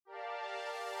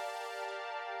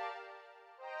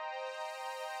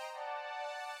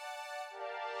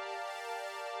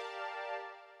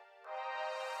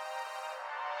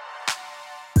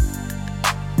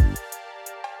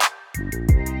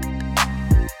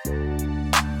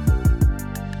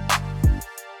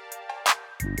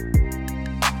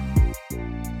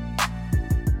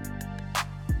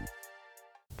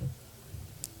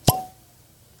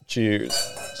Cheers.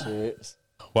 Cheers.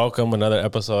 Welcome, another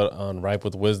episode on Ripe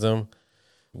with Wisdom.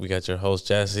 We got your host,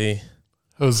 Jesse.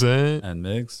 Jose. And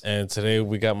Mix. And today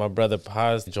we got my brother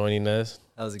Paz joining us.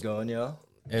 How's it going, y'all?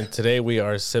 And today we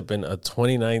are sipping a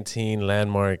 2019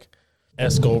 landmark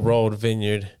Esco Road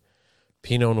Vineyard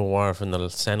Pinot Noir from the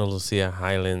Santa Lucia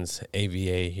Highlands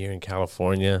AVA here in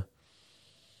California.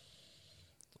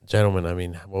 Gentlemen, I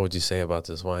mean, what would you say about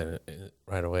this wine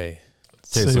right away?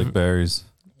 Tastes like berries.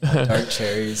 Dark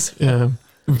cherries. Yeah,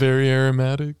 very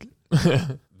aromatic.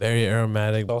 Very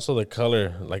aromatic. Also the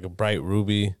color, like a bright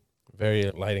ruby, very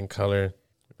light in color,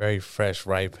 very fresh,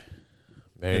 ripe,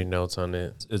 very notes on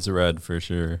it. It's red for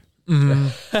sure. Yeah.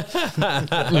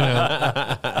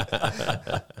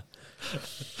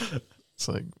 It's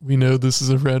like, we know this is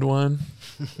a red wine.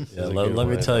 Yeah, let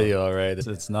me tell you, all right,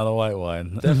 it's not a white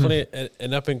wine. Definitely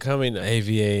an up-and-coming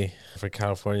AVA for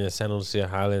California, Santa Lucia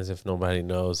Highlands, if nobody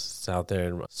knows. It's out there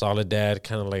in Soledad,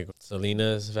 kind of like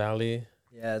Salinas Valley.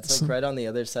 Yeah, it's like right on the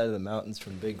other side of the mountains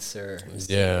from Big Sur.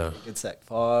 So Yeah. it gets that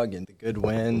fog and the good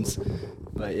winds.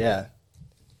 But yeah,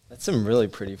 that's some really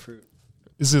pretty fruit.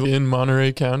 Is it in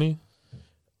Monterey County?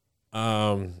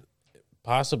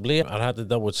 Possibly. I'd have to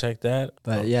double-check that.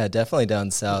 But yeah, definitely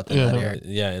down south in that area.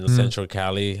 Yeah, in Central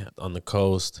Cali, on the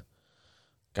coast.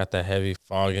 Got that heavy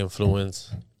fog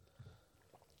influence.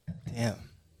 Damn.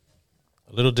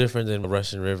 A little different than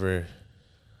Russian River.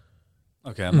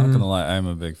 Okay, I'm not going to lie. I'm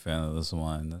a big fan of this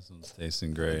wine. This one's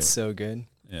tasting great. It's so good.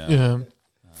 Yeah.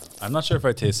 I'm not sure if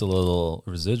I taste a little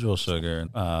residual sugar.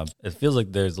 It feels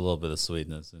like there's a little bit of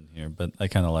sweetness in here, but I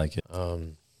kind of like it.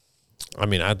 I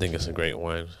mean, I think it's a great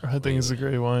wine. I think it's a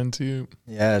great wine, too.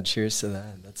 Yeah, cheers to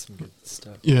that. That's some good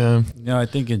stuff. Yeah. You know, I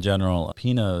think in general,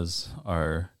 Pinots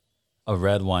are a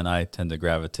red wine I tend to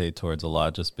gravitate towards a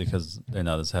lot just because they're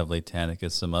not as heavily tannic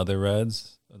as some other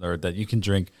reds, or that you can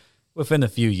drink within a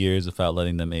few years without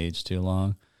letting them age too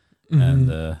long. And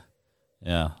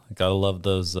yeah, I gotta love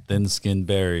those thin-skinned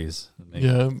berries that make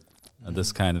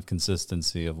this kind of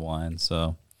consistency of wine.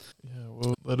 So Yeah,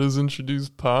 well, let us introduce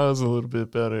Paz a little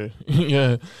bit better.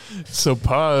 Yeah. So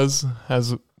Paz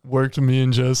has worked with me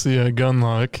and Jesse at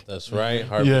Gunlock. That's right.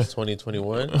 Harvest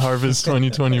 2021. Harvest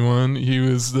 2021. He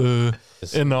was the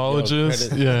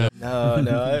enologist. Yeah.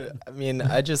 No. I mean,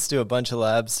 I just do a bunch of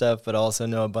lab stuff, but also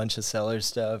know a bunch of cellar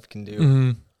stuff. Can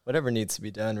do whatever needs to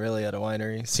be done, really, at a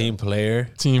winery. So. Team player.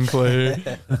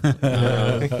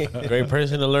 Great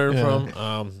person to learn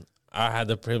from. I had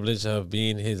the privilege of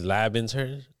being his lab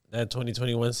intern that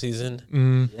 2021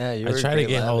 season. Yeah, you were I try to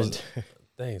get Jose.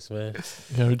 Thanks, man.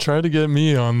 Yeah, try to get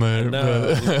me on there.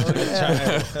 No,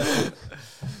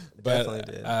 but Definitely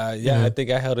did. I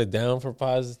think I held it down for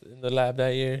Paz in the lab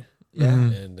that year. Yeah.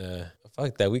 And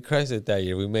fuck that, we crushed it that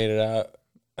year. We made it out.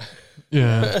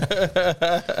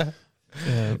 Yeah.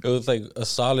 It was like a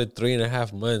solid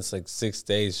 3.5 months, like 6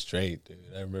 days straight, dude.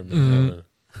 I remember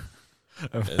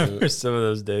I remember some of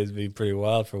those days being pretty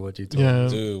wild for what you told me.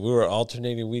 Dude, we were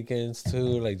alternating weekends too,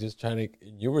 like just trying to.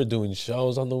 You were doing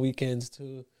shows on the weekends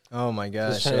too. Oh my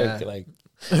gosh. Just trying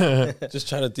to just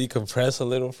trying to decompress a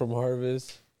little from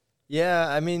Harvest. Yeah,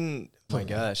 I mean, oh my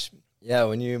gosh. Yeah,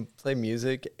 when you play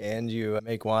music and you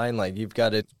make wine, like you've got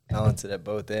to balance it at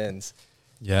both ends.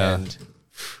 Yeah. And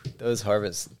those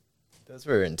harvests, those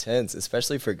were intense,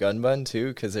 especially for Gun Bun too,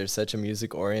 because they're such a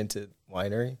music-oriented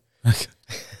winery.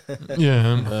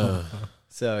 Yeah.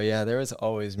 So yeah, there was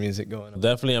always music going on.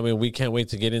 Definitely. I mean, we can't wait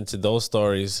to get into those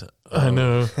stories. I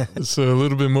know. So a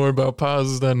little bit more about Paz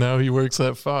is that now he works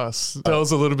at Foss. Tell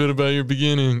us a little bit about your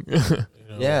beginning.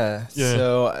 Yeah.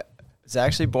 So I was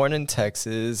actually born in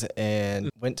Texas and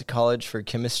went to college for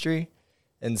chemistry.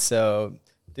 And so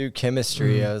through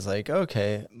chemistry, I was like,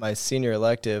 okay, my senior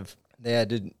elective, they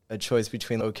had a choice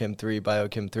between OChem 3,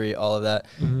 Biochem 3, all of that.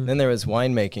 And then there was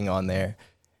winemaking on there.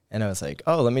 And I was like,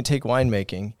 oh, let me take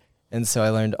winemaking. And so I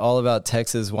learned all about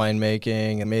Texas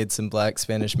winemaking and made some Black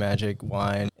Spanish Magic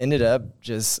wine. Ended up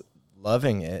just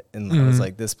loving it. And I was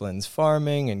like, this blends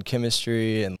farming and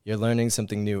chemistry, and you're learning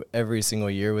something new every single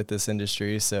year with this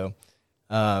industry. So,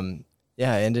 I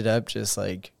ended up just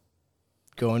like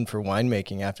going for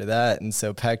winemaking after that. And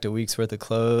so packed a week's worth of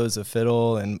clothes, a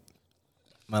fiddle, and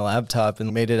my laptop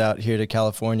and made it out here to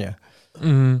California.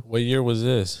 What year was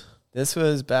this? This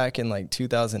was back in like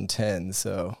 2010.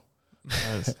 So,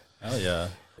 Nice. Hell yeah.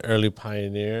 Early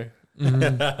pioneer. oh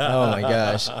my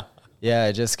gosh. Yeah,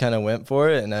 I just kind of went for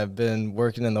it, and I've been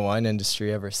working in the wine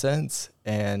industry ever since.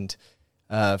 And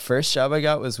first job I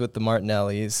got was with the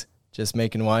Martinellis, just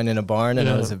making wine in a barn, and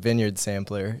I was a vineyard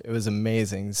sampler. It was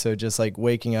amazing. So just like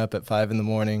waking up at 5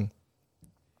 a.m,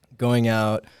 going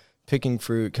out, picking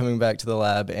fruit, coming back to the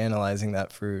lab, analyzing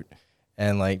that fruit,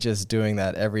 and like just doing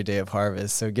that every day of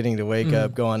harvest. So getting to wake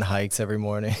up, go on hikes every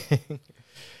morning.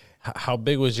 How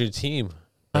big was your team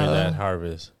during that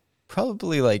harvest?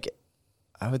 Probably like,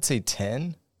 I would say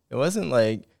 10. It wasn't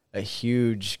like a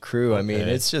huge crew. I mean,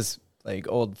 it's just like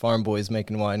old farm boys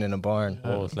making wine in a barn.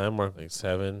 Oh, with Landmark like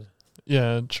 7.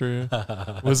 Yeah, true.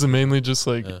 Was it mainly just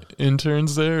like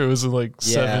interns there, or was it like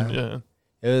 7? Yeah.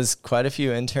 It was quite a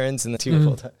few interns and the 2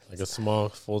 full-time. Like a small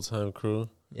full-time crew?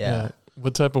 Yeah.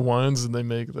 What type of wines did they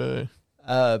make there?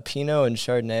 Pinot and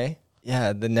Chardonnay.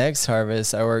 Yeah, the next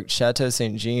harvest, I worked Chateau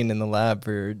St. Jean in the lab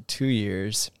for 2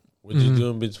 years. What did you do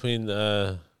in between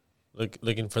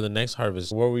looking for the next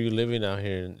harvest? Where were you living out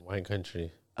here in wine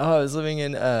country? Oh, I was living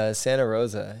in Santa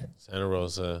Rosa. Santa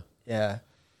Rosa. Yeah.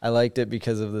 I liked it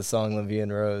because of the song La Vie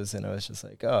en Rose, and I was just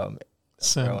like, oh,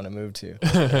 that's where I want to move to.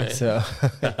 So,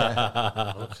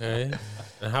 okay.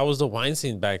 And how was the wine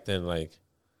scene back then like?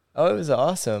 Oh, it was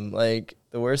awesome. Like,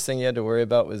 the worst thing you had to worry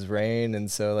about was rain, and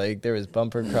so, like, there was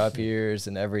bumper crop years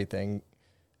and everything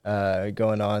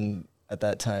going on at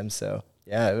that time. So,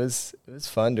 yeah, it was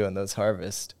fun doing those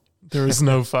harvests. There was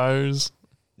no fires?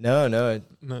 No.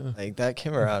 Like, that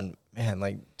came around, man,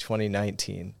 like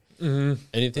 2019.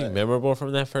 Anything memorable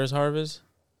from that first harvest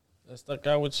that stuck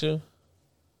out with you?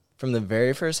 From the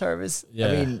very first harvest? Yeah.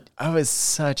 I mean, I was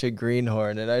such a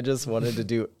greenhorn, and I just wanted to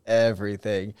do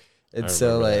everything. And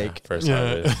so, like, first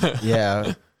harvest.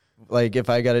 Yeah, like if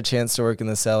I got a chance to work in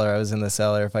the cellar, I was in the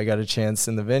cellar. If I got a chance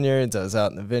in the vineyards, I was out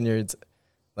in the vineyards.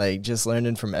 Like, just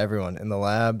learning from everyone in the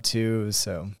lab too.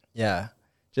 So yeah,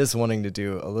 just wanting to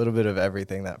do a little bit of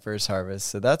everything that first harvest.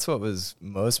 So that's what was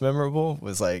most memorable,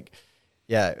 was like,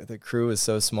 yeah, the crew was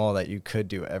so small that you could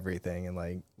do everything and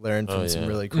like learn from some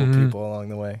really cool people along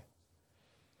the way.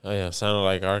 Oh yeah, sounded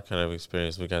like our kind of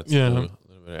experience. We got to do a little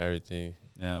bit of everything.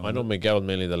 Yeah, I know Miguel was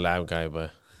mainly the lab guy,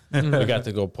 but we got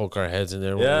to go poke our heads in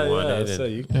there when we wanted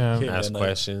and ask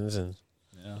questions. And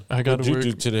I got to work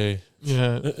do today.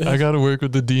 Yeah, I got to work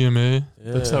with the DMA.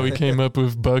 That's how we came up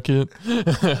with Bucket.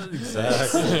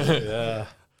 Exactly. Yeah.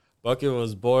 Bucket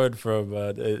was bored from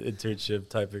an internship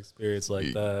type experience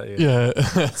like that.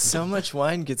 Yeah. So much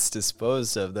wine gets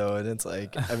disposed of, though, and it's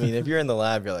like, I mean, if you're in the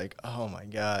lab, you're like, oh my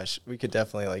gosh, we could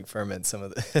definitely like ferment some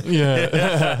of this.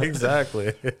 Yeah.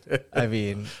 Exactly. I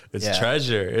mean, it's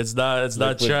treasure. It's not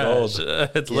liquid trash. gold.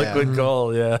 It's liquid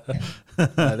gold. Yeah.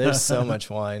 There's so much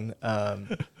wine.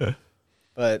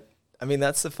 But I mean,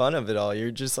 that's the fun of it all. You're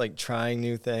just like trying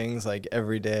new things like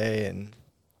every day and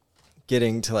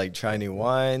getting to like try new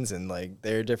wines, and like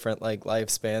their different like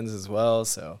lifespans as well.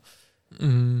 So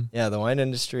yeah, the wine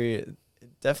industry, it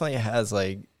definitely has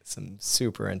like some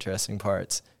super interesting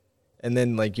parts. And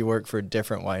then like you work for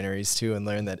different wineries too, and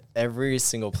learn that every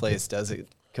single place does it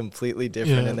completely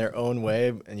different in their own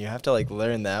way, and you have to like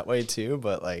learn that way too.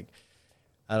 But like,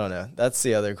 I don't know, that's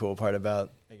the other cool part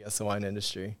about, I guess, the wine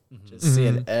industry. Just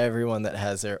seeing everyone that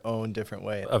has their own different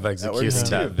way of executing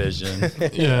that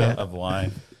vision of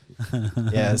wine.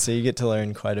 Yeah, so you get to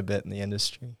learn quite a bit in the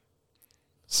industry.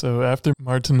 So after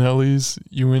Martinelli's,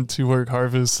 you went to work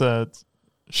harvest at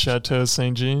Chateau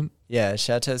St. Jean? Yeah,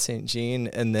 Chateau St. Jean,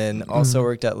 and then also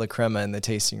worked at La Crema in the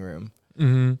tasting room.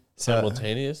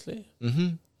 Simultaneously?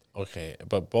 Okay,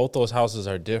 but both those houses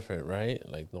are different, right?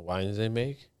 Like the wines they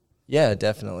make? Yeah,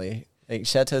 definitely. Like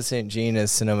Chateau St. Jean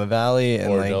is Sonoma Valley, and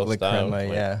Bordeaux like La style,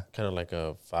 Crema, kind of like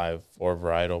a 5-4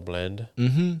 varietal blend.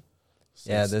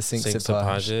 Yeah, the Cinq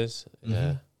Cepages.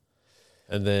 Yeah.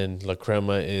 And then La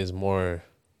Crema is more...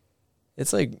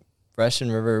 It's like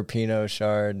Russian River, Pinot,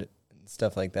 Chard, and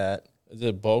stuff like that. Is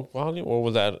it bulk volume, or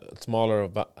was that smaller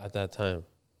at that time?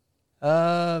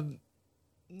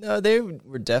 No, they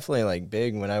were definitely like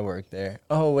big when I worked there.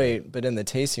 Oh, wait, but in the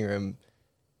tasting room,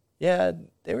 yeah,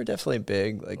 they were definitely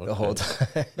big like the whole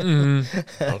time.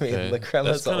 I mean, La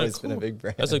Crema's always been a big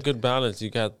brand. That's a good balance.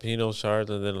 You got Pinot, Chard,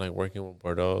 and then like working with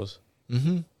Bordeaux's.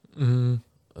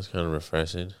 That's kind of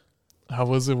refreshing. How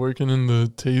was it working in the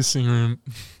tasting room?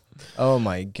 Oh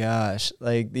my gosh.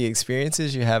 Like the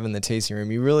experiences you have in the tasting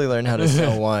room, you really learn how to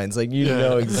smell wines. Like you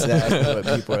know exactly what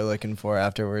people are looking for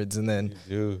afterwards. And then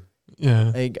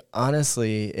like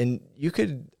honestly, and you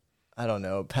could, I don't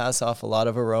know, pass off a lot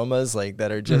of aromas like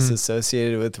that are just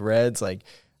associated with reds. Like,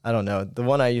 I don't know. The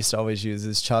one I used to always use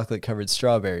is chocolate covered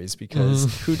strawberries,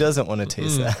 because who doesn't want to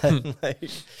taste that? Like,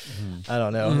 I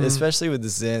don't know, especially with the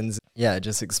Zins. Yeah,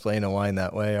 just explain a wine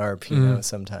that way, or Pinot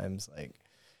sometimes. Like,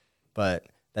 but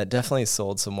that definitely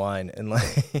sold some wine, and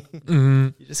like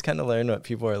you just kind of learn what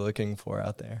people are looking for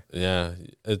out there. Yeah,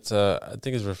 it's I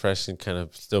think it's refreshing, kind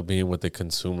of still being with the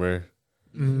consumer,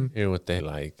 hearing what they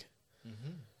like,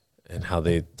 and how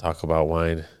they talk about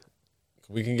wine.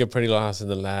 We can get pretty lost in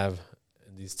the lab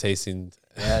these tasting.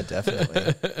 Yeah, definitely.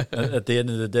 At the end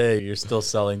of the day, you're still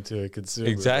selling to a consumer.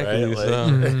 Exactly. Right?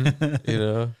 So, you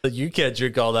know, You can't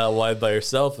drink all that wine by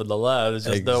yourself in the lab. There's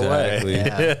just no way.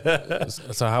 Yeah.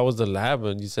 So how was the lab?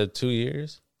 And you said 2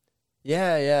 years.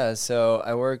 Yeah. So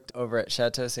I worked over at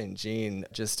Chateau St. Jean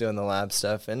just doing the lab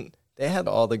stuff, and they had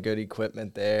all the good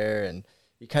equipment there, and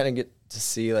you kind of get to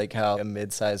see like how a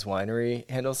mid-sized winery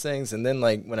handles things. And then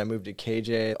like when I moved to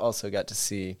KJ, I also got to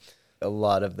see a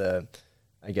lot of the,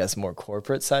 I guess, more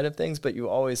corporate side of things, but you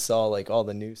always saw like all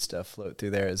the new stuff float through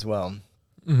there as well.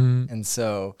 Mm-hmm. And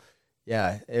so,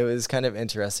 yeah, it was kind of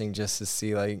interesting just to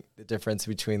see like the difference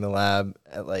between the lab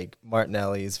at like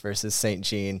Martinelli's versus St.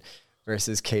 Jean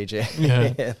versus KJ.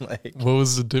 Yeah. And like, What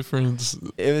was the difference?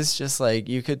 it was just like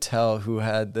you could tell who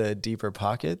had the deeper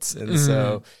pockets, and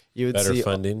so you would Better see.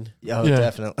 funding. Oh, Yeah.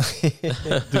 definitely.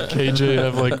 Did KJ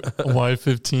have like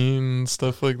Y15 and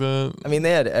stuff like that? I mean,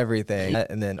 they had everything,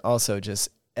 and then also just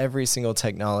every single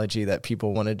technology that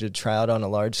people wanted to try out on a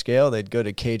large scale, they'd go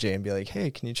to KJ and be like, "Hey,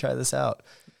 can you try this out?"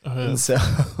 Oh, yeah. And so,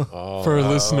 Oh, For our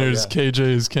wow. listeners, yeah. KJ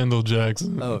is Kendall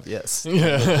Jackson. oh yes,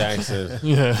 Yeah. Jackson.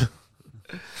 Yeah.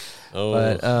 Oh,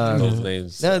 But, those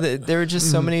names. no, there were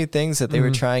just so many things that they were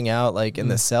trying out, like in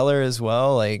the cellar as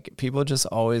well. Like people just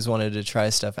always wanted to try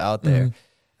stuff out there.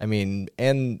 I mean,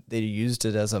 and they used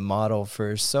it as a model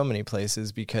for so many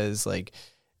places, because like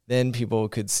then people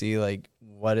could see like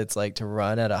what it's like to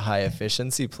run at a high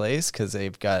efficiency place, because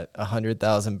they've got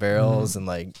 100,000 barrels and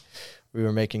like we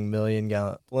were making 1 million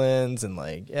gallon blends, and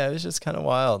like, yeah, it was just kind of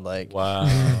wild. Like, Wow.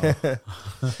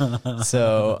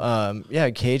 so, yeah,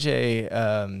 KJ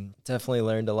definitely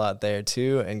learned a lot there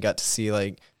too, and got to see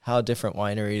like how different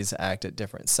wineries act at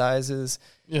different sizes.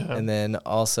 Yeah. And then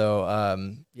also,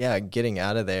 yeah, getting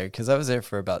out of there, because I was there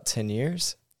for about 10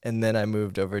 years. And then I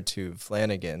moved over to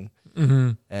Flanagan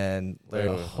Mm-hmm. and learned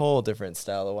a Wait. whole different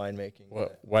style of winemaking.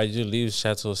 Why did you leave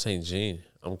Chateau St. Jean?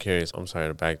 I'm curious. I'm sorry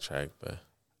to backtrack, but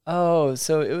Oh,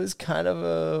 so it was kind of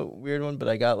a weird one, but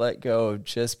I got let go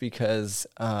just because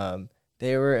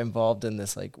they were involved in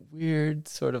this like weird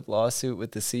sort of lawsuit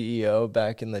with the CEO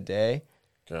back in the day,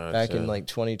 back in like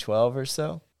 2012 or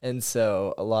so. And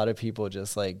so a lot of people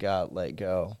just like got let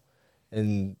go,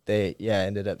 and they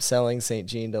ended up selling St.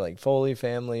 Jean to like Foley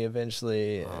family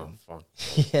eventually. Oh, And, fuck.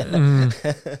 yeah,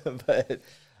 but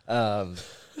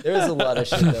there was a lot of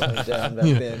shit that went down back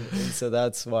then, and so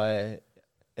that's why I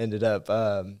ended up.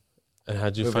 And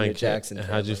how'd you moving find to Jackson And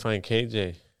how'd you family. find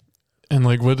KJ? And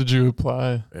like, what did you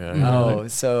apply? Yeah. Yeah. Oh,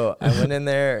 so I went in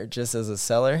there just as a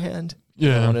cellar hand. I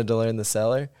Yeah. wanted to learn the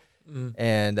cellar, Mm.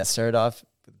 and I started off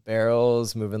with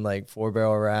barrels, moving like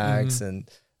 4-barrel racks, and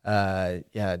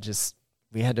yeah, just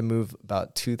we had to move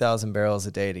about 2,000 barrels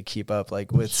a day to keep up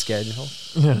like with schedule.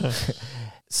 Yeah.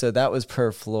 So that was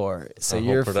per floor. So whole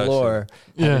your production. floor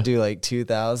had Yeah. to do like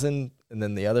 2,000, and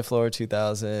then the other floor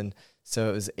 2,000. So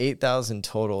it was 8,000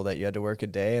 total that you had to work a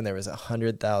day, and there was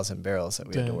 100,000 barrels that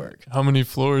we had to Damn. work. How many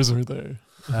floors were there?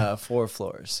 4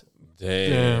 floors.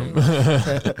 Damn.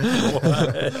 Damn.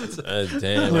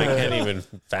 Damn. I can't even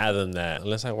fathom that.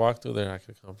 Unless I walk through there, I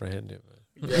could comprehend it.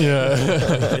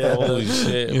 Yeah. Holy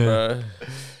shit, Yeah. bro.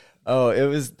 Oh,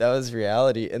 that was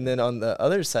reality. And then on the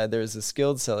other side, there was the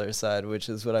skilled cellar side, which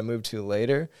is what I moved to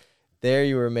later. There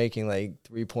you were making like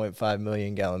 3.5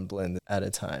 million gallon blends at a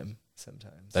time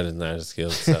sometimes. That is not a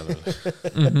skilled seller.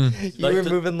 Mhm. You Like were the-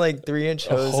 moving like 3-inch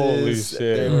hoses. Holy shit.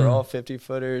 They were all 50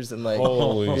 footers, and like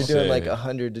Holy you're shit. doing like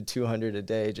 100 to 200 a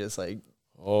day, just like,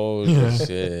 Holy Yeah.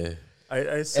 shit.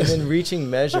 and then reaching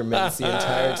measurements the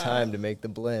entire time to make the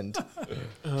blend,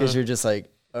 because you're just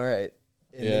like, all right,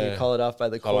 and then Yeah. you call it off by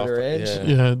the Call off quarter by- inch. yeah.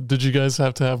 Yeah. Did you guys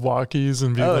have to have walkies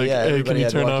and be Oh like, yeah, hey, can everybody you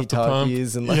had turn off the pump?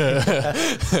 walkie-talkies and like,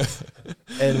 Yeah.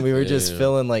 and we were just Yeah.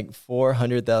 filling like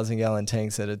 400,000 gallon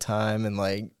tanks at a time, and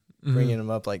like Mhm. bringing them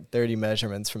up like 30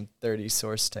 measurements from 30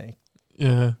 source tank.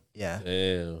 Yeah. Yeah,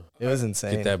 Damn. it was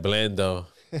insane. Get that blend, though.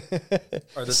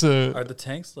 Are the, So- are the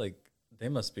tanks like, they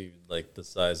must be like the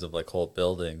size of like whole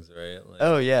buildings, right? Like,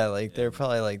 Oh yeah, like they're Yeah.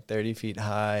 probably like 30 feet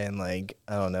high and like,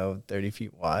 I don't know, 30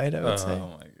 feet wide, I would say.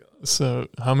 oh my God. So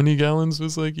how many gallons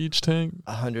was like each tank?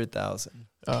 100,000.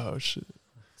 Oh shit.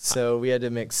 So we had to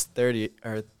mix 30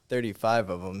 or 35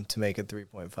 of them to make a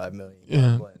 3.5 million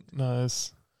Yeah. blend.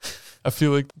 Nice. I feel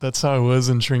like that's how it was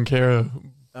in Trinchera,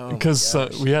 Oh my because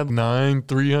gosh. we had 9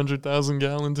 300,000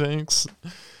 gallon tanks.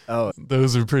 Oh,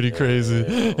 Those are pretty crazy.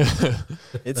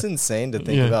 it's insane to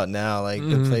think Yeah. about now. Like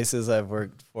the Mhm. places I've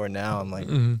worked for now, I'm like,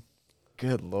 Mhm.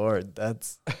 good Lord,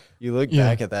 that's, you look Yeah.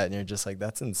 back at that and you're just like,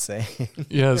 that's insane.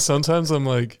 Yeah, sometimes I'm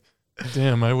like,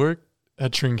 damn, I work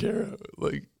at Trinchera.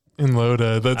 Like, In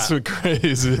Lodi. That's so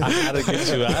crazy. I had to get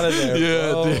you out of there,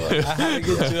 Yeah, bro. dude. I had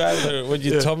to get you out of there. When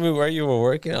you told me where you were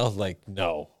working, I was like,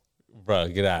 no, bro,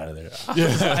 get out of there.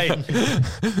 I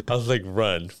was like,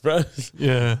 run, bro.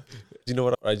 Yeah. You know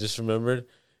what I just remembered?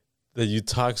 That you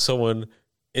talked someone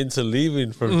into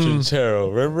leaving from Chinchero,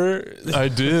 remember? I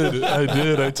did.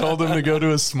 I told him to go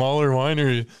to a smaller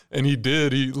winery, and he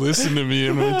did. He listened to me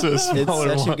and went to a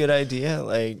smaller It's such one. a good idea.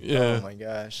 Like, Yeah. oh my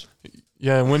gosh.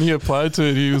 Yeah, and when he applied to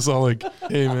it, he was all like,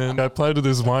 hey, man, I applied to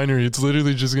this winery. It's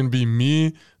literally just going to be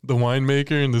me, the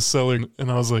winemaker, and the cellar.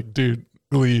 And I was like, dude,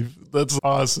 leave. That's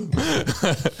awesome.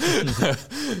 I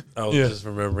was just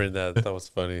remembering that. That was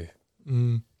funny.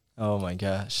 Oh my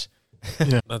gosh.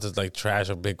 Not to like trash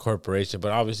a big corporation,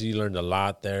 but obviously you learned a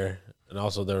lot there. And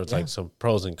also there was like some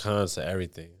pros and cons to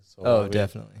everything. So Oh,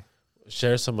 definitely.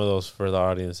 share some of those for the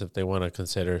audience if they want to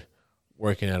consider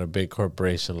working at a big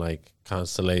corporation like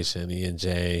Constellation,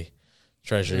 E&J,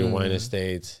 Treasury Wine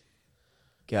Estates,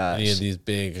 Gosh. any of these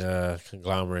big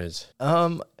conglomerates.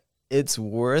 It's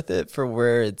worth it for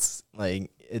where it's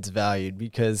like it's valued,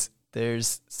 because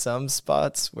there's some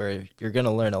spots where you're going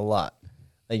to learn a lot.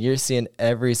 Like, you're seeing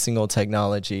every single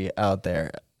technology out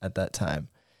there at that time.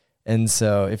 And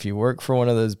so if you work for one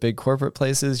of those big corporate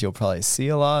places, you'll probably see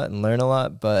a lot and learn a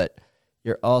lot, but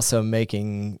you're also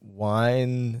making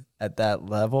wine at that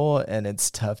level, and it's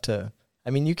tough to, I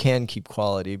mean, you can keep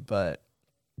quality, but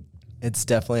it's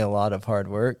definitely a lot of hard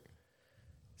work.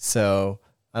 So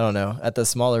I don't know, at the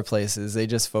smaller places, they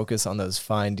just focus on those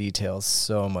fine details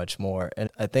so much more. And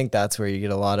I think that's where you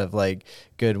get a lot of like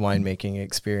good winemaking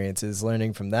experiences,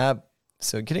 learning from that.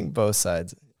 So getting both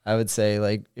sides, I would say,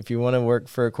 like, if you want to work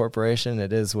for a corporation,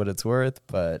 it is what it's worth.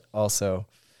 But also,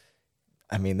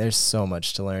 I mean, there's so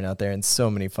much to learn out there and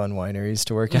so many fun wineries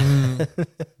to work at.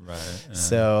 Right. Yeah.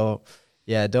 So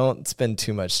yeah, don't spend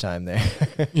too much time there.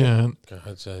 Yeah.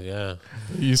 Gotcha, yeah.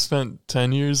 You spent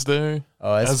 10 years there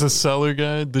Oh, as a cellar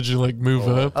guy. Did you like move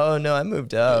up? Oh no, I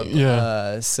moved up.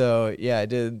 Yeah. So yeah, I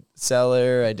did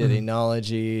cellar, I did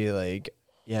enology. Like,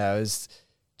 yeah, I was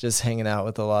just hanging out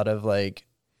with a lot of like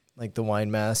the wine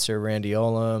master Randy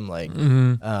Olam. Like,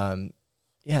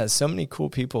 yeah, so many cool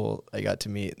people I got to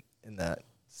meet in that.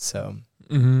 So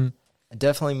I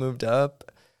definitely moved up.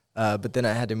 But then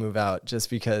I had to move out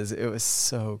just because it was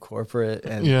so corporate.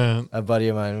 And a buddy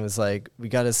of mine was like, we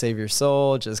got to save your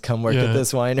soul. Just come work at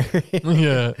this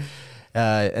winery.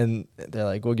 And they're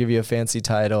like, we'll give you a fancy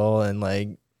title. And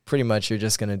like, pretty much you're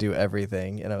just going to do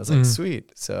everything. And I was like,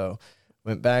 sweet. So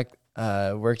went back,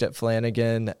 worked at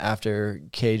Flanagan after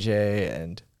KJ.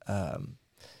 And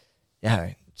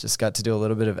I just got to do a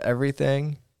little bit of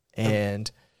everything.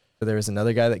 And there was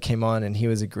another guy that came on, and he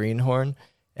was a greenhorn.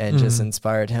 And just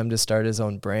inspired him to start his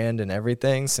own brand and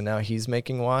everything. So now he's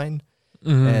making wine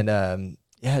and,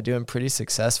 doing pretty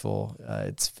successful.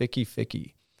 It's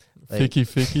Ficky. Like,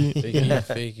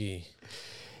 Ficky.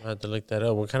 I have to look that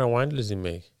up. What kind of wine does he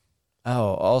make?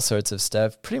 Oh, all sorts of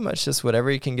stuff. Pretty much just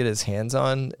whatever he can get his hands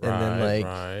on.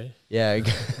 And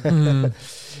then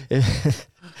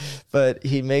but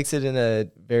he makes it in a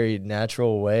very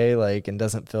natural way, like, and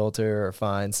doesn't filter or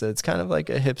fine. So it's kind of like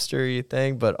a hipstery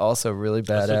thing, but also really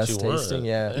badass tasting.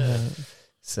 Yeah.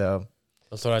 So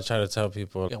that's what I try to tell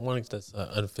people. I want it that's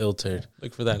unfiltered.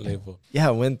 Look for that label. Yeah,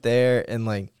 I went there, and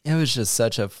like, it was just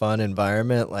such a fun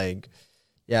environment. Like,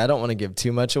 yeah, I don't want to give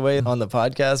too much away on the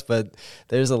podcast, but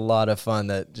there's a lot of fun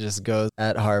that just goes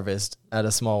at harvest at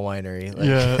a small winery.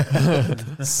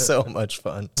 Like, so much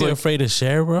fun. You afraid to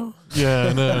share, bro? Yeah,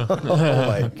 I know. Oh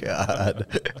my God.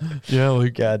 Yeah,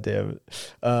 like, God damn it.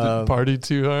 party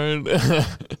too hard.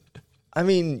 I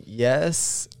mean,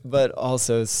 yes, but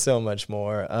also so much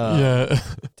more. Damn,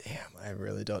 I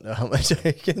really don't know how much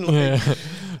I can like.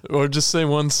 Or just say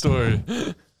one story.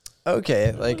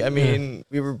 Okay, like, I mean,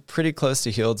 we were pretty close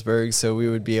to Healdsburg, so we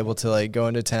would be able to like go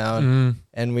into town,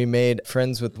 and we made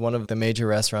friends with one of the major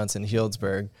restaurants in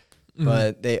Healdsburg,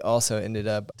 but they also ended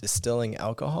up distilling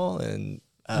alcohol, and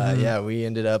we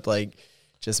ended up like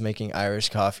just making Irish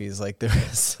coffees like the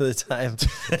rest of the time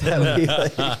that we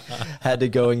like had to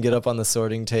go and get up on the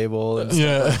sorting table and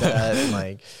stuff like that, and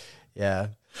like, it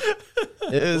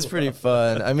was pretty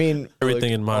fun. I mean,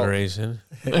 Everything in moderation.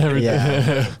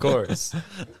 Yeah, Of course.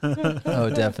 oh,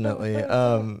 definitely.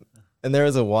 And there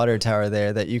was a water tower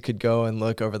there that you could go and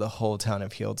look over the whole town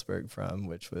of Healdsburg from,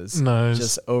 which was Nice.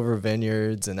 just over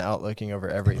vineyards and out looking over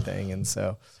everything. And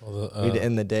so we'd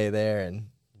end the day there and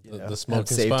the smoking have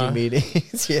safety spot?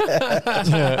 meetings.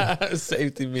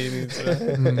 Safety meetings.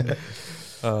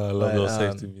 I love those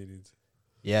safety meetings.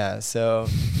 Yeah, so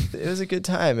it was a good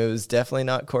time. It was definitely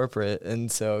not corporate,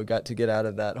 and so got to get out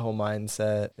of that whole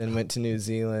mindset. Then went to New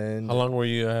Zealand. How long were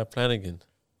you at Flanagan?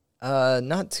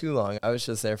 Not too long. I was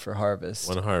just there for harvest.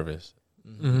 One harvest.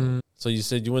 Mm-hmm. So you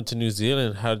said you went to New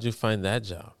Zealand. How did you find that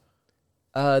job?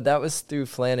 That was through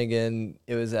Flanagan.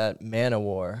 It was at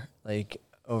Manowar, like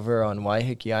over on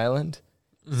Waiheke Island.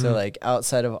 So like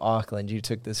outside of Auckland, you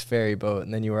took this ferry boat,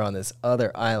 and then you were on this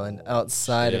other island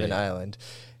outside of an island.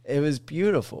 It was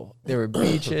beautiful. There were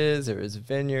beaches, there was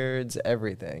vineyards,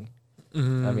 everything. I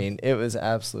mean, it was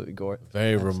absolutely gorgeous.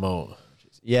 Very remote.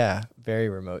 Yeah, very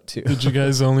remote too. Did you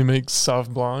guys only make Sauv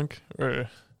Blanc? Or?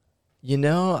 You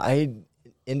know, I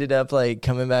ended up like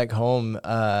coming back home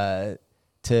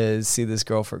to see this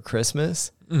girl for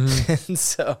Christmas. And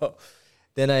so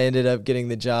then I ended up getting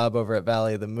the job over at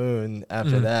Valley of the Moon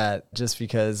after that, just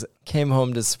because I came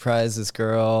home to surprise this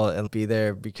girl and be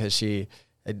there because she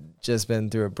had just been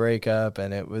through a breakup,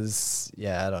 and it was,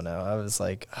 I don't know. I was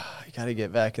like, I got to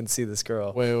get back and see this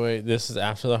girl. Wait. This is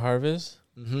after the harvest?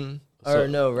 Or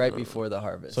no, right before the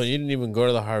harvest. So you didn't even go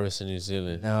to the harvest in New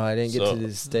Zealand? No, I didn't get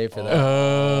to stay for that.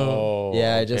 Oh.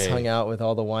 Yeah, I just hung out with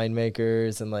all the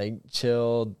winemakers and like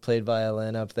chilled, played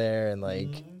violin up there, and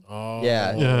like,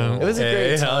 it was a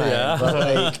great time.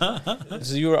 But like,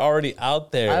 so you were already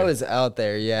out there. I was out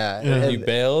there, And you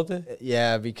bailed?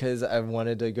 Yeah, because I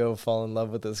wanted to go fall in love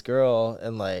with this girl,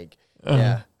 and like,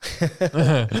 The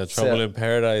trouble in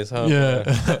paradise, huh?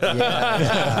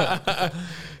 yeah.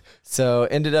 So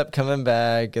ended up coming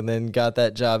back and then got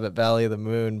that job at Valley of the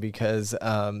Moon because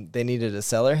they needed a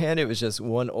cellar hand. It was just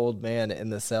one old man in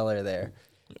the cellar there.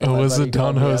 Oh, was it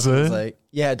Don Jose? Like,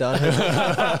 yeah, Don Jose.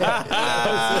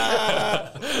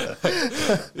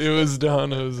 It was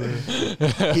Don Jose.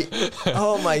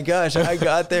 Oh my gosh, I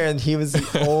got there and he was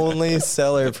the only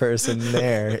cellar person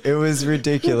there. It was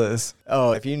ridiculous.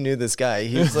 Oh, if you knew this guy,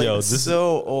 he was like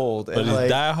so old. But and he's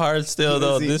like, diehard still,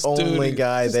 though. This only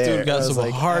guy there. This dude got some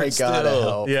like, heart I still. gotta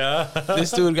help. Yeah.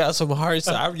 This dude got some heart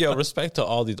still. Yo, respect to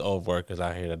all these old workers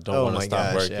out here that don't want to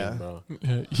stop working, bro.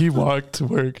 Yeah, he walked to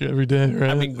work every day, right?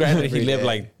 I mean, granted, he lived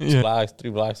like 3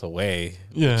 blocks away.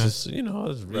 Yeah. Which is,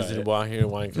 it's reasonable out here in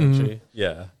wine country.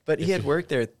 Yeah. But he had worked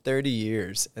there 30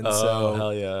 years. And Oh,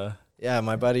 hell yeah. yeah,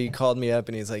 my buddy called me up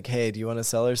and he's like, hey, do you want a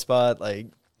cellar spot? Like,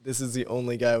 this is the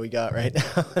only guy we got right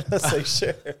now. And I was like,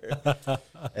 sure.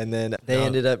 And then they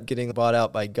ended up getting bought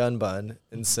out by Gun Bun.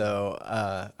 And so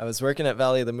I was working at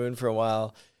Valley of the Moon for a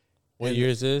while. What year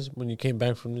is this when you came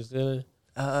back from New Zealand?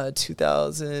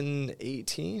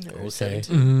 2018 or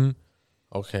 17. Mm-hmm.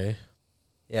 Okay.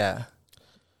 Yeah.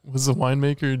 Was the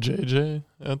winemaker JJ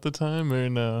at the time or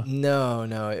no?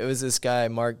 No. It was this guy,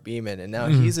 Mark Beeman. And now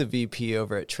he's a VP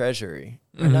over at Treasury.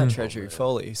 Or not Treasury,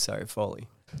 Foley. Sorry, Foley.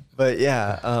 But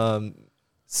yeah,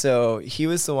 so he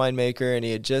was the winemaker, and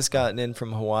he had just gotten in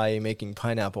from Hawaii making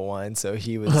pineapple wine. So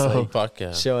he was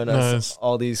showing us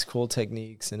all these cool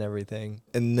techniques and everything.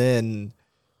 And then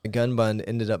Gun Bun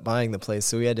ended up buying the place,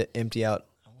 so we had to empty out,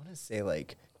 I want to say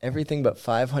like everything but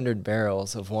 500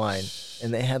 barrels of wine,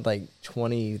 and they had like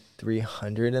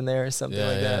 2,300 in there or something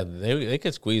like that. Yeah, they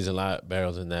could squeeze a lot of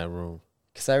barrels in that room.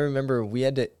 Because I remember we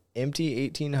had to empty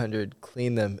 1,800,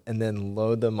 clean them, and then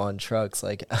load them on trucks.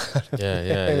 Like,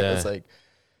 It was like,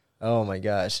 oh my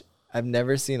gosh, I've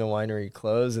never seen a winery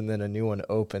close and then a new one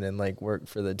open and like work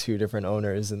for the two different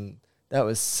owners, and that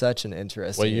was such an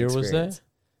interesting. What year experience. Was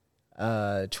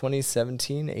that?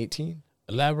 2017, 18.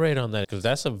 Elaborate on that, because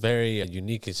that's a very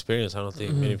unique experience. I don't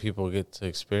think many people get to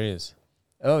experience.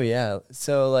 Oh yeah,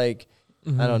 so like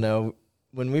I don't know.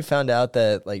 When we found out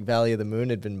that like Valley of the Moon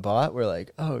had been bought, we're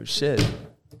like, oh shit.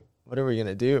 What are we going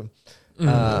to do?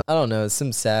 I don't know,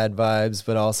 some sad vibes,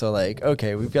 but also like,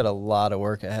 okay, we've got a lot of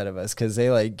work ahead of us because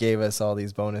they like gave us all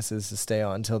these bonuses to stay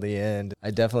on till the end.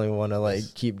 I definitely want to like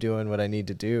keep doing what I need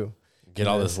to do. Get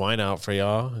all this wine out for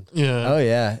y'all. Yeah. Oh,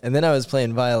 yeah. And then I was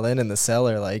playing violin in the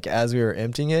cellar like as we were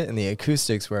emptying it, and the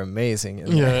acoustics were amazing.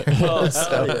 Yeah.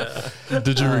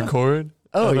 Did you record?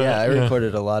 Oh, yeah. I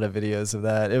recorded a lot of videos of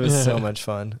that. It was so much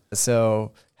fun.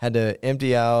 So had to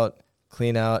empty out,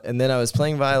 clean out, and then I was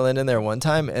playing violin in there one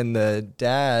time, and the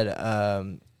dad,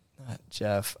 not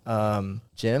Jeff,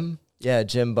 Jim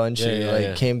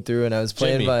Bunchy, came through, and I was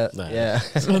playing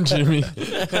violin. Jimmy.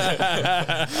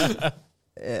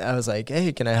 I was like,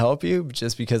 hey, can I help you?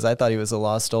 Just because I thought he was a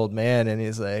lost old man. And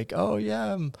he's like, oh,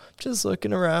 yeah, I'm just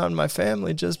looking around. My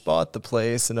family just bought the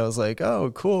place. And I was like, oh,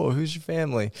 cool. Who's your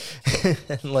family?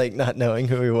 And like not knowing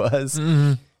who he was.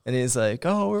 And he's like,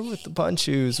 oh, we're with the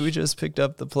Bunchus. We just picked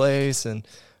up the place. And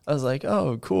I was like,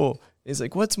 oh, cool. He's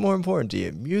like, what's more important to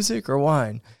you, music or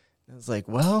wine? And I was like,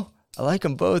 well, I like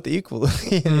them both equally.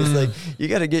 And he's like, you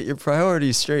got to get your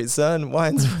priorities straight, son.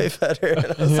 Wine's way better. And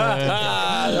I was like,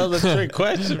 That was a trick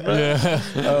question, bro. Yeah.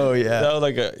 oh, yeah. That was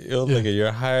like a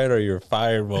you're hired or you're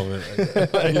fired moment.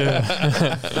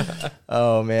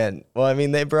 Oh, man. Well, I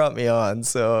mean, they brought me on,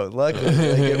 so luckily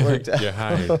it worked out. You're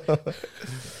hired.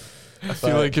 I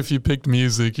feel like if you picked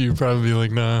music, you'd probably be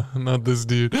like, nah, not this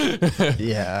dude.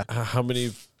 Yeah. How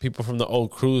many people from the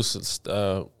old crews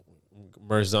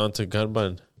merged on to Gun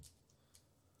Bun?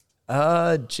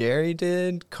 Jerry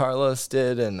did, Carlos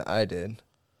did, and I did.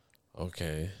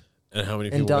 Okay. And how many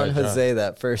people And Don got Jose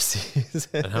that first season.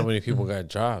 dropped? And how many people got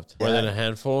dropped? More than a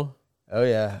handful? Oh,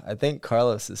 yeah. I think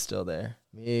Carlos is still there.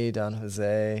 Me, Don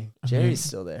Jose, Jerry's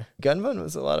still there. Gunbun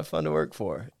was a lot of fun to work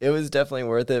for. It was definitely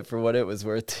worth it for what it was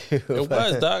worth, too. It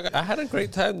was, dog. I had a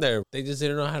great time there. They just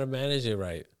didn't know how to manage it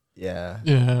right. Yeah.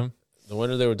 Yeah. No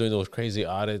wonder they were doing those crazy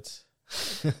audits.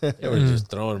 They were just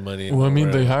throwing money. Well, I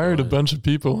mean, they wherever hired a going. bunch of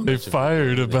people. They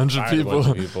fired a bunch of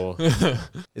people.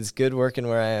 It's good working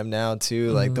where I am now,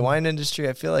 too. Like, the wine industry,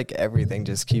 I feel like everything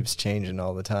just keeps changing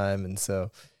all the time. And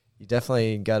so you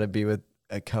definitely got to be with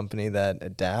a company that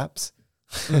adapts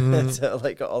to,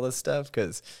 like, all this stuff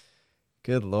because,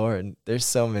 good Lord, there's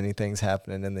so many things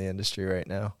happening in the industry right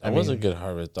now. That was a good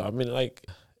harvest, though. I mean, like,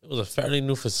 it was a fairly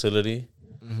new facility.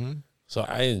 So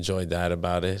I enjoyed that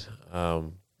about it.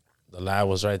 The lab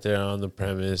was right there on the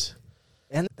premise.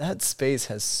 And that space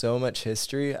has so much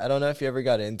history. I don't know if you ever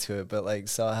got into it, but like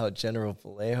saw how General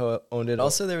Vallejo owned it.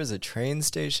 Also, there was a train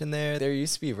station there. There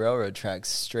used to be railroad tracks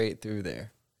straight through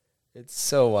there. It's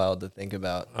so wild to think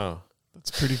about. Oh,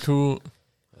 That's pretty cool.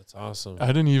 that's awesome. I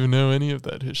didn't even know any of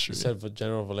that history. You said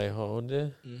General Vallejo owned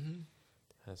it?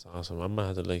 That's awesome. I'm going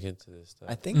to have to look into this stuff.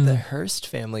 I think the Hearst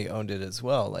family owned it as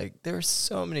well. Like, there were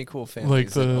so many cool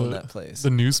families that owned that place. The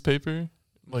newspaper,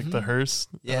 like the Hearst.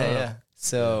 Yeah.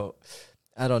 So,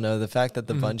 I don't know. The fact that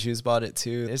the Bunchus bought it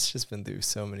too, it's just been through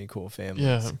so many cool families.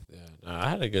 Yeah. Yeah, no, I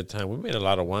had a good time. We made a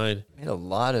lot of wine. Made a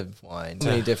lot of wine. So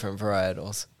many different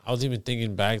varietals. I was even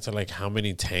thinking back to like how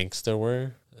many tanks there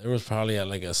were. There was probably at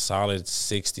like a solid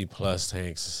 60 plus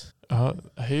tanks. I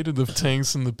hated the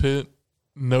tanks in the pit.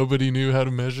 Nobody knew how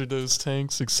to measure those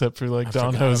tanks except for like I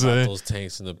Don forgot Jose. about those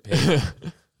tanks in the pit.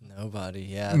 Nobody,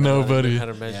 yeah. Nobody. How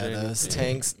to measure Yeah, those anything.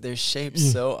 tanks, they're shaped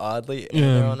so oddly, and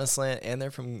they're on a slant, and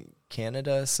they're from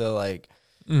Canada, so like,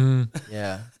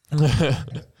 yeah.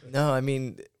 No, I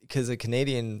mean, because a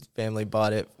Canadian family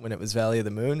bought it when it was Valley of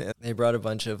the Moon, and they brought a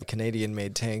bunch of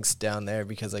Canadian-made tanks down there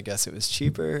because I guess it was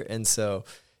cheaper, and so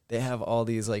they have all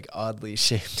these like oddly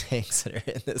shaped tanks that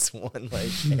are in this one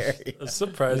like area. I'm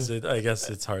surprised. I guess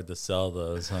it's hard to sell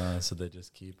those, huh? So they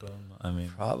just keep them. I mean,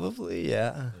 Probably,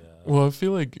 yeah. Well, I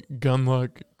feel like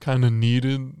Gunlock kind of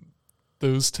needed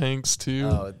those tanks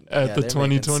too at the they're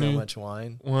making 2020 so much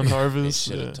wine. one They harvest.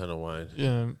 shit a Yeah. ton of wine.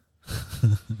 Yeah.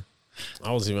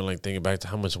 I was even like thinking back to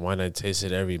how much wine I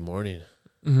tasted every morning.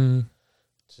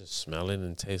 Just smelling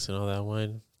and tasting all that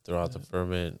wine throughout the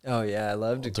ferment. Oh yeah, I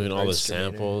loved Doing all the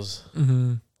samples.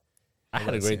 I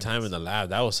had a great time in the lab.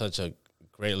 That was such a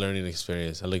great learning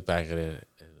experience. I look back at it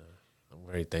and I'm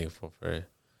very thankful for it.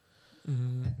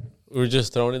 We were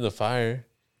just thrown in the fire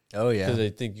Oh yeah, because I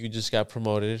think you just got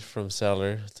promoted from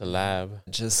cellar to lab.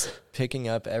 just picking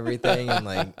up everything and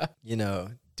like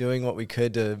doing what we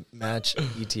could to match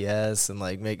ETS and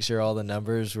like make sure all the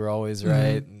numbers were always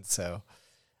right. And so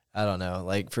I don't know,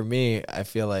 like for me, I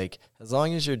feel like as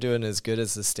long as you're doing as good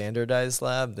as the standardized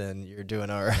lab, then you're doing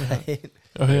all right.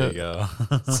 Oh there yeah. you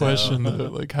go. Question though,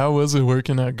 like how was it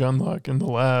working at Gunlock in the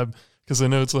lab? Because I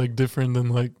know it's like different than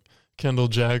like Kendall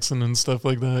Jackson and stuff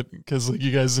like that. Because like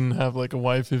you guys didn't have like a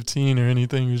Y15 or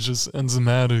anything. It was just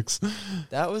enzymatics.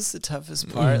 That was the toughest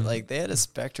part. Like they had a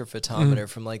spectrophotometer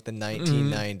from like the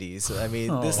 1990s. I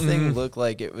mean, this thing looked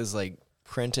like it was like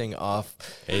printing off.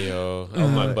 Hey, yo. Oh,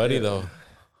 my buddy, though.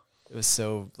 It was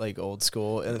so like old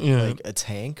school and Yeah. like a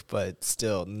tank, but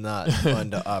still not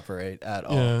fun to operate at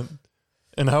all. Yeah.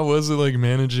 And how was it like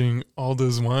managing all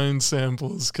those wine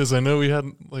samples? Because I know we had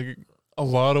like a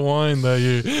lot of wine that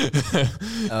year.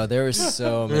 Oh, there were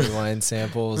so many wine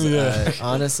samples. Yeah.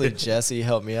 Honestly, Jesse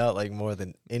helped me out like more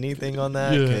than anything on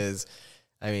that Yeah. because,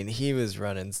 I mean, he was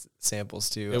running samples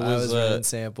too. It I was, was running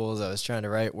samples. I was trying to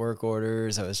write work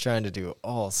orders. I was trying to do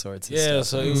all sorts of Yeah, stuff.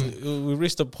 so we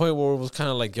reached a point where it was kind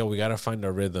of like, yo, we got to find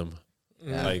our rhythm.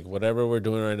 Yeah. Like, whatever we're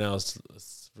doing right now is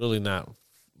it's really not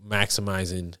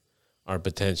maximizing our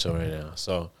potential right now.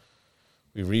 So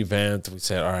we revamped. We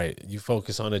said, all right, you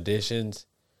focus on additions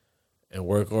and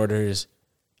work orders,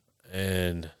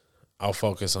 and I'll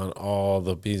focus on all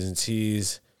the B's and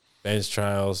T's, bench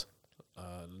trials,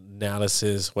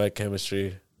 analysis, wet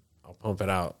chemistry. I'll pump it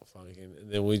out. And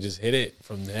then we just hit it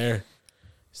from there.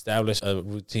 Establish a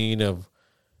routine of,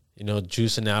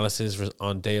 juice analysis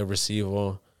on day of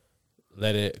receival.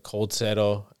 Let it cold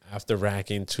settle. After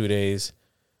racking, 2 days,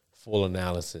 full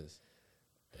analysis.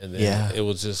 And then it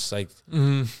was just like,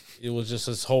 it was just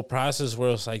this whole process where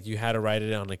it's like you had to write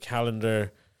it on a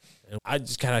calendar. And I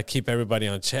just kind of keep everybody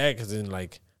on check, because then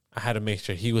like I had to make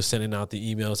sure he was sending out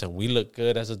the emails and we looked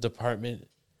good as a department.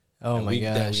 Oh my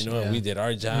gosh. We did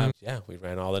our job. Yeah, we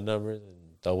ran all the numbers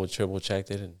and double, triple checked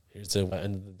it. And here's the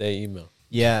end of the day email.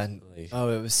 Yeah. Like,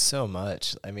 it was so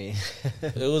much. I mean,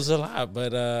 it was a lot,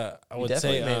 but I would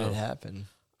say made it happen.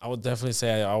 I would definitely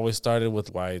say I always started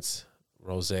with whites,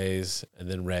 rosés, and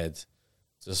then reds,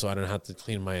 just so I don't have to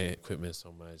clean my equipment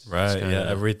so much. Right. Yeah.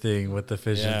 Everything with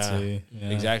efficiency. Yeah.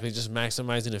 Exactly. Just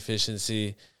maximizing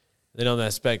efficiency. Then on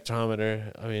that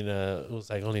spectrometer, I mean, it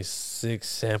was like only 6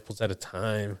 samples at a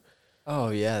time. Oh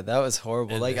yeah, that was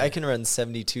horrible. And like I can run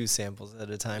 72 samples at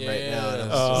a time right now.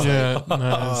 And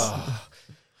Nice.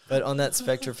 But on that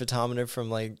spectrophotometer from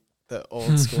like the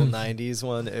old school 90s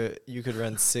one, you could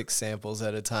run 6 samples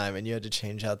at a time, and you had to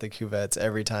change out the cuvettes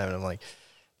every time. And I'm like,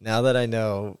 now that I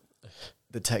know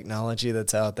the technology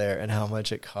that's out there and how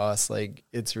much it costs, like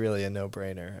it's really a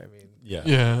no-brainer. I mean,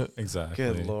 yeah, exactly.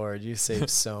 Good Lord, you save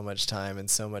so much time and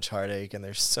so much heartache, and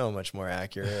they're so much more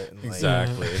accurate. And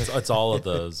exactly, it's all of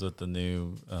those with the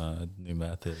new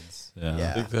methods.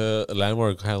 I think the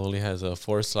Landmark only has a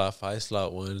 4-slot,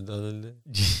 5-slot one, doesn't it?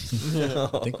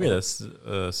 I think we had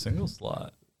a single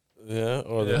slot. Yeah,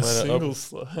 or they might single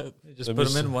slot. Just put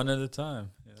them in one at a time.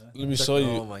 Let me show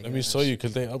you. Let me show you,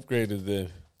 because they upgraded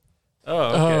it.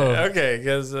 Okay,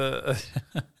 because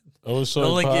I was showing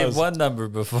only Paz. gave one number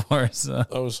before, so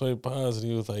I was showing Paz, and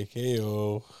he was like, "Hey,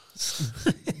 yo."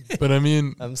 But I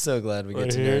mean, I'm so glad we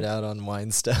get to nerd out on wine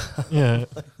stuff. Yeah.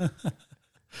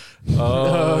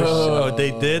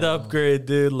 They did upgrade,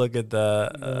 dude. Look at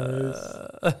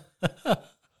that.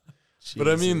 But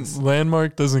I mean,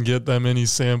 Landmark doesn't get that many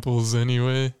samples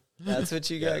anyway. That's what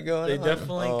you got going They on?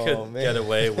 definitely could get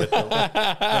away with it.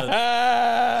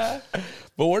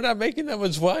 But we're not making that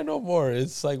much wine no more.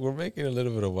 It's like we're making a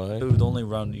little bit of wine. You can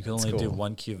only do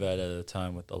one cuvette at a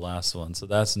time with the last one, so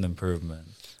that's an improvement.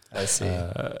 I see.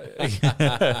 I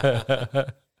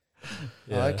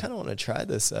kind of want to try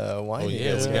this wine. We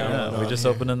just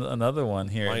opened another one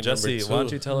here. Wine Jesse, why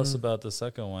don't you tell us about the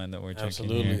second wine that we're drinking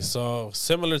here? So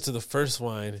similar to the first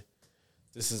wine,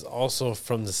 this is also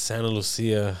from the Santa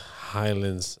Lucia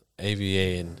Highlands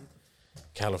AVA in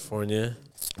California.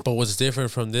 But what's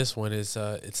different from this one is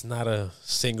it's not a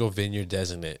single vineyard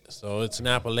designate. So it's an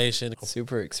appellation.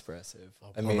 Super expressive.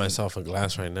 I'll pour myself a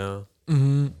glass right now.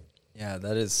 Mm-hmm. Yeah,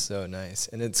 that is so nice.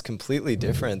 And it's completely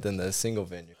different than the single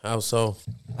vineyard. How so?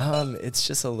 It's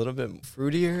just a little bit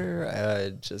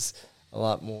fruitier, just a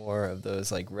lot more of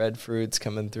those like red fruits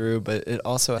coming through, but it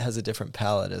also has a different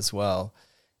palate as well.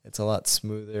 It's a lot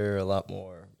smoother, a lot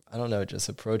more, I don't know, just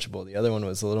approachable. The other one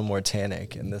was a little more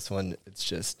tannic, and this one, it's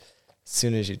just, as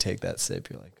soon as you take that sip,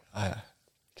 you're like, I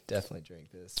could definitely drink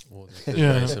this. Well,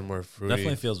 nice and more fruity.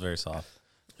 Definitely feels very soft.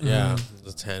 Yeah,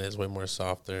 the tannin is way more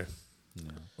softer. Yeah.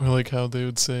 Or like how they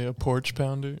would say a porch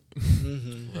pounder.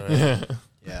 Mm-hmm. Right.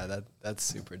 Yeah, that's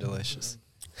super delicious.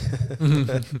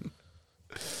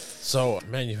 So,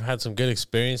 man, you've had some good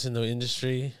experience in the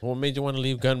industry. What made you want to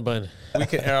leave Gun Bun? We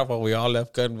can air off when we all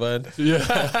left Gun Bun. Yeah.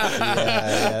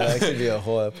 Yeah, that could be a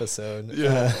whole episode.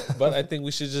 Yeah. But I think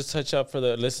we should just touch up for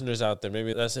the listeners out there.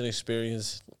 Maybe that's an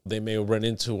experience they may run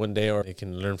into one day, or they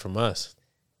can learn from us.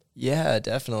 Yeah,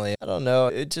 definitely. I don't know.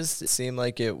 It just seemed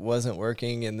like it wasn't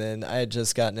working, and then I had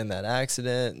just gotten in that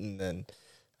accident, and then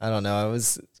I don't know. I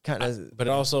was kind of. But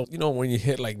also, when you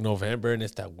hit like November and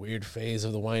it's that weird phase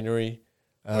of the winery,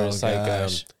 where it's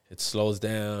gosh. like it slows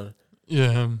down.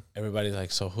 Yeah. Everybody's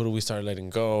like, so who do we start letting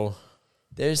go?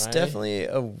 There's definitely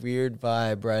a weird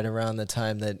vibe right around the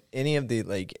time that any of the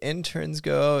like interns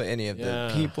go, any of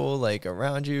the people like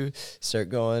around you start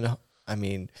going. I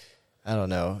mean, I don't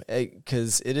know,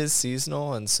 because it is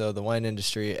seasonal, and so the wine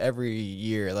industry every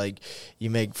year, like you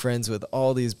make friends with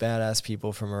all these badass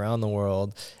people from around the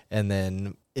world, and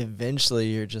then eventually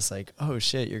you're just like, oh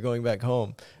shit, you're going back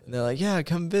home, and they're like, yeah,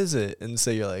 come visit, and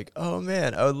so you're like, oh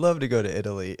man, I would love to go to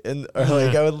Italy, or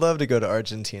like I would love to go to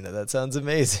Argentina. That sounds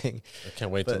amazing. I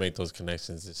can't wait to make those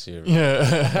connections this year.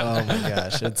 Yeah. Oh my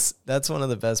gosh, that's one of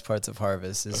the best parts of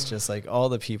harvest. Is just like all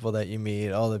the people that you meet,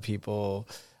 all the people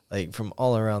like from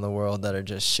all around the world that are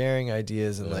just sharing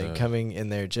ideas and like coming in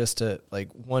there just to like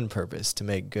one purpose, to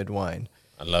make good wine.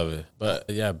 I love it. But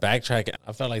yeah, backtracking,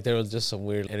 I felt like there was just some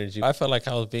weird energy. I felt like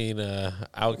I was being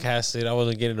outcasted. I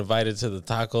wasn't getting invited to the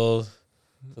tacos.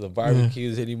 for the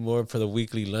barbecues anymore, for the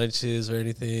weekly lunches or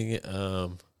anything.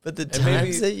 But the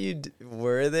times that you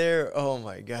were there, oh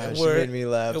my gosh, you made me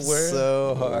laugh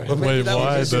so hard. But Wait,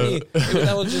 why though? Maybe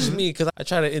that was just me, because I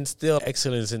try to instill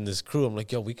excellence in this crew. I'm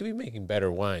like, yo, we could be making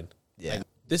better wine. Yeah. Like,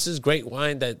 this is great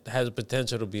wine that has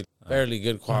potential to be fairly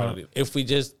good quality. If we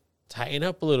just tighten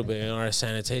up a little bit in our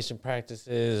sanitation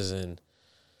practices and...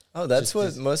 Oh, that's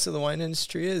what most of the wine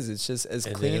industry is. It's just as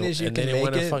clean as you can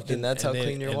make it, and that's how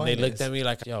clean your wine is. And they looked at me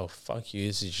like, yo, fuck you.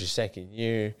 This is your second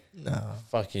year. No.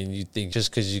 Fucking, you think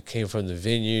just because you came from the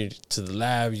vineyard to the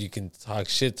lab, you can talk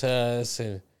shit to us.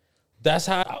 And that's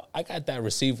how I got that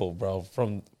receival, bro,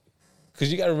 from...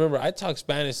 Because you got to remember, I talk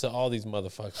Spanish to all these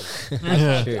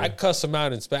motherfuckers. I cuss them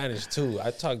out in Spanish, too.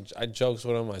 I jokes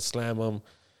with them. I slam them.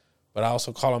 But I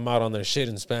also call them out on their shit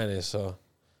in Spanish, so...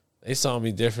 They saw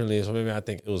me differently, so maybe I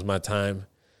think it was my time.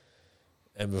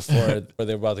 And before they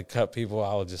were about to cut people,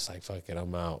 I was just like, fuck it,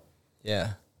 I'm out.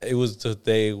 Yeah. It was the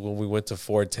day when we went to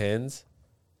 410s.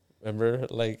 Remember?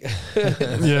 Like,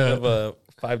 yeah. Of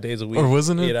 5 days a week. Or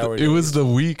wasn't it? It was the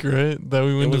week, right? That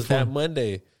we went to. It was that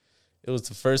Monday. It was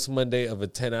the first Monday of a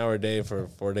 10-hour day for a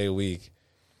 4-day week.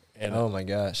 And oh, my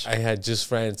gosh. I had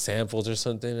just ran samples or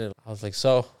something, and I was like,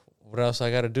 so, what else I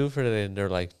got to do for today? And they're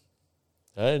like,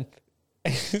 done.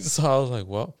 So I was like,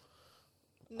 well.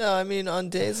 No, I mean, on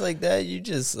days like that, you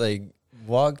just, like,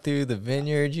 walk through the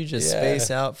vineyard. You just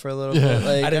space out for a little bit.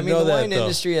 Like, I mean, the wine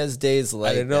industry has days like that.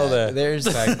 I didn't know that. There's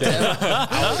back then.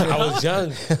 I was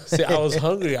young. See, I was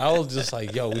hungry. I was just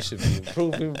like, yo, we should be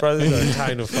improving, brothers. There's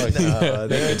time to fucking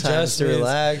there are times to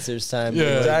relax. There's time to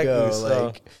go. So.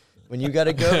 Like, when you got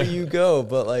to go, you go.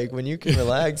 But, like, when you can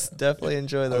relax, definitely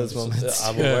enjoy those moments.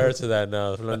 I'm aware to that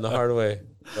now. I've learned the hard way.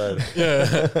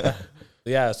 But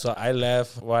yeah, so I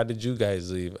left. Why did you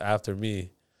guys leave after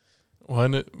me?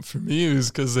 For me, it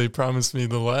was because they promised me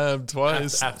the lab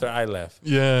twice. After I left.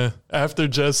 Yeah. After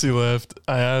Jesse left,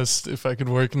 I asked if I could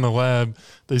work in the lab.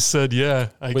 They said, yeah,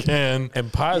 I can.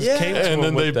 And Paz came to and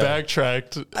then they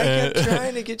backtracked. I kept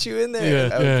trying to get you in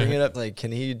there. I would bring it up, like,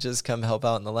 can he just come help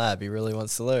out in the lab? He really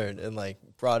wants to learn. And, like,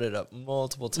 brought it up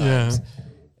multiple times. Yeah.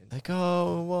 Like,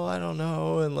 oh, well, I don't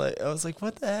know. And, like, I was like,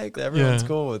 what the heck? Everyone's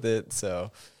cool with it,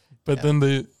 so... But then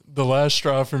the last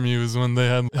straw for me was when they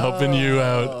had helping you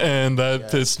out, and that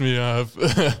pissed me off.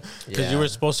 Because you were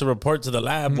supposed to report to the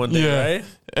lab one day, right?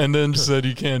 And then she said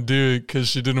you can't do it because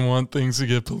she didn't want things to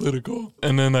get political.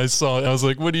 And then I was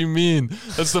like, what do you mean?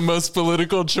 That's the most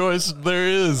political choice there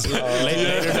is.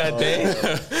 Later that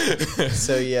day.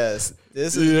 So, yes.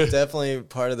 This is definitely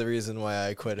part of the reason why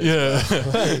I quit it. Yeah.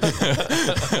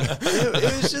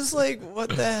 It was just like, what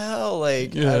the hell?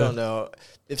 Like, I don't know.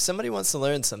 If somebody wants to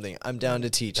learn something, I'm down to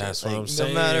teach it. That's what I'm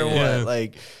saying. No matter what.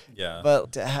 Like,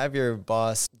 but to have your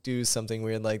boss do something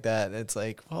weird like that, it's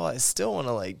like, well, I still want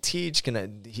to, like, teach.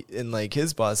 And, like,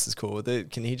 his boss is cool with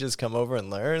it. Can he just come over and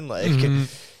learn? Like,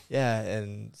 yeah.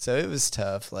 And so it was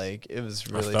tough. Like, it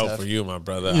was really tough. I felt for you, my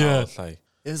brother. Yeah. I was like,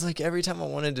 it was like every time I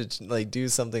wanted to, like, do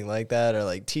something like that or,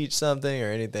 like, teach something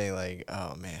or anything, like,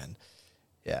 oh, man.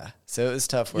 Yeah. So it was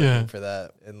tough working for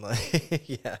that. And, like,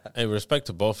 Hey, respect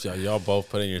to both y'all. Y'all both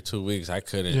put in your 2 weeks. I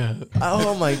couldn't. Yeah.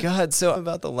 Oh, my God. So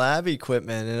about the lab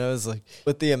equipment, and I was like,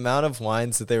 with the amount of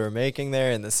wines that they were making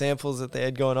there and the samples that they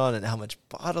had going on and how much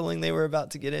bottling they were about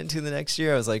to get into the next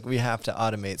year, I was like, we have to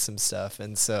automate some stuff.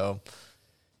 And so,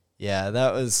 yeah,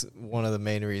 that was one of the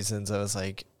main reasons I was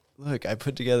like, look, I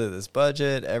put together this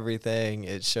budget, everything.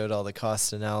 It showed all the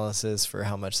cost analysis for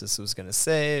how much this was going to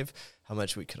save, how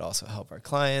much we could also help our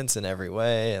clients in every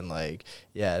way. And, like,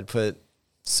 yeah, I'd put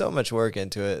so much work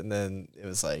into it. And then it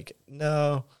was like,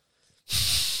 no.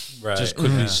 Right. Just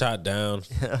quickly shot down.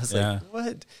 I was like,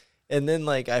 what? And then,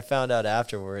 like, I found out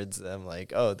afterwards, I'm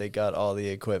like, oh, they got all the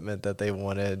equipment that they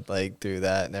wanted, like, through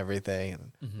that and everything.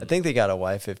 And I think they got a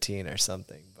Y15 or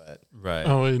something. Right.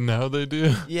 Oh, wait, now they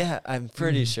do? Yeah, I'm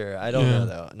pretty sure. I don't know,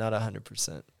 though. Not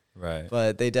 100%. Right.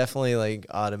 But they definitely, like,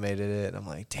 automated it. And I'm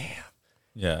like, damn.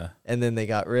 Yeah. And then they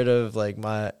got rid of, like,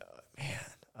 like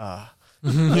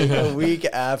a week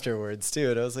afterwards,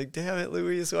 too. And I was like, damn it,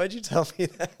 Luis, why'd you tell me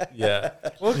that? Yeah.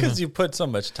 Well, because you put so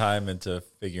much time into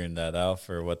figuring that out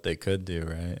for what they could do,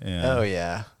 right? Yeah. Oh,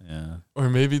 yeah. Yeah. Or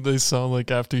maybe they saw,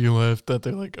 like, after you left that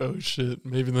they're like, oh, shit,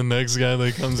 maybe the next guy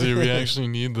that comes here, we actually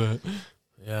need that.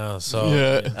 Yeah, so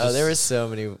there were so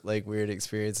many, like, weird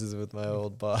experiences with my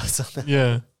old boss.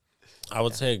 I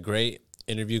would say a great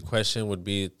interview question would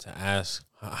be to ask,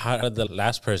 how did the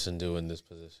last person do in this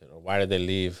position, or why did they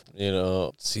leave? You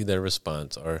know, see their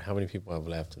response, or how many people have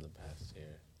left in the past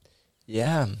year.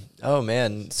 Yeah. Oh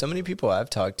man, so many people I've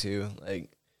talked to.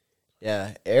 Like,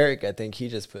 yeah, Eric, I think he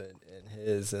just put in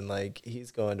his, and, like,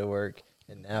 he's going to work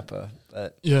in Napa.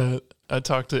 But Yeah, I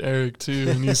talked to Eric too,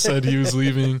 and he said he was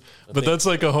leaving. But that's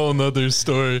like a whole nother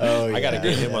story. oh, yeah, I gotta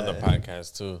get him on the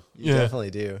podcast too. You Yeah.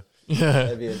 definitely do. Yeah,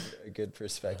 That'd be a good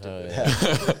perspective. to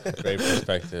have. Great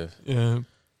perspective. yeah,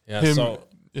 Yeah. Him- So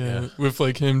yeah. With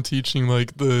like him teaching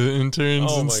like the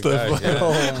interns Oh and my stuff. gosh, yeah.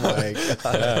 Oh my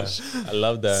gosh. yeah, I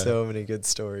love that. So many good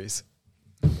stories.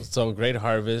 So great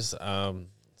harvest.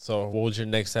 So what was your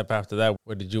next step after that?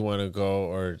 Where did you want to go,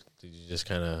 or did you just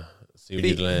kind of see where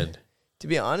you land? To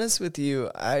be honest with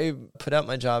you, I put out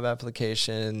my job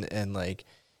application, and like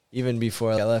even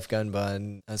before I left Gun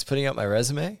Bun, I was putting out my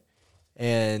resume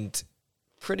and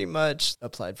pretty much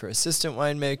applied for assistant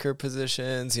winemaker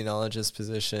positions, enologist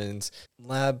positions,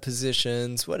 lab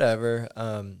positions, whatever.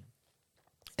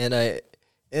 And I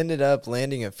ended up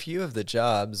landing a few of the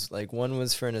jobs. Like one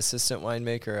was for an assistant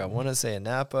winemaker, I want to say in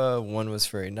Napa. One was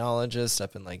for enologist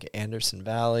up in like Anderson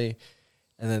Valley.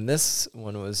 And then this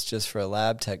one was just for a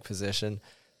lab tech position,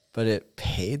 but it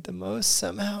paid the most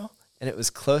somehow, and it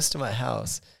was close to my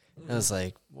house. And I was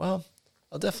like, well,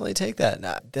 I'll definitely take that.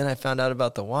 And then I found out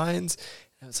about the wines,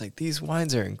 and I was like, these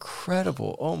wines are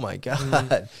incredible. Oh, my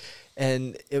God.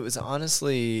 And it was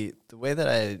honestly, the way that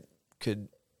I could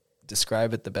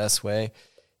describe it the best way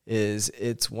is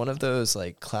it's one of those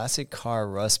like classic car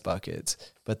rust buckets,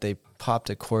 but they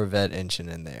popped a Corvette engine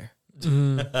in there.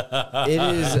 It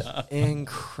is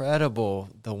incredible,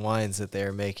 the wines that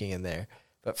they're making in there.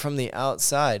 But from the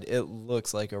outside, it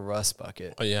looks like a rust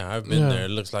bucket. Oh yeah, I've been Yeah. there. It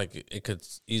looks like it could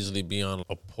easily be on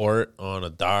a port, on a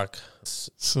dock.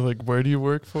 So like, where do you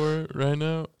work for right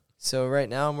now? So right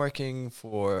now I'm working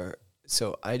for,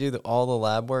 so I do all the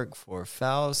lab work for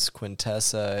Faust,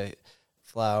 Quintessa,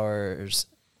 Flowers,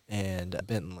 and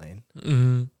Benton Lane.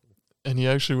 Mm-hmm. And he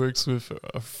actually works with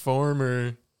a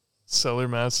former cellar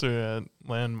master at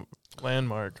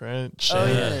Landmark, right? Oh,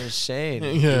 Shane. yeah, Shane.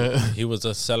 Yeah. He was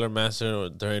a cellar master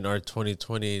during our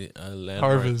 2020 Landmark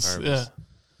Harvest. Yeah.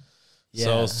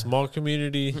 So Yeah. small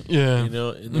community, Yeah. you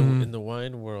know, in the Mhm. in the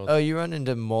wine world. Oh, you run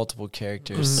into multiple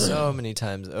characters so many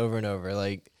times over and over.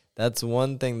 Like, that's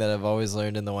one thing that I've always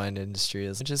learned in the wine industry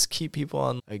is just keep people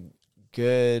on a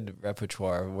good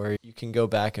repertoire where you can go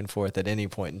back and forth at any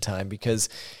point in time, because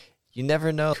you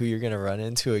never know who you're going to run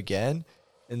into again.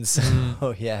 And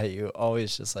so, yeah, you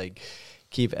always just like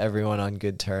keep everyone on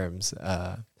good terms.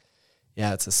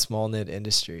 Yeah, it's a small knit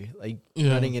industry. Like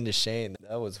running into Shane,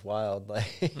 that was wild.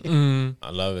 Like, I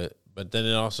love it. But then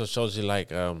it also shows you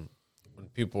like when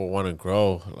people want to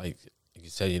grow, like you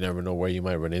said, you never know where you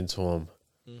might run into them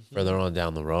further on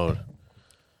down the road.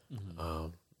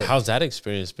 How's that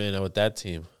experience been with that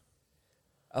team?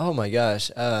 oh my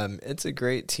gosh, it's a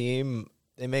great team.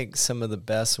 They make some of the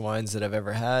best wines that I've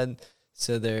ever had.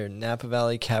 So they're Napa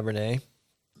Valley Cabernet,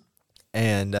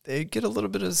 and they get a little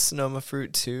bit of Sonoma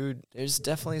fruit too. There's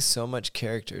definitely so much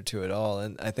character to it all,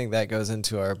 and I think that goes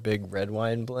into our big red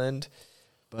wine blend.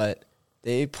 But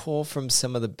they pull from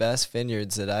some of the best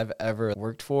vineyards that I've ever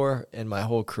worked for in my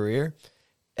whole career,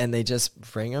 and they just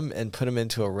bring them and put them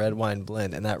into a red wine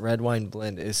blend, and that red wine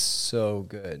blend is so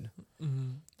good.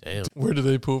 Damn. Where do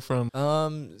they pull from?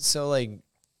 So like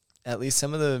at least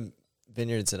some of the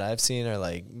vineyards that I've seen are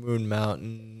like Moon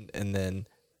Mountain, and then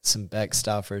some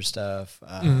Beckstoffer stuff.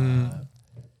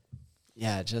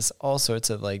 Yeah, just all sorts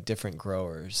of like different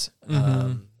growers.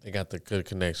 They got the good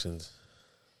connections.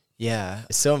 Yeah,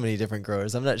 so many different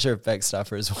growers. I'm not sure if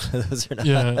Beckstoffer is one of those or not.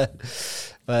 Yeah.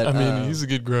 But I mean, he's a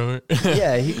good grower.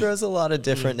 yeah, he grows a lot of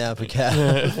different Napa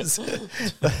cabs.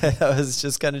 But I was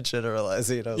just kind of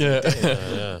generalizing. I was like,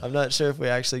 "Dang, I'm not sure if we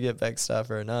actually get Beckstoffer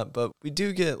or not, but we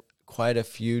do get quite a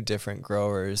few different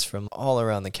growers from all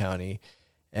around the county.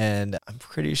 And I'm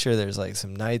pretty sure there's like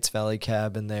some Knights Valley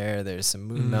cab in there. There's some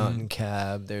Moon Mountain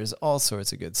cab. There's all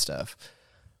sorts of good stuff.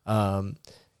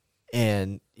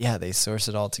 And yeah, they source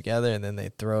it all together, and then they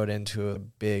throw it into a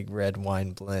big red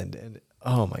wine blend. And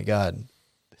oh my God.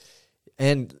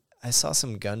 And I saw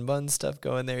some Gun Bun stuff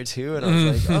go in there too. And I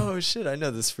was like, oh shit, I know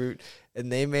this fruit.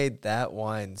 And they made that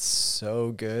wine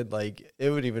so good. Like, it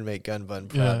would even make Gun Bun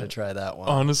proud to try that one.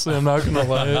 Honestly, I'm not gonna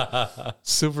lie.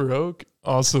 Silver Oak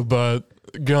also bought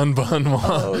Gun Bun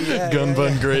Gun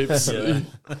Bun grapes.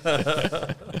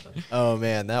 Oh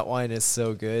man, that wine is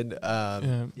so good.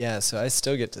 Yeah, so I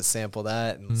still get to sample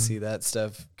that and see that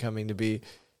stuff coming to be.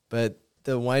 But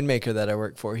the winemaker that I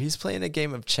work for, he's playing a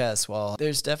game of chess. While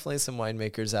there's definitely some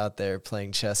winemakers out there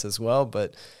playing chess as well,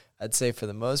 but I'd say for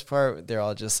the most part, they're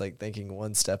all just like thinking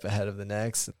one step ahead of the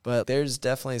next. But there's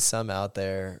definitely some out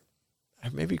there,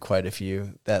 or maybe quite a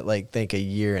few, that like think a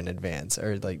year in advance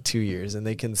or like 2 years, and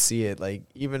they can see it like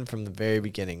even from the very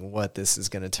beginning what this is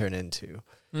going to turn into.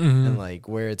 and like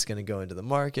where it's going to go into the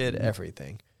market,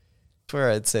 everything. Where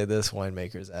I'd say this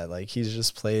winemaker's at, like he's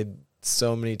just played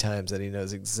so many times that he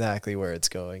knows exactly where it's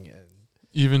going, and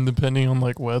even depending on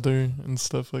like weather and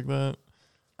stuff like that.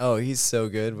 oh, he's so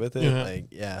good with it. Yeah. Like,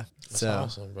 yeah. That's So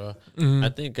awesome, bro. Mhm. I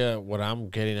think what I'm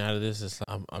getting out of this is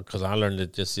because I learned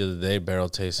it just the other day, barrel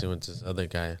tasting with this other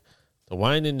guy. The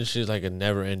wine industry is like a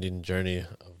never-ending journey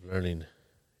of learning.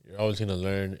 You're always going to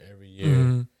learn every year.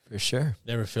 Mhm. for sure.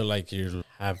 Never feel like you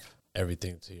have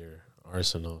everything to your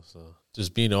arsenal. So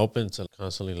just being open to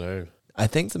constantly learn. I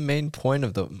think the main point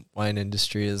of the wine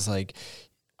industry is like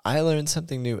I learn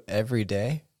something new every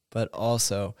day, but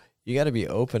also you got to be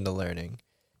open to learning.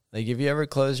 Like if you ever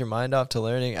close your mind off to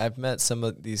learning, I've met some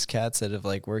of these cats that have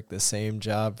like worked the same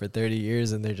job for 30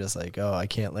 years and they're just like, oh, I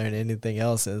can't learn anything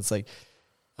else. And it's like,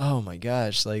 oh my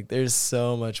gosh, like there's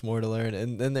so much more to learn.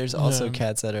 And then there's also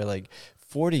cats that are like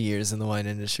 40 years in the wine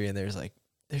industry and there's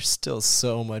still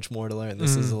so much more to learn.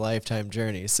 This is a lifetime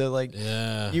journey. So like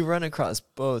you run across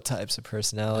both types of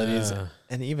personalities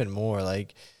and even more.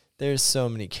 Like there's so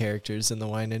many characters in the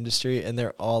wine industry and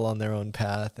they're all on their own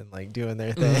path and like doing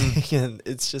their thing. And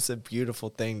it's just a beautiful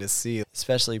thing to see,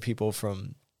 especially people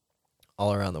from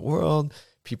all around the world,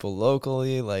 people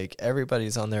locally, like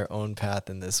everybody's on their own path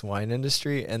in this wine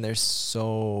industry and there's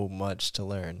so much to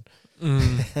learn.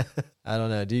 I don't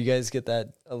know. Do you guys get that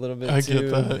a little bit I too? get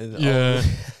that.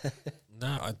 Yeah.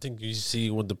 No, I think you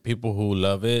see when the people who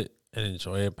love it and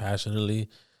enjoy it passionately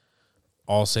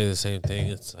all say the same thing.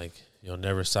 It's like you'll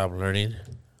never stop learning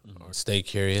or stay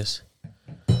curious.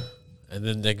 And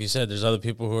then, like you said, there's other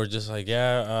people who are just like,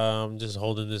 I'm just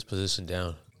holding this position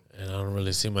down. And I don't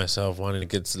really see myself wanting to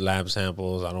get lab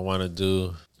samples. I don't want to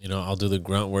do, I'll do the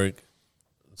grunt work.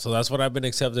 So that's what I've been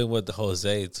accepting with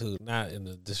Jose, too. Not in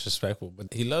the disrespectful, but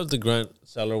he loves the grunt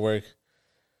cellar work.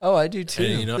 Oh, I do too.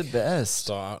 And, the best.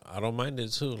 So I don't mind it,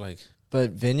 too. Like,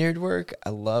 but vineyard work, I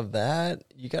love that.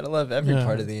 You got to love every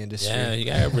part of the industry. yeah, you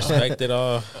got to respect it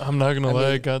all. I'm not going to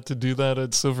lie. I got to do that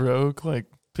at Silver Oak, like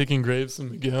picking grapes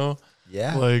in Miguel.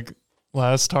 Yeah. Like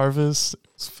last harvest,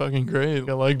 it's fucking great.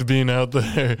 I liked being out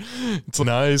there. It's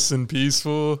nice and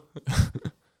peaceful.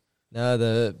 No,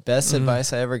 the best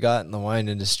advice I ever got in the wine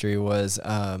industry was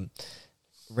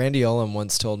Randy Olam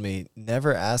once told me,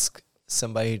 never ask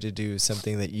somebody to do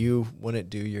something that you wouldn't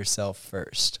do yourself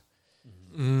first.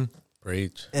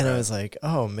 Preach. And I was like,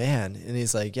 oh, man. And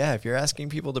he's like, yeah, if you're asking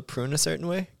people to prune a certain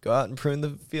way, go out and prune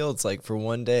the fields like for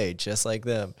one day, just like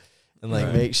them. And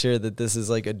like make sure that this is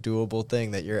like a doable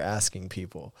thing that you're asking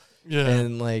people. Yeah.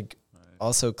 And like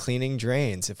also cleaning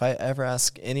drains. If I ever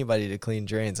ask anybody to clean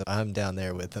drains, I'm down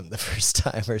there with them the first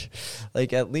time or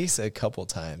like at least a couple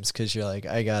times because you're like,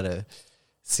 I got to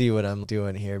see what I'm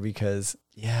doing here because,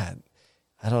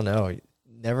 I don't know.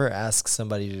 Never ask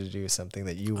somebody to do something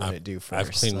that you wouldn't do first.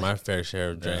 I've cleaned my fair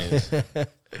share of drains.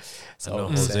 So I know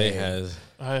Jose has.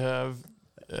 I have.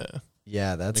 Yeah.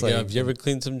 Yeah, that's Miguel, like. have you ever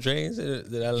cleaned some drains?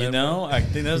 Did I let I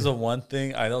think that's the one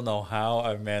thing I don't know how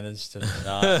I've managed to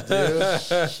not do.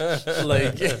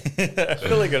 Like, I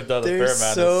feel like I've done a fair There's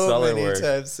amount so of cellar many work.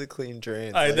 times to clean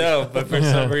drains. I like- know, but for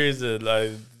some reason,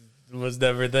 I was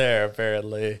never there,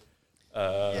 apparently.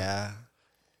 Yeah.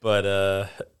 But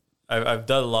I've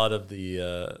done a lot of the,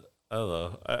 I don't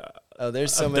know. Oh,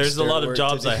 there's so much. There's a dirt lot of work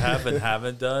jobs to do. I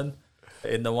haven't done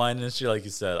in the wine industry, like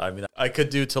you said. I mean, I could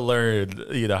do to learn,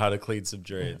 how to clean some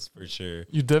drains for sure.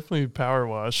 You definitely power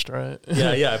washed, right?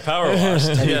 Yeah, power washed.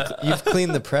 And Yeah. you've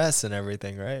cleaned the press and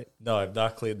everything, right? No, I've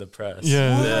not cleaned the press.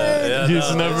 Yeah.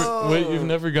 He's no. never. Wait, you've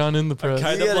never gone in the press.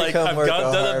 Kind You of gotta like come I've work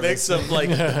done a a mix of like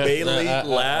Bailey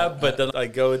lab, but then I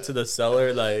go into the cellar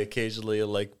and I occasionally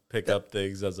like pick up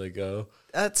things as I go.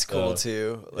 That's cool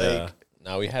too. Like Yeah.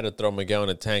 Now we had to throw Miguel in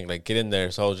a tank. Like, get in there,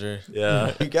 soldier.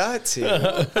 Yeah. you got to.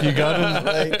 You got him.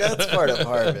 Like that's part of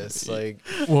harvest. Like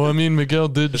Well, I mean, Miguel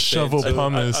did shovel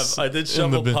pumice. I did in the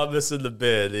shovel bin. pumice in the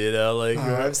bin, like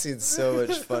I've seen so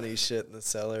much funny shit in the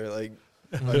cellar, like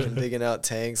fucking digging out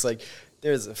tanks. Like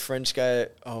there's a French guy.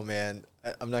 Oh man,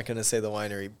 I'm not gonna say the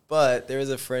winery, but there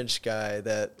was a French guy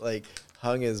that like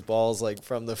hung his balls like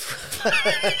from the front.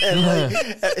 And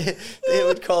like they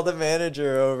would call the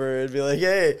manager over and be like,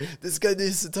 hey, this guy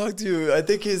needs to talk to you. I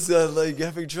think he's like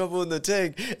having trouble in the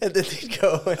tank. And then they'd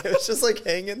go and it was just like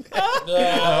hanging there.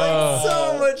 Like,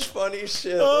 so much funny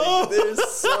shit. Like, there's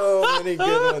so many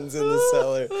good ones in the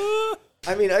cellar.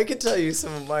 I mean, I could tell you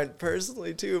some of mine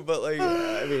personally too, but like,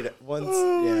 I mean, once,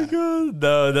 yeah. God.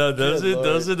 No, those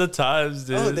Good are the times,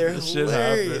 dude. Oh, they're The shit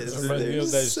hilarious. happens. They're Remind me of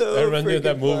so remind me of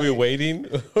that freaking movie, funny. Waiting.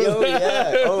 Oh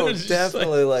yeah, oh It's just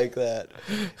definitely like that.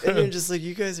 And you're just like,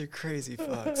 you guys are crazy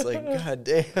fucks. Like, god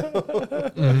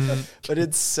damn. But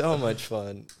it's so much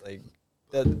fun. Like,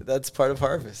 that's part of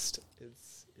harvest.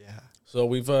 It's So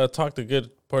we've talked a good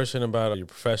portion about your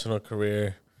professional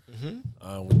career.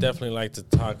 We definitely like to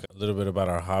talk a little bit about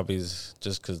our hobbies,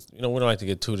 just because we don't like to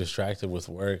get too distracted with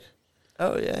work.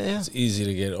 Oh yeah. It's easy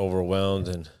to get overwhelmed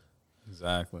and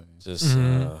Exactly. just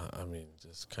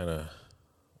just kind of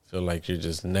feel like you're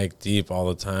just neck deep all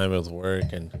the time with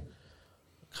work and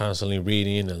constantly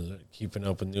reading and keeping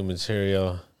up with new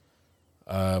material.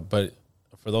 But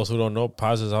for those who don't know,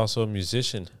 Paz is also a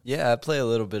musician. Yeah, I play a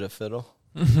little bit of fiddle.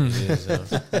 My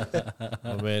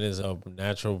man is a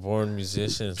natural born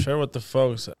musician. Share with the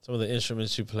folks some of the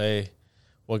instruments you play,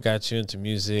 what got you into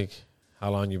music, how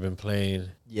long you've been playing.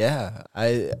 Yeah,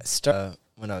 I started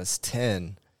when I was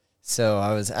 10. So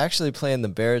I was actually playing the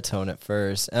baritone at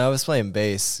first, and I was playing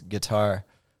bass guitar,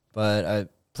 but I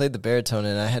played the baritone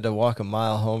and I had to walk a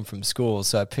mile home from school.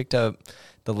 So I picked up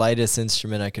the lightest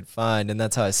instrument I could find, and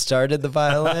that's how I started the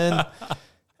violin.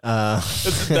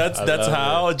 That's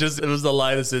how it was the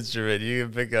lightest instrument you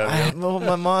can pick up. Well,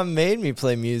 my mom made me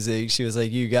play music. She was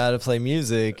like, "You got to play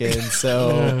music," and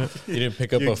so You didn't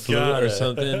pick up a flute or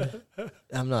something?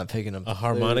 I'm not picking up A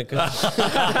harmonica?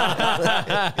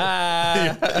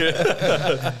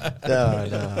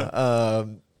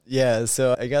 No. Yeah,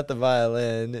 so I got the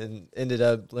violin and ended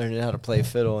up learning how to play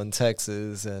fiddle in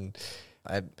Texas, and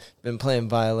I've been playing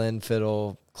violin,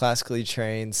 fiddle, classically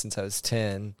trained since I was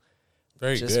 10.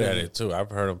 Very good at it, too. I've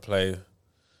heard him play.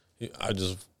 I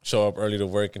just show up early to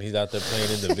work, and he's out there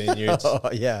playing in the vineyards. Oh,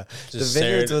 yeah. Just the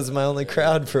vineyards was my only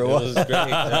crowd for a while. It was great.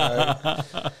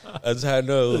 That's how I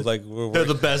know it was like we're They're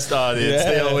the best audience.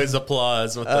 They always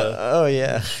applause with the. Oh,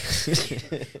 yeah.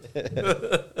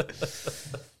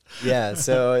 Yeah,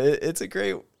 so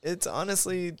it's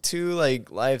honestly two like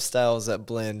lifestyles that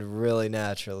blend really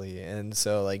naturally. And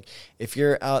so like if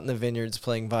you're out in the vineyards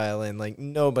playing violin, like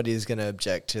nobody's going to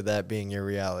object to that being your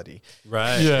reality.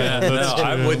 Right. Yeah, No, that's true.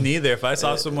 I wouldn't either. If I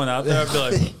saw someone out there, I'd be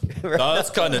like, oh, that's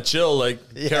kind of chill. Like,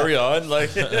 carry on.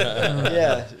 Like,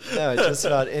 Yeah, no, just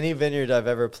about any vineyard I've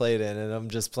ever played in, and I'm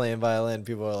just playing violin,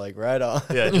 people are like, right on.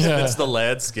 yeah, it just fits the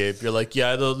landscape. You're like,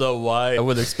 yeah, I don't know why I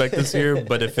would expect this here,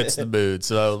 but it fits the mood.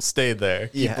 So I'll stay there.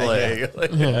 Keep playing. Yeah.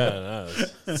 Like,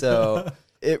 nice. So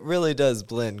it really does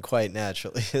blend quite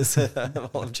naturally, is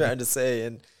all I'm trying to say.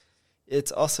 And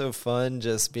it's also fun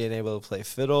just being able to play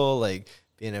fiddle, like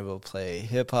being able to play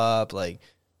hip hop, like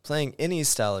playing any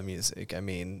style of music. I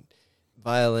mean,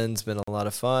 violin's been a lot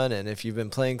of fun, and if you've been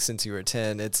playing since you were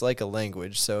 10, it's like a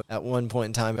language. So at one point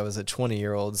in time, I was a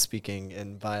 20-year-old speaking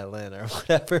in violin or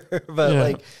whatever.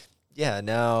 But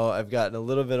now I've gotten a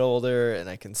little bit older, and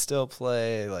I can still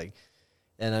play,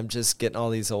 and I'm just getting all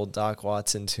these old Doc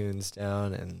Watson tunes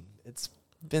down, and it's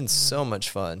been so much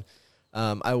fun.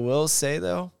 I will say,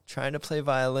 though, trying to play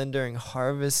violin during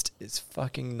harvest is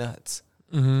fucking nuts.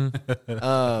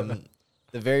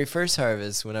 The very first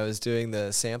harvest, when I was doing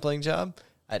the sampling job,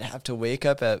 I'd have to wake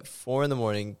up at 4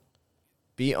 a.m,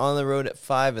 be on the road at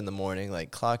 5 a.m,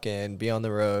 like clock in, be on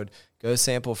the road, go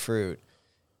sample fruit.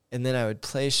 And then I would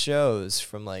play shows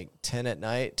from like 10 at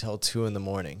night till 2 a.m,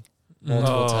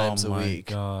 multiple times a week.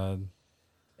 God.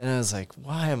 And I was like,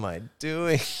 why am I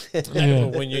doing this?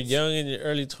 But when you're young in your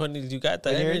early 20s, you got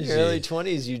that When you're in energy. your early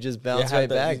 20s, you just bounce You have right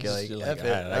that- back. you You're just- like, you're like, F it,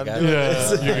 "Alright, I I'm got doing this.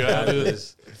 this. You got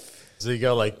this. So you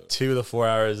go like 2 to 4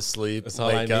 hours of sleep, That's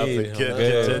all I wake up need. and I'm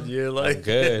continue good. like I'm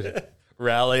good.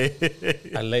 rally.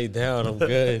 I lay down. I'm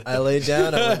good. I laid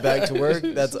down, I went back to work.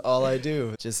 That's all I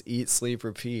do. Just eat, sleep,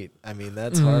 repeat. I mean,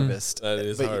 that's harvest. That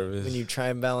is But harvest. when you try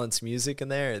and balance music in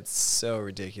there, it's so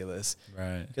ridiculous.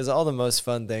 Right. Because all the most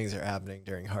fun things are happening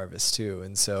during harvest too.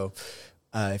 And so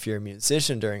if you're a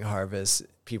musician during harvest,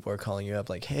 people are calling you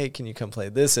up like, hey, can you come play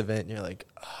this event? And you're like,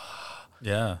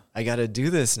 Yeah. I got to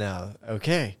do this now.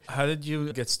 Okay. How did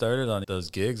you get started on those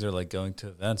gigs or like going to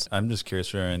events? I'm just curious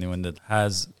for anyone that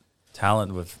has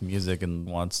talent with music and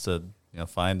wants to,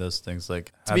 find those things.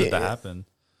 Like, how did that happen?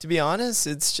 To be honest,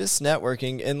 it's just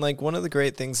networking. And like one of the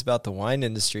great things about the wine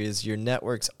industry is your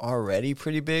network's already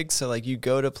pretty big. So like you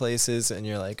go to places and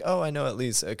you're like, oh, I know at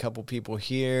least a couple people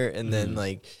here. And then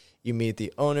like you meet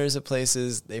the owners of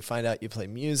places. They find out you play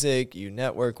music. You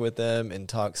network with them and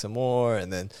talk some more.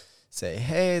 And then say,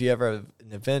 hey, if you ever have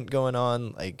an event going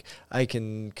on, like I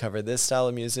can cover this style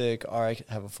of music, or I can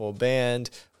have a full band,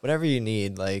 whatever you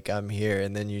need, like I'm here.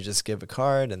 And then you just give a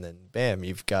card and then bam,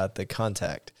 you've got the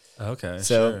contact. Okay.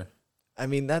 So sure. I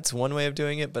mean, that's one way of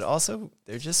doing it, but also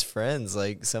they're just friends.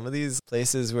 Like some of these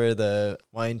places where the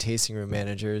wine tasting room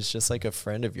manager is just like a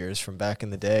friend of yours from back in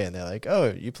the day, and they're like,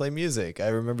 "Oh, you play music? I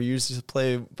remember you used to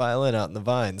play violin out in the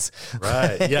vines."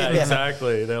 Right. Yeah,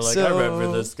 exactly. They're like, I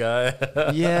remember this guy.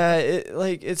 Yeah,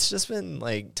 it's just been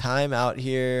like time out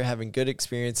here, having good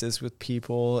experiences with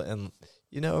people, and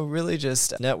really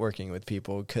just networking with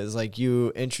people, because like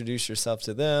you introduce yourself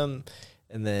to them,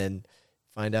 and then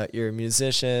find out you're a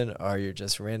musician, or you're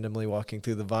just randomly walking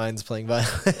through the vines playing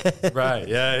violin. Right.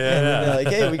 Yeah. And they're like,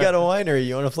 "Hey, we got a winery.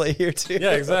 You want to play here too?"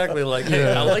 Yeah, exactly. Like,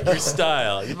 hey, I like your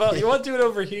style. You want to do it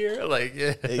over here? Like,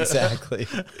 yeah. Exactly.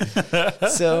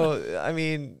 So, I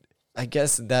mean, I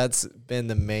guess that's been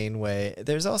the main way.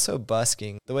 There's also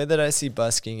busking. The way that I see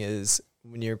busking is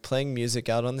when you're playing music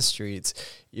out on the streets,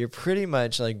 you're pretty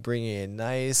much like bringing a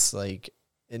nice, like,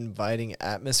 inviting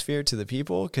atmosphere to the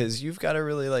people, because you've got to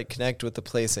really like connect with the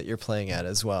place that you're playing at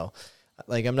as well.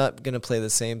 Like, I'm not going to play the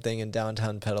same thing in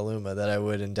downtown Petaluma that I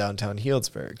would in downtown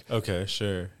Healdsburg. Okay,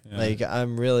 sure. Yeah. Like,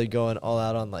 I'm really going all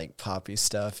out on like poppy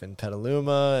stuff in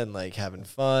Petaluma and like having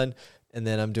fun. And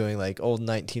then I'm doing like old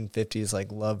 1950s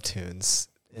like love tunes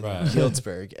in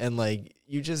Healdsburg. And like,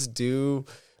 you just do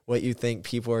what you think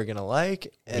people are going to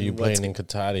like. And are you playing in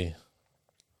Katati?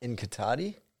 In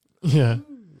Katati? Yeah.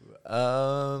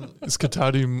 Is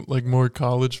Katati like more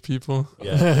college people?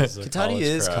 Yeah, Katati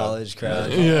is college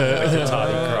crowd. Yeah.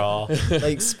 Katati crawl.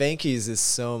 Like Spanky's is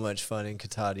so much fun in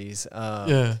Katati's.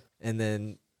 Yeah. And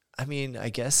then, I mean, I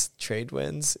guess Trade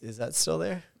Winds, is that still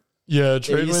there? Yeah,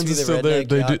 Trade Winds is still there.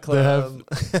 They have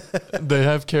they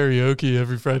have karaoke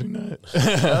every Friday night.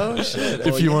 Oh shit!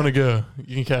 If you want to go,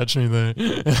 you can catch me there.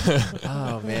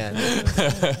 Oh man,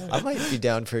 I might be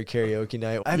down for a karaoke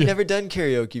night. I've never done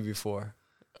karaoke before.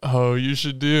 Oh, you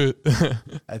should do it.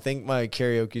 I think my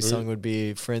karaoke song would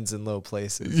be "Friends in Low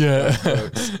Places." Yeah.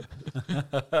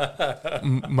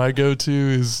 My go-to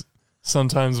is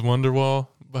sometimes Wonderwall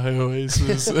by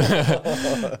Oasis.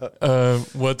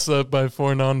 What's Up by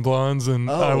Four Non Blondes, and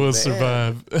I Will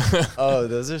Survive. Oh,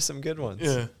 those are some good ones.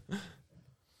 Yeah.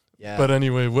 Yeah. But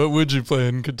anyway, what would you play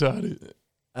in Katati?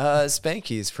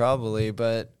 Spanky's probably,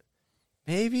 but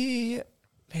maybe,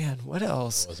 man, what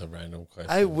else? That was a random question.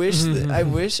 I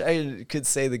wish I could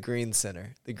say the Green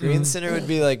Center. The Green Center would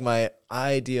be like my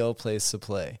ideal place to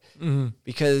play,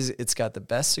 because it's got the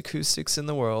best acoustics in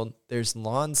the world. There's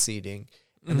lawn seating,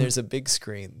 and there's a big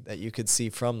screen that you could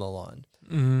see from the lawn.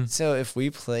 So if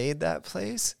we played that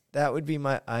place, that would be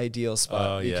my ideal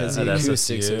spot, because the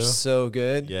acoustics are so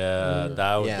good. Yeah,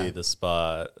 that would be the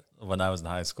spot. When I was in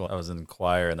high school, I was in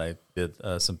choir, and I did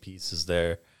some pieces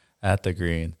there at the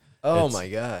Green. Oh my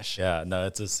gosh. Yeah, no,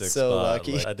 it's a sick so spot.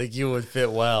 Lucky. Like, I think you would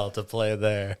fit well to play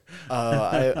there.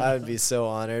 I would be so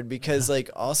honored, because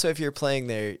like also if you're playing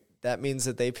there, that means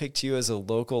that they picked you as a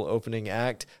local opening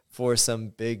act for some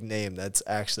big name that's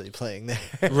actually playing there.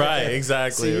 Right,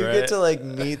 exactly. So you get to like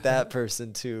meet that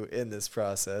person too in this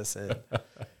process, and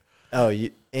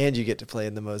you get to play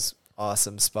in the most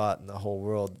awesome spot in the whole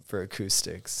world for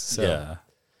acoustics. So yeah.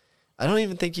 I don't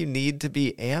even think you need to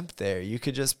be amped there. You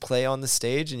could just play on the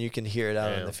stage and you can hear it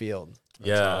out in the field.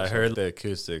 That's awesome. I heard the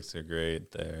acoustics are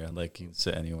great there. Like, you can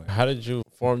sit anywhere. How did you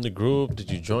form the group?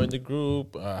 Did you join the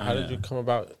group? How did you come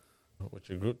about with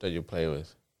your group that you play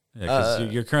with? Yeah,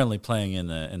 because you're currently playing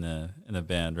in a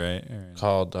band, right?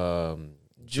 Called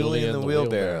Julian the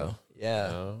Wheelbarrow.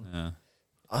 Yeah.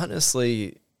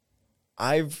 Honestly,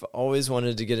 I've always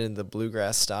wanted to get into the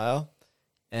bluegrass style.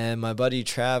 And my buddy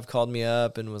Trav called me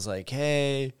up and was like,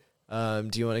 "Hey, do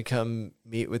you want to come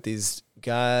meet with these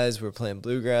guys? We're playing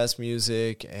bluegrass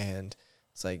music." And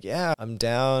it's like, "Yeah, I'm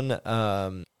down."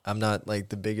 I'm not like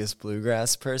the biggest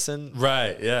bluegrass person.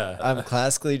 Right, yeah. I'm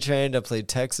classically trained. I played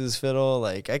Texas fiddle.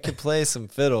 Like, I could play some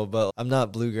fiddle, but I'm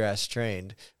not bluegrass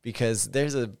trained, because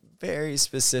there's a very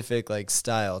specific like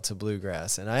style to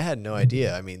bluegrass. And I had no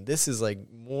idea. I mean, this is like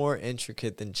more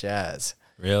intricate than jazz.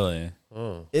 Really?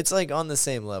 Oh. It's like on the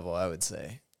same level, I would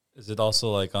say. Is it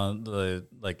also like on the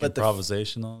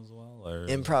improvisational as well? Or?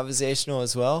 Improvisational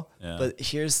as well. Yeah. But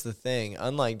here's the thing.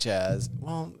 Unlike jazz,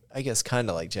 well, I guess kind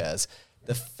of like jazz,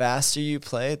 the faster you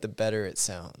play it, the better it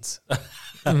sounds.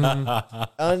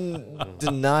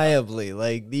 Undeniably.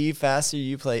 Like, the faster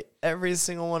you play every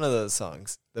single one of those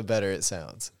songs, the better it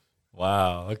sounds.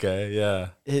 Wow. Okay.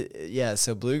 Yeah.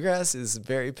 So bluegrass is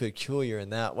very peculiar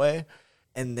in that way.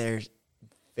 And they're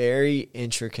very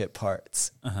intricate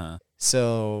parts.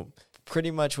 So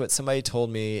pretty much what somebody told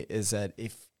me is that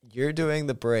if you're doing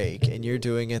the break and you're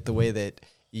doing it the way that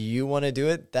you want to do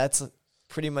it, that's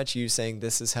pretty much you saying,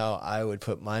 "This is how I would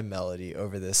put my melody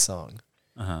over this song."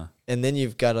 And then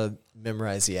you've got to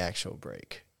memorize the actual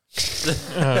break.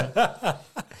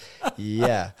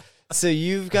 Yeah. So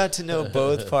you've got to know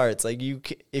both parts. Like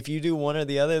if you do one or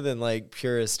the other, then like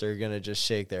purists are going to just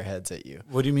shake their heads at you.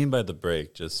 What do you mean by the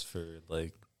break? Just for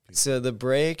like. So the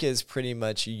break is pretty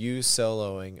much you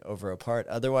soloing over a part.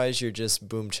 Otherwise, you're just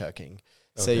boom chucking.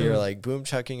 So you're like boom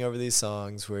chucking over these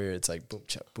songs where it's like boom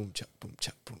chuck, boom chuck, boom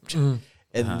chuck, boom chuck.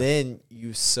 And then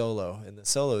you solo, and the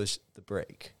solo is the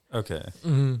break. Okay.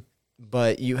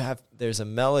 But there's a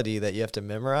melody that you have to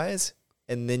memorize,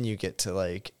 and then you get to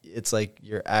like, it's like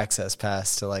your access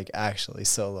pass to like actually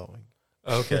soloing.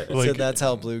 Okay. So that's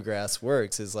how bluegrass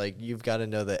works, is like you've got to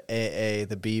know the AA,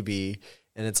 the BB,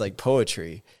 and it's like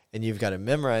poetry. And you've got to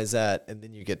memorize that, and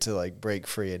then you get to like break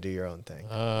free and do your own thing.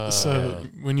 So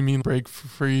when you mean break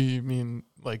free, you mean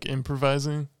like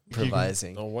improvising?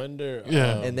 Improvising. No wonder.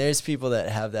 Yeah. And there's people that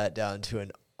have that down to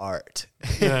an art.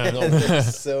 Yeah.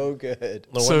 It's so good.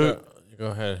 No So- wonder. Go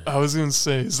ahead. I was gonna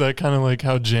say, is that kind of like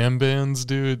how jam bands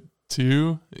do it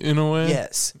too, in a way?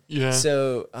 Yes. Yeah.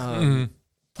 So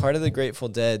part of the Grateful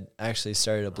Dead actually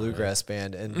started a bluegrass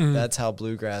band, and that's how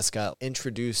bluegrass got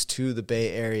introduced to the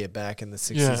Bay Area back in the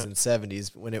 60s and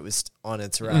 70s when it was on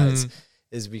its rise,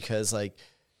 is because like,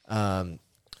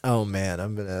 oh man,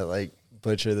 I'm going to like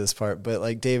butcher this part, but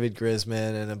like David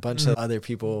Grisman and a bunch of other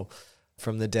people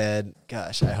from the Dead.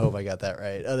 Gosh, I hope I got that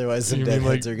right. Otherwise, some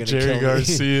deadheads are going to kill Jerry me.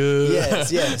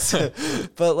 Garcia. Yes.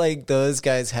 But like those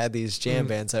guys had these jam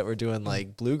bands that were doing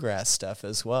like bluegrass stuff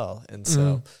as well. And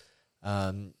so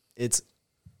it's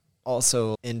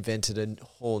also invented a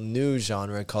whole new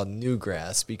genre called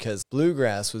newgrass, because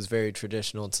bluegrass was very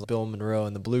traditional to Bill Monroe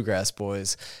and the Bluegrass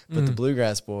Boys. But the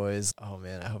Bluegrass Boys, oh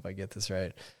man, I hope I get this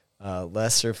right.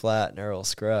 Lester Flatt and Earl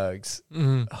Scruggs.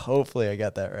 Hopefully I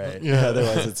got that right. Yeah.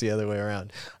 Otherwise it's the other way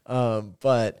around.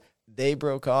 But they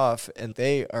broke off, and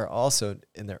they are also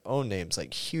in their own names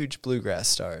like huge bluegrass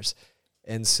stars.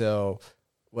 And so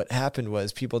what happened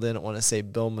was people didn't want to say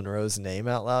Bill Monroe's name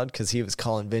out loud because he was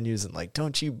calling venues and like,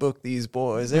 don't you book these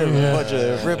boys. They're a bunch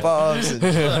of rip-offs. And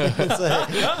it's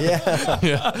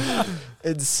like,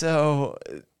 And so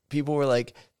people were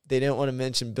like, they didn't want to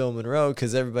mention Bill Monroe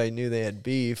because everybody knew they had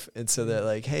beef. And so they're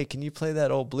like, hey, can you play that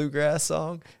old bluegrass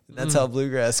song? And that's how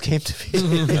bluegrass came to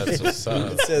be. That's what's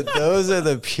up. So those are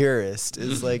the purists.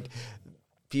 It's like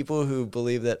people who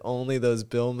believe that only those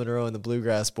Bill Monroe and the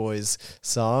Bluegrass Boys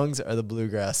songs are the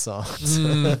bluegrass songs.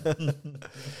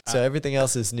 So everything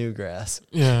else is newgrass.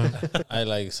 Yeah. I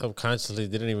like subconsciously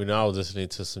didn't even know I was listening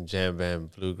to some jam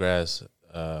band bluegrass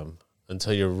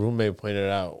until your roommate pointed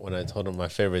out when I told him my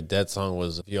favorite Dead song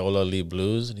was Viola Lee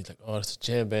Blues, and he's like, "Oh, it's a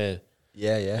jam band."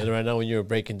 Yeah. And right now, when you were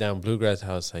breaking down bluegrass,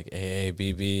 how it's like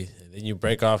AABB, and then you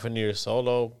break off into your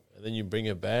solo, and then you bring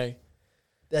it back.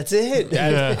 That's it.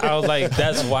 I was like,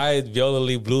 that's why Viola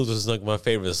Lee Blues was like my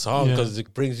favorite song, because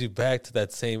it brings you back to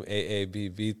that same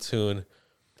AABB tune.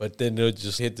 But then it'll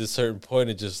just hit this certain point,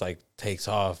 it just like takes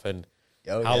off. And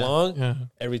how long? Yeah.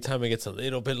 Every time it gets a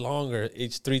little bit longer,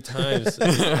 each 3 times.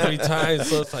 3 times.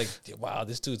 So it's like, wow,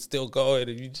 this dude's still going.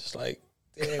 And you just like,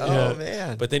 damn. Oh,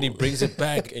 man. But then he brings it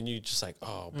back, and you just like,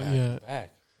 oh,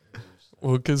 back.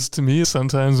 Well, because to me,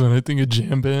 sometimes when I think of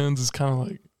jam bands, it's kind of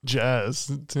like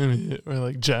jazz to me, or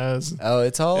like jazz. Oh,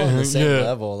 it's all on the same Yeah.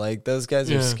 level. Like those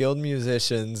guys are skilled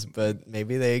musicians, but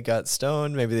maybe they got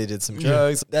stoned, maybe they did some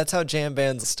drugs. That's how jam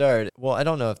bands start. Well, I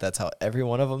don't know if that's how every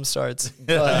one of them starts,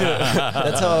 but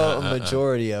that's how a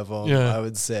majority of them, I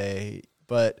would say.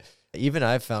 But even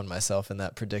I found myself in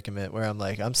that predicament where I'm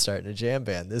like, I'm starting a jam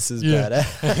band. This is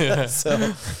badass.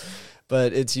 So,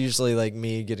 but it's usually like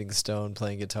me getting stoned,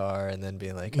 playing guitar, and then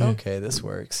being like, okay, this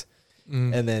works.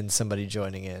 And then somebody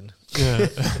joining in. Yeah.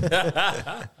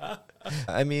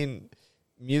 I mean,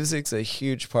 music's a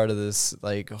huge part of this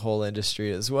like whole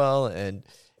industry as well, and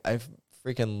I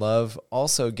freaking love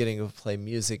also getting to play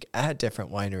music at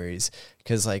different wineries,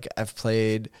 because like I've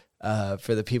played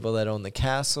for the people that own the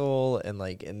castle, and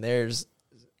like in there's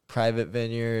private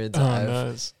vineyards.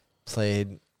 I've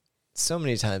played so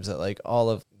many times at like all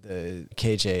of the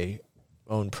KJ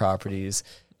owned properties.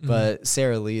 But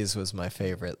Sarah Lee's was my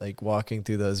favorite, like walking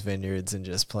through those vineyards and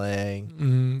just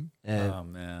playing. And Oh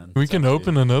man, We can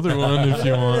open another one if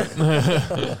you want.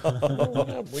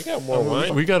 We got more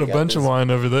wine. We got a bunch of wine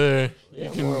over there. We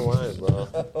got more wine, bro.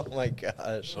 oh my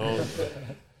gosh.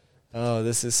 Oh,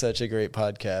 this is such a great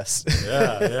podcast.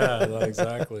 yeah,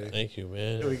 exactly. Thank you,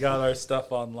 man. We got our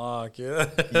stuff on lock.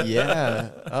 Yeah.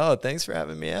 Oh, thanks for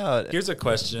having me out. Here's a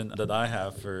question that I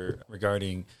have for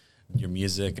regarding your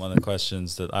music. One of the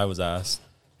questions that I was asked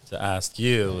to ask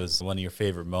you is one of your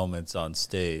favorite moments on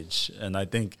stage. And I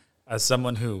think as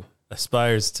someone who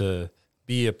aspires to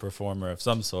be a performer of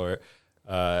some sort,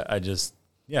 I just,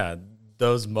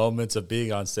 those moments of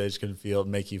being on stage can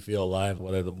make you feel alive?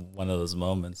 What are one of those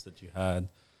moments that you had?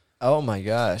 Oh my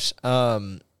gosh.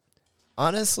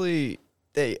 Honestly,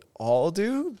 they all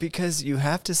do, because you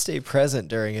have to stay present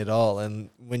during it all. And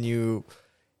when you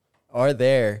are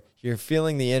there, you're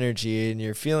feeling the energy and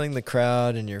you're feeling the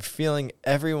crowd and you're feeling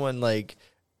everyone like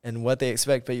and what they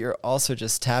expect, but you're also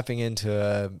just tapping into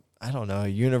a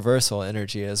universal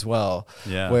energy as well.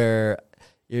 Yeah. Where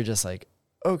you're just like,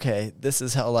 okay, this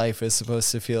is how life is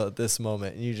supposed to feel at this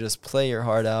moment. And you just play your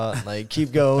heart out and like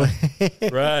keep going.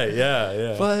 Right. Yeah.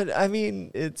 Yeah. But I mean,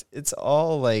 it's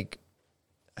all like,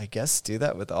 I guess do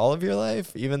that with all of your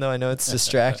life, even though I know it's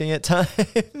distracting at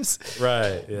times.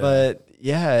 Right. Yeah. But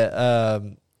yeah,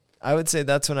 I would say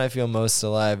that's when I feel most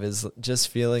alive, is just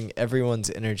feeling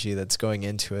everyone's energy that's going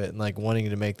into it and like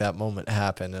wanting to make that moment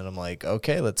happen. And I'm like,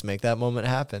 okay, let's make that moment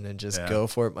happen and just go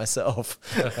for it myself.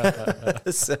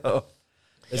 So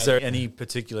is there any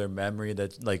particular memory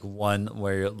that like one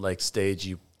where like stage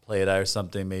you played at or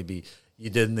something, maybe you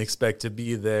didn't expect to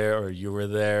be there or you were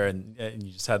there and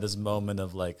you just had this moment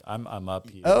of like, I'm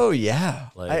up here. Oh yeah.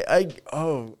 Like,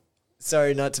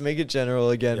 Sorry, not to make it general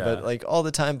again, but like all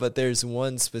the time. But there's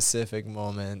one specific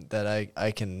moment that I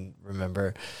can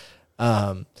remember.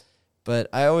 But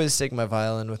I always take my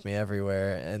violin with me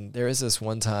everywhere. And there was this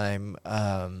one time,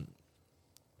 I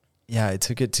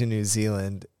took it to New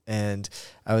Zealand and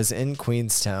I was in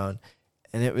Queenstown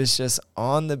and it was just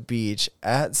on the beach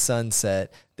at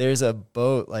sunset. There's a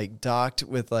boat like docked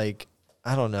with like,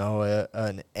 I don't know,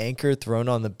 an anchor thrown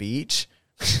on the beach.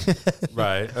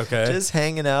 Right. Okay. Just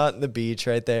hanging out in the beach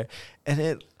right there.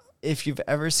 And if you've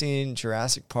ever seen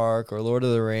Jurassic Park or Lord of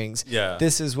the Rings,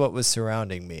 this is what was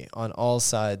surrounding me on all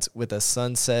sides with a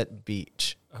sunset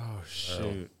beach. Oh,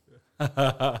 shoot.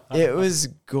 It was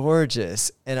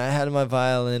gorgeous. And I had my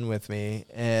violin with me.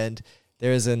 And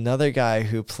there was another guy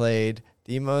who played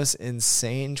the most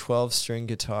insane 12-string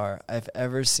guitar I've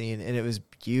ever seen. And it was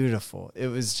beautiful. It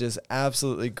was just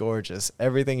absolutely gorgeous.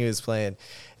 Everything he was playing.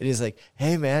 And he's like,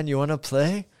 hey, man, you want to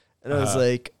play? And I was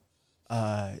like,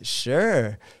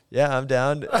 sure. Yeah, I'm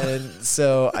down. And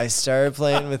so I started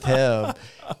playing with him.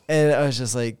 And I was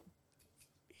just like,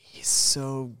 he's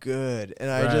so good.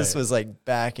 And I just was like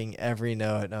backing every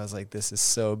note. And I was like, this is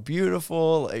so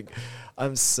beautiful. Like,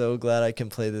 I'm so glad I can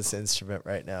play this instrument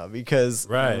right now because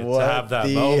to have that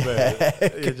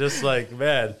moment. You're just like,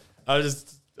 man, all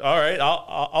right,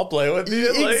 I'll play with you.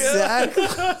 Exactly.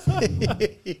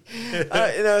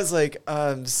 And I was like,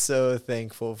 I'm so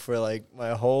thankful for like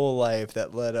my whole life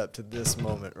that led up to this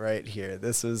moment right here.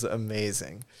 This was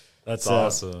amazing. That's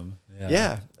awesome.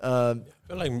 Yeah. I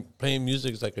feel like playing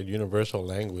music is like a universal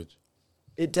language.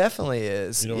 It definitely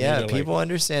is. Yeah, people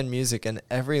understand music in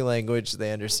every language.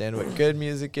 They understand what good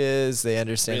music is. They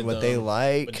understand what they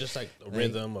like. But just like the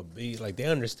rhythm, a beat, like they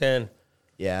understand.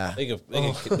 Yeah. They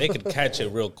could catch it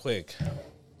real quick.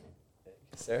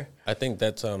 Sir? I think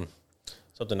that's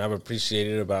something I've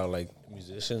appreciated about like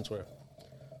musicians, where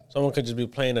someone could just be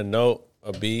playing a note,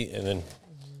 a beat, and then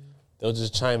they'll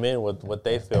just chime in with what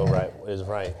they feel is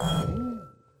right.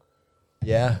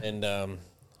 Yeah. And I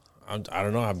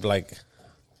don't know.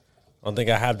 I don't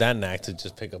think I have that knack to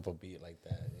just pick up a beat like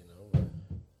that. You know.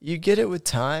 You get it with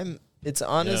time. It's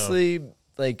honestly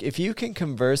like if you can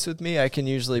converse with me, I can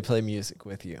usually play music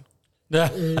with you.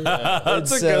 That's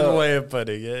a good way of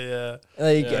putting it. Yeah.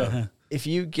 Like if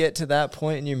you get to that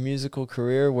point in your musical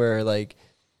career where like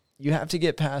you have to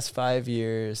get past 5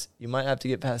 years, you might have to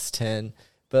get past 10,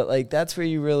 but like that's where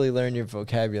you really learn your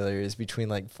vocabulary is between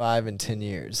like 5 and 10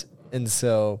 years. And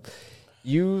so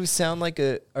you sound like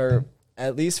or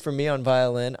at least for me on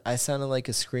violin, I sounded like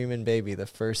a screaming baby the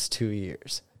first 2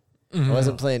 years. I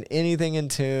wasn't playing anything in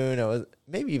tune. I was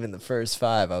maybe even the first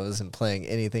 5. I wasn't playing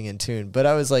anything in tune, but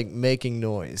I was like making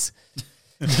noise.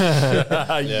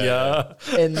 Yeah.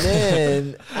 And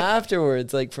then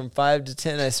afterwards, like from 5 to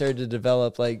 10, I started to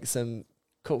develop like some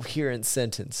coherent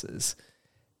sentences.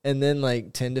 And then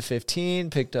like 10 to 15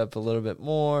 picked up a little bit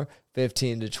more,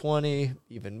 15 to 20,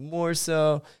 even more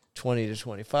so. 20 to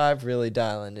 25, really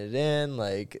dialing it in.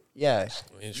 Like, yeah,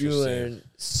 you learn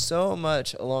so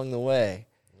much along the way.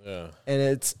 Yeah. And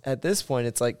it's at this point,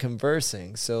 it's like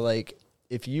conversing. So, like,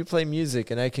 if you play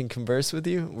music and I can converse with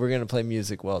you, we're going to play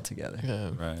music well together.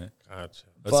 Yeah. Right. Gotcha.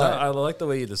 I like the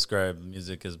way you describe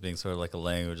music as being sort of like a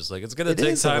language. It's like it's going to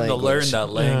take time to learn that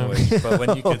language. But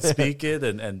when you can speak it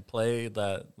and play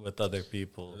that with other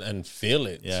people. And feel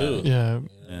it, too. Yeah.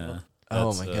 Yeah.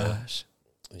 Oh, my gosh.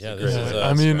 Yeah, this is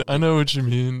I mean, I know what you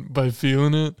mean by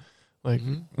feeling it. Like,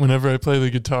 whenever I play the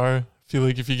guitar, I feel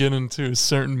like if you get into a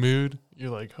certain mood,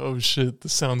 you're like, oh, shit,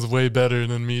 this sounds way better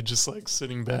than me just, like,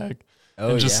 sitting back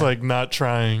and just like not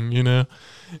trying, you know?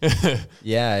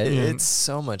 Yeah, it's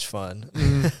so much fun.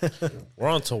 We're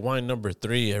on to wine number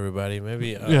 3, everybody.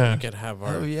 Maybe we can have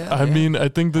our. I mean, I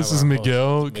think this is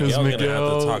Miguel because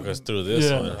Miguel have to talk us through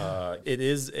this one. It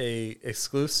is a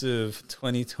exclusive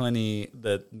 2020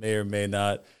 that may or may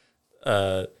not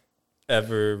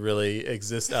ever really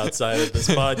exist outside of this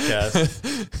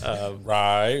podcast.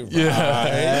 Right.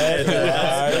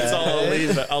 That's all I'll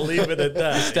leave it. I'll leave it at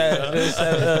that.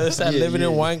 It's that living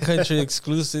in wine country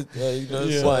exclusive.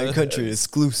 Wine country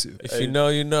exclusive. If you know,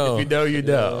 you know. If you know, you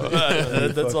know.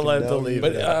 That's all I have to leave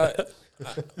it at.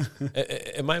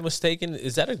 Am I mistaken?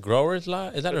 Is that a grower's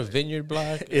lot? Is that a vineyard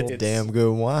block? It's damn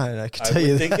good wine. I can tell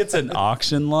you. I think it's an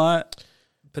auction lot.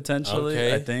 Potentially,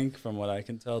 Okay. I think from what I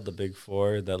can tell, the big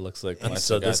 4 that looks like one.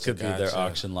 So this could be their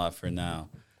auction lot for now.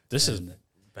 This is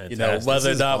fantastic.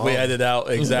 Whether or not we edit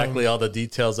out exactly all the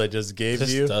details I just gave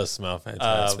you. This does smell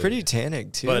fantastic. It's pretty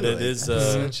tannic too. But it is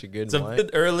such a good it's wine. a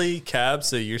good early cab,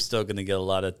 so you're still going to get a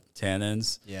lot of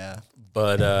tannins. Yeah.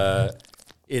 But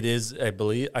it is,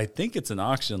 I think it's an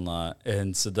auction lot,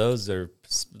 and so those are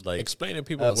like. Explain to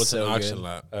people what's an auction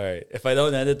lot. All right, if I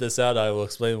don't edit this out, I will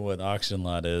explain what an auction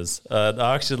lot is. An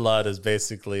auction lot is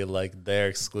basically like their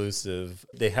exclusive.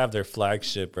 They have their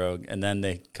flagship rogue, and then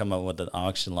they come up with an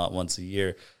auction lot once a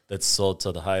year that's sold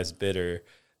to the highest bidder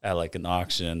at like an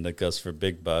auction that goes for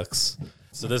big bucks.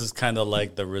 So this is kind of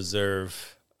like the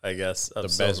reserve, I guess, of The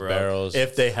best Silver Oak, barrels.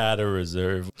 if they had a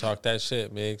reserve. Talk that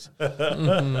shit, Migs.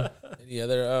 Any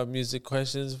other music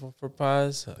questions for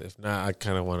Paz? If not, I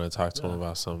kind of want to talk to him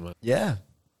about something. Yeah.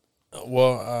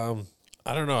 Well,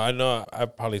 I don't know. I know I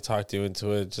probably talked you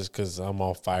into it just because I'm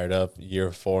all fired up,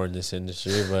 year 4 in this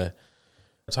industry. But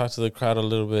talk to the crowd a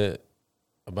little bit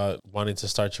about wanting to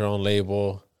start your own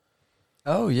label.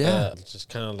 Oh yeah. Just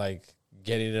kind of like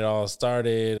getting it all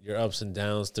started, your ups and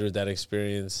downs through that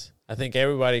experience. I think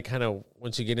everybody kind of,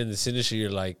 once you get in this industry,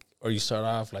 you're like, or you start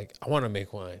off like, I want to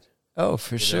make wine. Oh,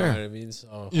 for sure. You know what I mean?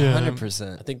 So Yeah.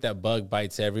 100%. I think that bug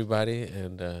bites everybody,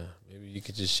 and maybe you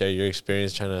could just share your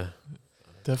experience trying to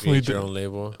Definitely create your own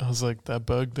label. I was like, that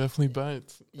bug definitely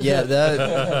bites. Yeah,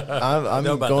 I'm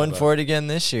know about going that for it again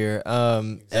this year.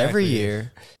 Every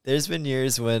year, there's been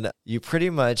years when you pretty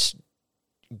much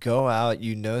go out,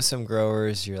 you know some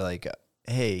growers, you're like,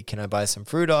 hey, can I buy some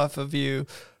fruit off of you?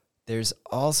 There's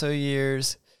also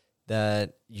years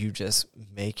that you just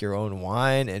make your own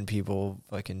wine and people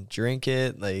fucking drink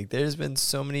it. Like, there's been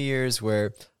so many years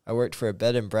where I worked for a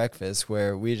bed and breakfast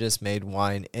where we just made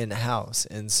wine in-house.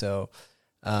 And so,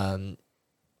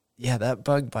 yeah, that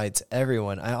bug bites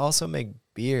everyone. I also make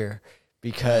beer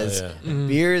because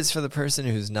beer is for the person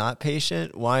who's not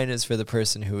patient. Wine is for the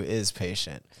person who is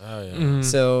patient. Oh, yeah.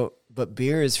 So, but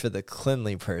beer is for the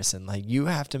cleanly person. Like, you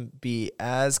have to be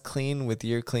as clean with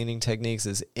your cleaning techniques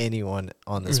as anyone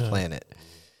on this planet.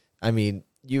 I mean,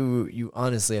 you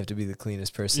honestly have to be the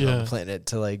cleanest person on the planet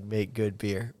to like make good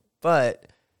beer. But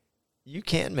you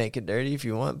can make it dirty if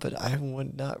you want, but I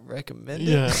would not recommend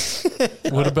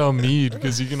it. What about mead?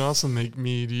 Because you can also make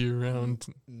mead year round.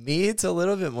 Mead's a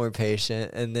little bit more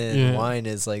patient, and then wine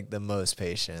is like the most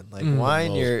patient. Like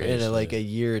wine, you're in like a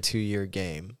year or 2 year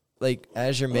game. Like,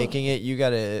 as you're making it, you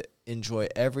got to enjoy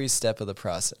every step of the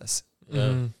process.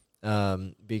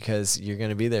 Because you're going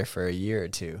to be there for a year or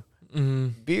 2.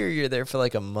 Beer, you're there for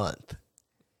like a month.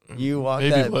 You walk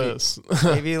maybe that less.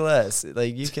 maybe less.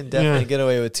 Like, you can definitely get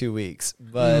away with 2 weeks.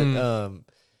 But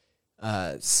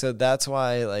so that's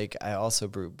why, like, I also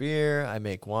brew beer, I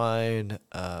make wine,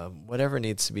 whatever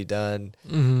needs to be done.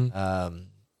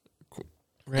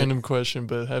 Random question,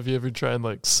 but have you ever tried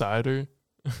like cider?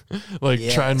 Like,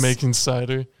 tried making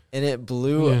cider? And it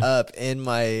blew up in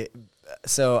my...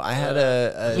 So I had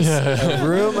a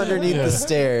room underneath the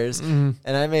stairs, and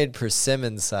I made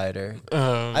persimmon cider.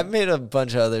 I've made a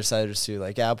bunch of other ciders too,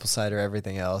 like apple cider,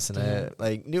 everything else, and I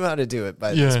like knew how to do it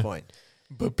by this point.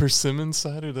 But persimmon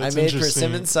cider, that's I made interesting.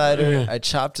 persimmon cider. I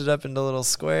chopped it up into little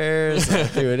squares, and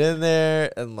threw it in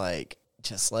there, and like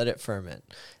just let it ferment.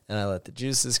 And I let the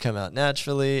juices come out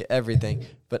naturally, everything.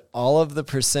 But all of the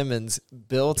persimmons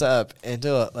built up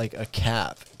into like a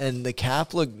cap, and the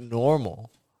cap looked normal.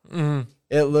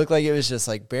 It looked like it was just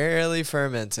like barely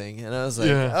fermenting, and I was like,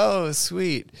 oh,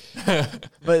 sweet.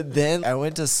 But then I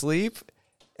went to sleep,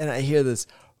 and I hear this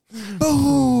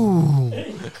boom,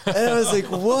 and I was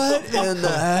like, what in the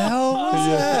hell was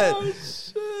that?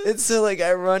 And so like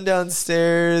I run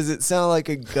downstairs, it sounded like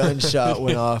a gunshot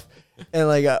went off, and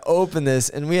like I opened this,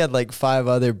 and we had like 5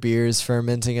 other beers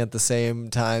fermenting at the same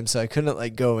time, so I couldn't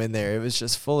like go in there. It was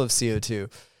just full of CO2.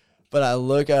 But I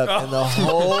look up, and the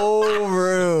whole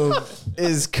room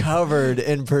is covered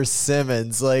in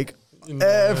persimmons. Like,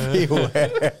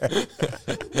 everywhere.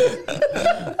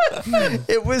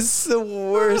 It was the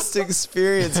worst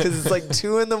experience because it's like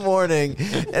 2 a.m.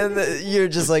 and you're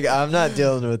just like, I'm not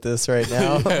dealing with this right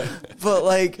now. But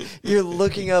like you're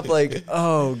looking up like,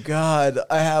 oh God,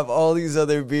 I have all these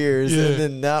other beers, and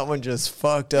then that one just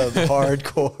fucked up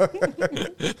hardcore.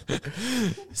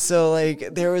 So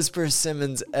like there was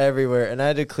persimmons everywhere, and I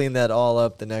had to clean that all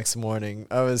up the next morning.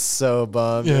 I was so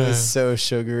bummed. It was so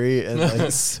sugary and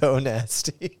like so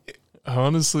nasty. I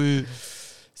honestly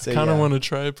kind of want to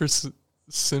try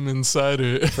persimmon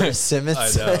cider. Persimmon I know.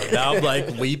 cider. Now I'm like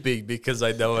weeping because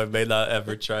I know I may not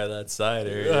ever try that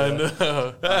cider. I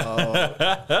know.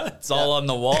 It's all on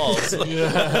the walls.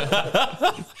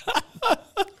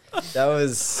 That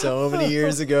was so many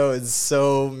years ago and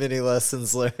so many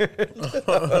lessons learned.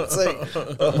 It's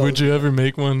like, Would you ever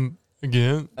make one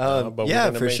again? But we're yeah,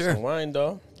 gonna for make sure. some wine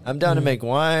though. I'm down to make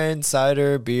wine,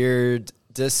 cider, beer,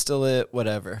 distillate,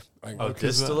 whatever. Oh,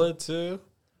 distillate too?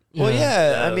 Well,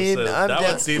 yeah, I mean, so I'm that down.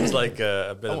 one seems like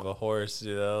a bit of a horse,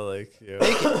 like. You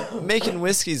know. Making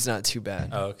whiskey's not too bad.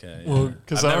 Oh, okay. Well, Yeah.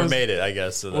 'cause I've I never was- made it, I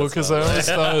guess. So Well, that's 'cause why I always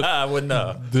thought I wouldn't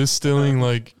know. Distilling,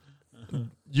 like,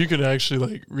 you could actually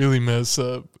like really mess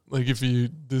up. Like if you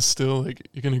distill, like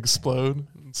you can explode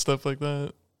and stuff like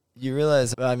that. You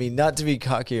realize, I mean, not to be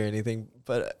cocky or anything,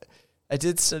 but I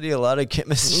did study a lot of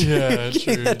chemistry. Yeah,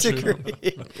 getting that true.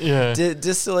 degree. Yeah.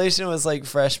 Distillation was like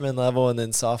freshman level and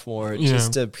then sophomore,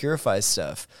 just to purify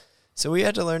stuff. So we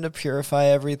had to learn to purify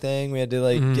everything. We had to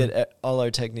like get all our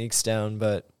techniques down.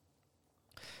 But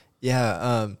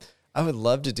yeah, I would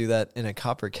love to do that in a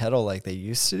copper kettle like they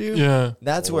used to do. Yeah.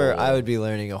 That's where I would be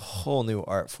learning a whole new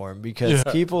art form because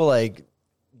people like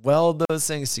weld those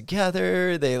things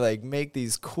together. They like make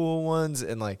these cool ones.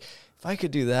 And like, if I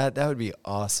could do that, that would be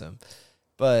awesome.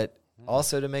 But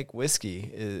also to make whiskey,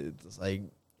 it's like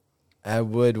I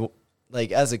would,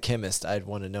 like as a chemist, I'd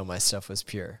want to know my stuff was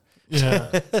pure.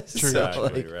 Yeah. So,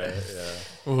 Exactly, like, right? Yeah.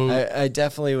 Well, I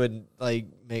definitely would like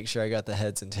make sure I got the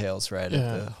heads and tails right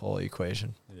Yeah. of the whole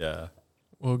equation. Yeah.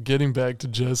 well, getting back to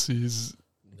Jesse's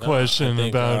question I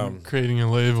think, about creating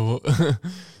a label.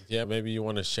 Yeah, maybe you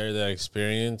want to share that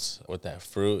experience with that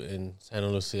fruit in Santa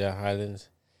Lucia Highlands.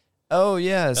 Oh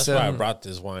yeah, That's so why I brought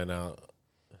this wine out.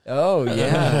 oh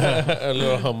yeah. A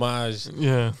little homage.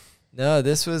 Yeah. No,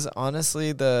 this was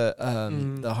honestly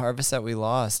the harvest that we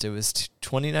lost. It was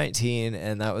 2019,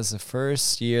 and that was the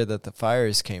first year that the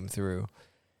fires came through.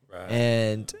 Right.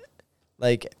 And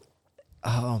like,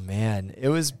 oh man, it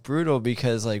was brutal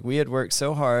because like we had worked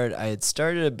so hard. I had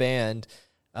started a band.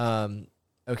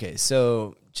 Okay,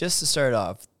 so just to start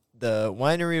off, the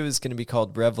winery was going to be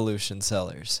called Revolution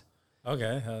Cellars,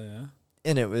 Okay, hell yeah.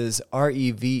 and it was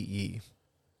REVE.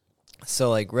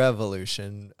 So like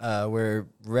revolution, where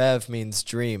rev means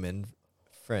dream in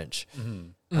French.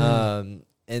 And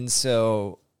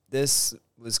so this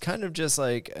was kind of just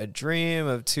like a dream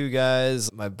of two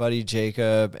guys, my buddy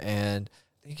Jacob, and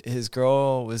I think his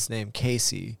girl was named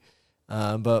Casey.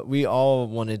 But we all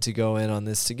wanted to go in on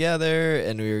this together,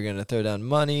 and we were going to throw down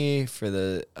money for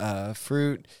the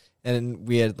fruit. And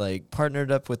we had like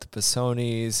partnered up with the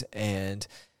Pissonis, and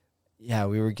yeah,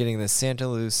 we were getting the Santa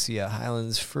Lucia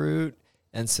Highlands fruit.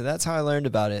 And so that's how I learned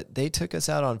about it. They took us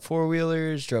out on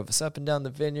 4-wheelers, drove us up and down the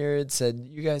vineyard, said,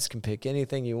 you guys can pick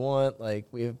anything you want. Like,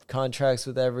 we have contracts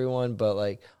with everyone, but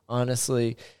like,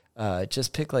 honestly,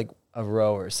 just pick like a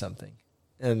row or something.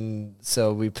 And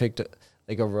so we picked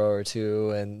like a row or two.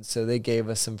 And so they gave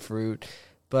us some fruit,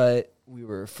 but we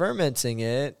were fermenting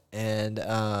it, and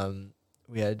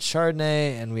we had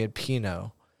Chardonnay and we had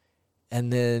Pinot.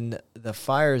 And then the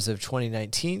fires of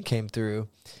 2019 came through,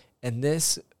 and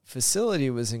this facility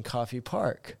was in Coffee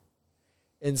Park.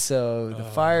 And so the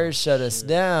fires shut us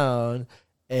down,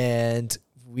 and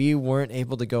we weren't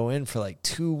able to go in for like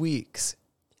 2 weeks.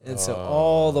 And so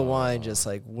all the wine just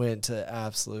like went to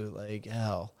absolute like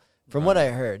hell from what I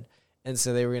heard. And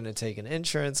so they were going to take an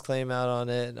insurance claim out on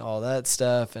it and all that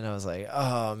stuff. And I was like,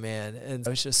 oh, man. And I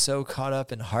was just so caught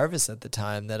up in harvest at the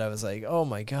time that I was like, oh,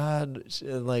 my God.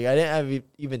 And like, I didn't have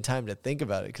even time to think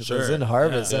about it because I was in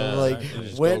harvest. And I'm like,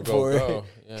 went for it.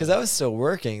 Because I was still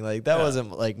working. Like, that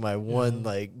wasn't like my one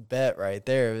like bet right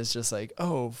there. It was just like,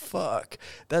 oh, fuck.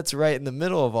 That's right in the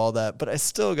middle of all that. But I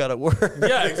still got to work.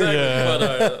 Yeah,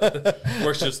 exactly. But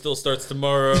work shift still starts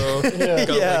tomorrow. I Wake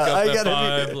up at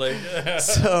gotta 5. Like,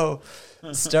 So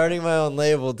starting my own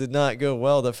label did not go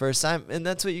well the first time. And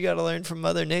that's what you got to learn from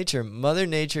Mother Nature. Mother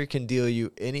Nature can deal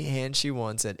you any hand she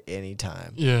wants at any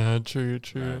time. Yeah, true.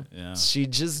 Right, yeah. She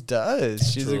just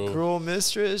does. She's True. a cruel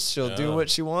mistress. She'll do what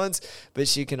she wants, but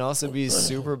she can also be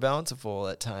super bountiful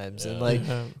at times. And like,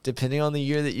 depending on the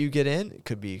year that you get in, it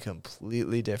could be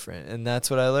completely different. And that's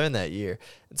what I learned that year.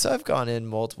 And so I've gone in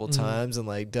multiple times and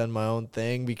like done my own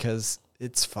thing because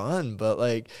it's fun. But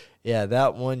like, yeah,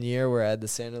 that one year where I had the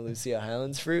Santa Lucia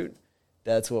Highlands fruit,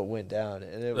 that's what went down.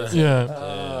 And it was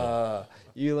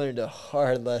you learned a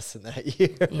hard lesson that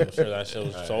year. I'm sure that shit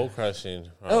was soul crushing.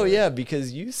 Oh yeah,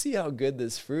 because you see how good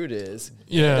this fruit is.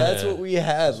 Yeah. That's what we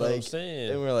had. That's what I'm like,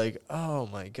 saying. and we're like, oh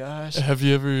my gosh. Have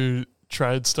you ever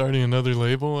tried starting another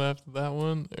label after that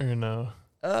one, or no?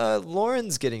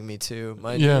 Lauren's getting me to.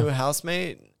 My new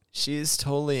housemate, she's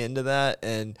totally into that.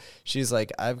 And she's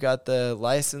like, I've got the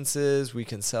licenses. We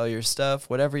can sell your stuff,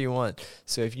 whatever you want.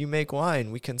 So if you make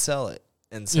wine, we can sell it.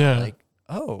 And so I'm like,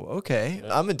 oh, okay.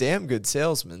 I'm a damn good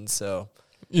salesman. So,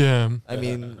 I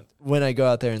mean, when I go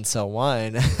out there and sell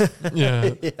wine.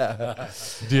 Do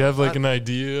you have like an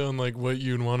idea on like what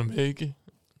you'd want to make?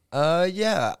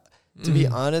 Yeah. To be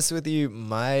honest with you,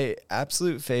 my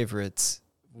absolute favorites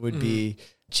would be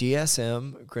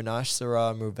GSM, Grenache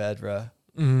Syrah Mourvedre.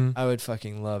 I would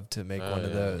fucking love to make one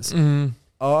of those.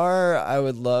 Or I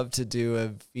would love to do a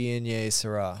Viognier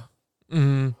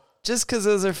Syrah. Just because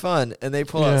those are fun and they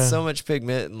pull out so much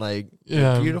pigment and like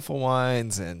they're beautiful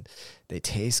wines and they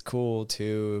taste cool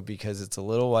too because it's a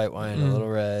little white wine, a little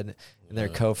red, and they're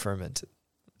co-fermented.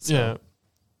 So,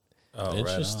 Oh,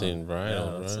 interesting, right?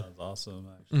 That sounds awesome.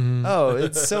 Actually. Oh,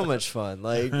 it's so much fun.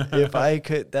 Like if I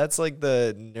could, that's like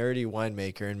the nerdy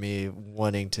winemaker in me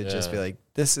wanting to just be like,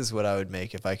 this is what I would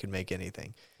make if I could make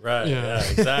anything. Right. Yeah,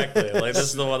 exactly. Like this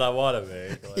is the one I want to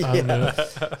make.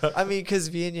 Like, I mean, because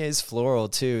Viognier is floral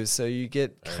too, so you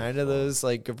get kind of those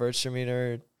like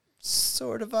Gewürztraminer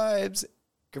sort of vibes.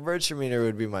 Gewürztraminer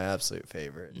would be my absolute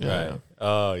favorite. Right.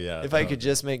 Oh yeah. If I could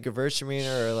just make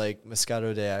Gewürztraminer or like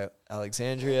Moscato de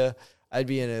Alexandria, I'd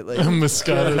be in it like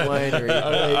Moscato winery.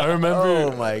 I remember.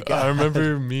 Oh my god! I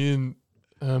remember me and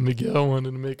Miguel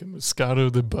wanted to make a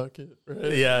Moscato the bucket.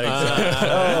 Right? Yeah. Exactly.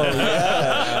 Oh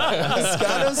yeah.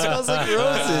 Moscato smells like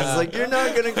roses. Like you're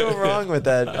not gonna go wrong with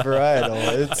that varietal.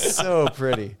 It's so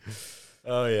pretty.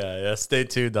 Oh yeah. Stay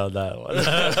tuned on that one.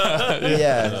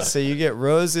 Yeah. So you get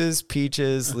roses,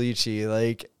 peaches, lychee,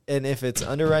 like, and if it's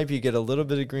underripe, you get a little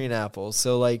bit of green apple.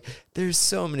 So like, there's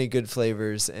so many good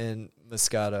flavors in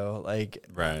Moscato. Like,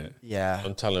 right. Yeah.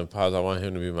 I'm telling Paz I want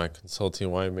him to be my consulting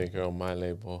winemaker on my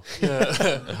label.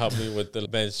 Help me with the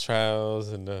bench trials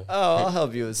and the. Oh, I'll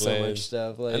help you with so much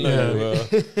stuff. Like, I know you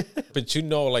will. But you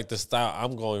know, like the style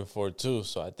I'm going for too.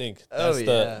 So I think that's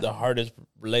the hardest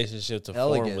relationship to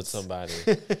form with somebody.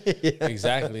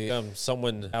 Exactly.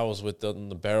 Someone I was with on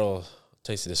the barrel,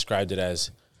 Tasty described it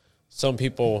as some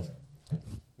people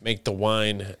make the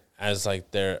wine as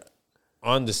like they're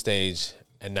on the stage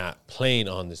and not playing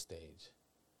on the stage.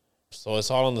 So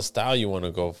it's all on the style you want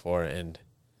to go for. And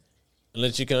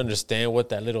unless you can understand what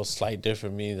that little slight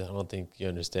difference means, I don't think you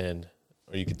understand,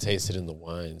 or you can taste it in the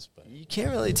wines. But you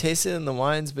can't really taste it in the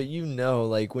wines, but you know,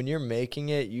 like when you're making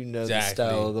it, you know the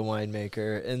style of the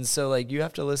winemaker. And so like you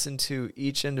have to listen to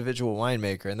each individual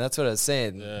winemaker. And that's what I was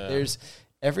saying. There's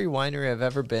every winery I've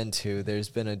ever been to, there's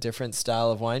been a different style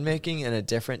of winemaking and a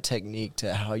different technique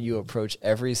to how you approach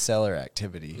every cellar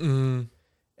activity.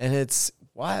 And it's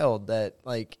wild that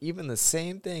like even the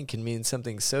same thing can mean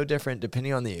something so different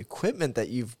depending on the equipment that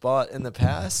you've bought in the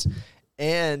past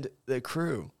and the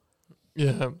crew.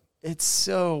 Yeah. It's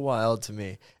so wild to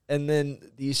me. And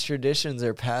then these traditions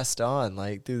are passed on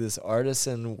like through this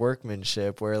artisan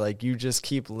workmanship where like you just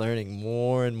keep learning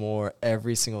more and more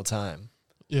every single time.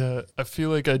 Yeah, I feel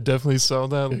like I definitely saw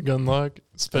that at Gunlock,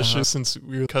 especially since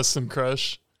we were custom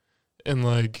crush and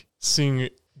like seeing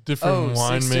different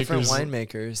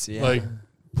winemakers, like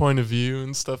point of view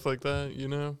and stuff like that, you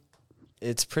know?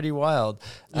 It's pretty wild.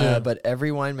 But every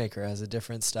winemaker has a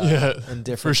different style and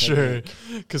different for technique.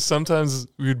 sure. Because sometimes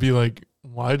we'd be like,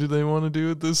 why do they want to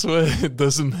do it this way? It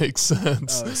doesn't make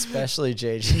sense. Oh, especially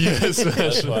JJ. Yeah,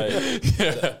 especially.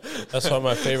 That's why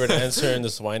my favorite answer in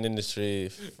this wine industry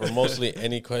for mostly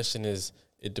any question is,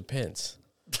 it depends.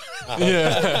 You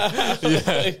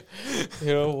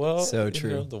know, well, so true.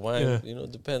 You know, the wine, you know,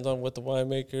 depends on what the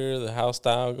winemaker, the house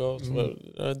style goes. Well,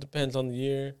 it depends on the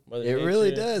year. It really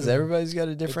does. Everybody's got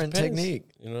a different technique,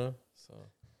 you know. So,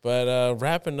 but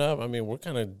wrapping up, I mean, we're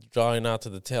kind of drawing out to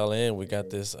the tail end. We got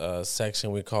this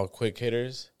section we call quick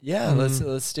hitters. Yeah, let's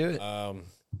do it.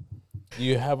 Do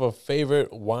you have a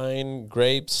favorite wine,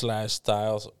 grape /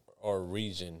 styles or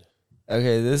region?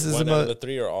 Okay, this is one out of the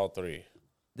three or all three?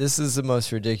 This is the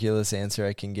most ridiculous answer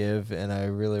I can give, and I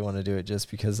really want to do it just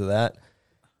because of that.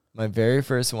 My very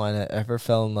first wine I ever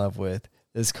fell in love with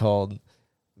is called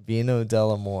Vino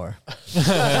dell'Amore.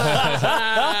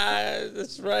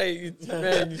 That's right.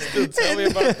 Man, you still tell me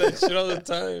about that shit all the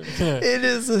time. It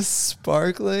is a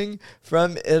sparkling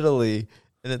from Italy,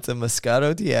 and it's a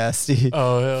Moscato d'Asti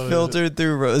filtered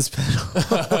through rose petals.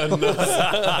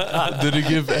 Did it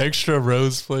give extra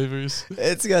rose flavors?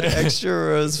 It's got extra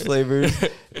rose flavors.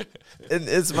 And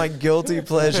it's my guilty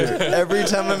pleasure. Every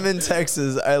time I'm in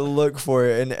Texas, I look for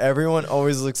it, and everyone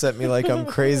always looks at me like I'm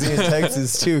crazy in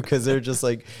Texas too, because they're just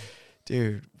like,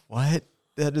 dude, what?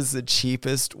 That is the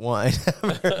cheapest wine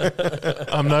ever.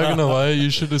 I'm not gonna lie, you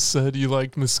should have said you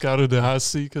liked Moscato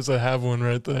d'Asti because I have one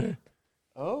right there.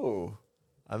 Oh,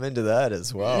 I'm into that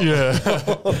as well. Yeah.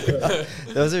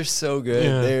 Those are so good.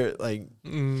 Yeah. They're like,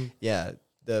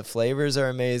 the flavors are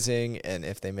amazing, and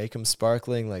if they make them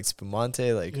sparkling like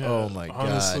spumante, like, oh my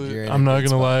honestly, God. You're in I'm not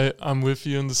good gonna spot. lie, I'm with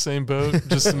you in the same boat.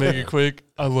 Just to make it quick,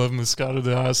 I love Moscato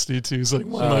d'Asti too. It's like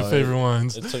one of my favorite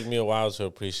wines. It took me a while to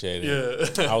appreciate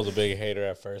it. Yeah. I was a big hater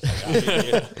at first. Like,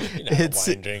 you're not a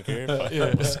wine drinker. Fucking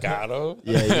Moscato.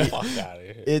 Yeah, Fuck out of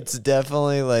here. It's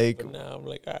definitely like, But now I'm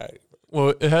like, all right.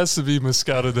 Well, it has to be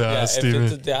Moscato Yeah, d'Asti. if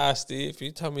it's man. a d'Asti, if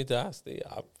you tell me d'Asti,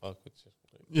 I'll fuck with you.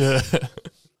 Yeah.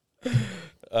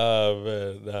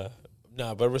 Man,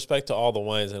 nah, but respect to all the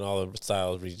wines and all the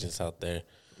styles regions out there.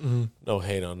 No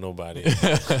hate on nobody. We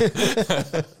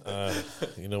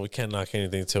can't knock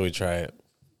anything until we try it.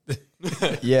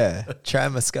 yeah, try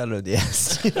Moscato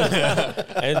d'Asti.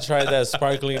 And try that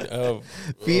sparkling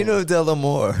Vino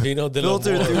dell'Amore. Vino dell'Amore.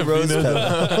 Filtered through rose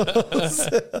petals.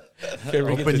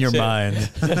 Open your mind.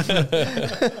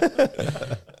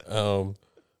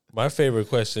 My favorite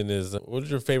question is, what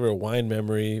is your favorite wine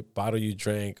memory, bottle you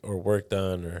drank or worked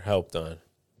on or helped on?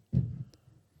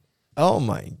 Oh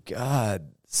my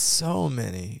God. So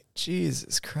many.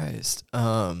 Jesus Christ.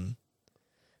 Wow.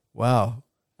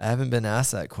 I haven't been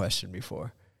asked that question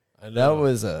before. I know. That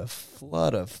was a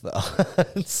flood of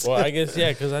thoughts. Well, I guess, yeah,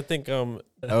 because I think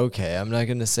Okay, I'm not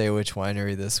going to say which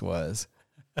winery this was.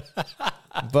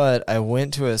 But I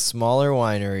went to a smaller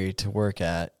winery to work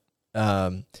at.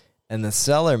 And the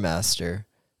cellar master,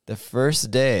 the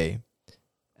first day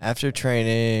after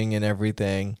training and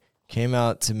everything, came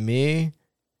out to me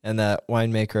and that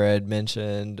winemaker I had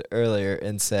mentioned earlier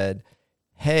and said,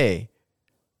 hey,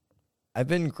 I've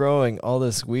been growing all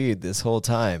this weed this whole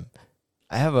time.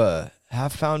 I have a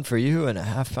half pound for you and a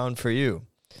half pound for you.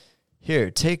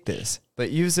 Here, take this,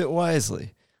 but use it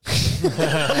wisely. that's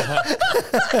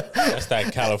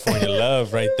that California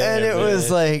love right there. And it man. was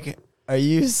like, are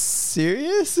you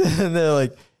serious? And they're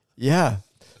like, yeah,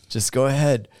 just go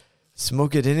ahead.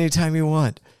 Smoke it anytime you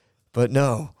want. But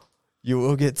no, you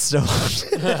will get stoned.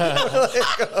 And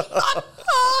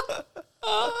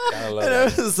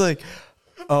I was like,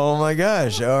 oh my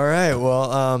gosh. All right.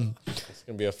 Well, It's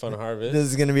going to be a fun harvest. this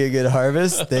is going to be a good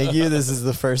harvest. Thank you. This is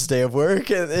the first day of work.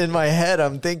 And in my head,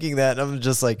 I'm thinking that. And I'm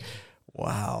just like,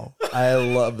 wow, I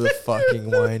love the fucking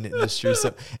wine industry.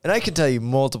 So, and I can tell you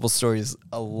multiple stories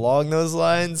along those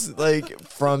lines, like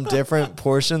from different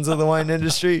portions of the wine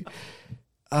industry.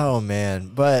 Oh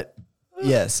man. But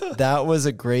yes, that was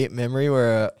a great memory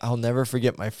where I'll never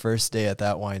forget my first day at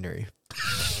that winery.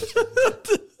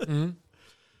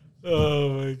 Oh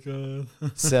my God.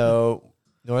 So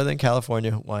Northern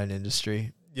California wine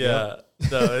industry. Yeah.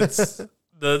 No,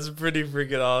 that's pretty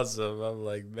freaking awesome. I'm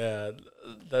like, man,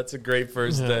 that's a great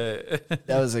first day.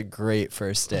 That was a great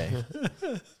first day.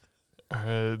 All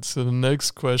right. So the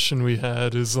next question we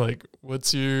had is like,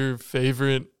 what's your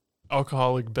favorite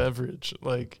alcoholic beverage?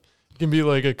 Like, it can be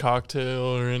like a cocktail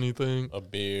or anything. A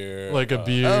beer. Like a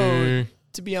beer.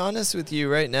 To be honest with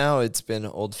you, right now it's been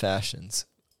old fashions.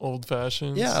 Old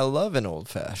fashions. Yeah, I love an old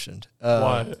fashioned.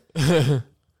 Why?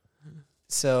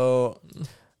 So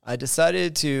I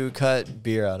decided to cut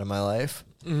beer out of my life.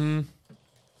 Mm-hmm.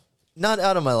 Not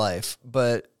out of my life,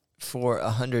 but for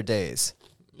 100 days.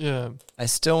 Yeah. I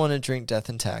still want to drink Death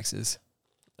and Taxes.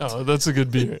 Oh, that's a good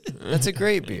beer. That's a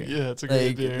great beer. Yeah, it's a great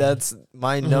Like, beer. that's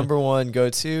my number one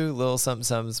go-to. Little something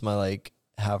something's my like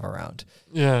have around.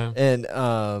 Yeah. And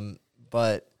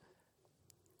but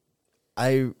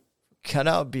I cut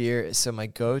out beer, so my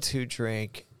go-to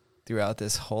drink throughout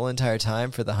this whole entire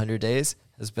time for the 100 days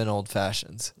has been old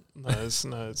fashions. Nice,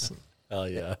 nice. Hell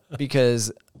yeah.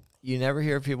 Because you never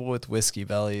hear people with whiskey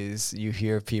bellies. You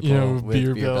hear people with with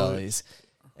beer beer bellies. bellies.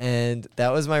 And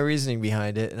that was my reasoning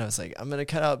behind it. And I was like, I'm going to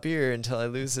cut out beer until I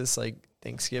lose this like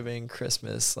Thanksgiving,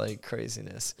 Christmas, like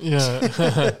craziness. Yeah.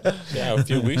 Yeah, a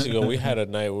few weeks ago we had a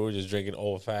night where we were just drinking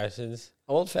old fashions.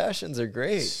 Old fashions are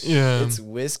great. Yeah. It's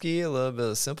whiskey, a little bit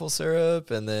of simple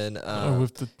syrup, and then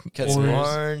with the cut some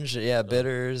orange. Yeah,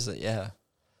 bitters. Yeah.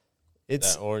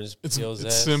 It's That orange peel it's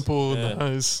zest. simple, Yeah.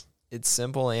 nice. It's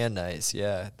simple and nice.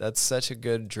 Yeah, that's such a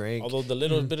good drink. Although the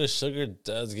little bit of sugar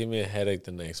does give me a headache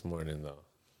the next morning, though.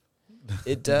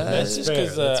 It That's does. just fair,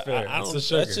 because that's fair. I It's don't. the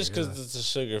sugar, That's just because yeah. it's the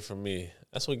sugar for me.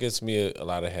 That's what gets me a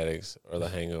lot of headaches or the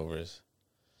hangovers.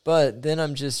 But then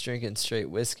I'm just drinking straight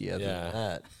whiskey other Yeah.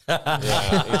 than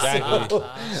Yeah, exactly.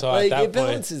 So like at that it point,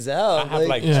 balances out. I have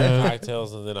like Yeah. 10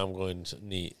 cocktails and then I'm going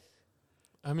neat.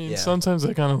 I mean, Yeah. sometimes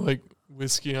I kind of like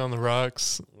whiskey on the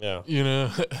rocks, Yeah. you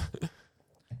know?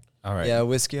 All right. Yeah,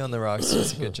 whiskey on the rocks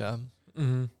does a good job.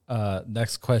 hmm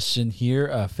Next question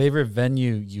here. Favorite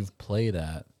venue you've played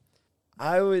at?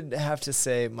 I would have to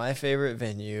say my favorite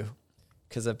venue,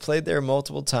 because I've played there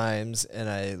multiple times and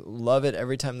I love it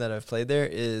every time that I've played there,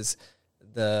 is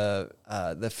the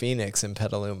Phoenix in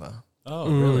Petaluma. Oh,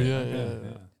 Ooh, really? yeah.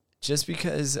 Just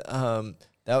because that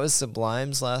was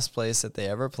Sublime's last place that they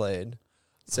ever played.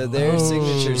 So their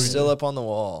signature's still yeah. up on the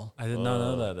wall. I did not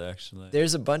know that, actually.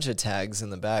 There's a bunch of tags in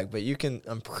the back, but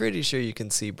I'm pretty sure you can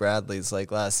see Bradley's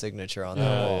like last signature on the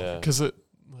wall. Yeah. Because I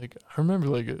remember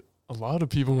like a lot of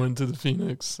people went to the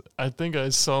Phoenix. I think I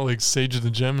saw like Sage of the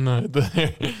Gemini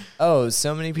there. Oh,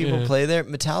 so many people Yeah. play there.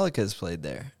 Metallica's played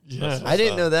there. Yeah. I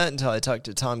didn't know that until I talked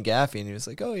to Tom Gaffey, and he was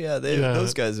like, "Oh yeah, Yeah.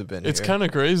 those guys have been It's here." kind of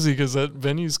crazy because that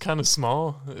venue's kind of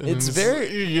small. and It's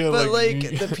very, yeah, but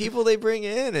like the people they bring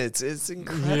in, it's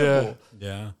incredible.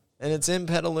 Yeah. And it's in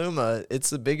Petaluma. It's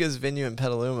the biggest venue in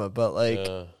Petaluma. But like,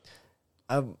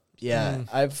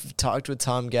 I've talked with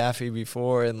Tom Gaffey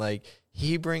before, and like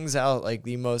he brings out like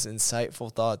the most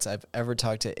insightful thoughts I've ever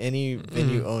talked to any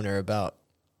venue owner about.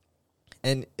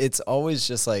 And it's always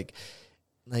just like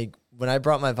when I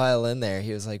brought my violin there,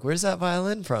 he was like, "Where's that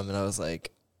violin from?" And I was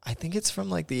like, "I think it's from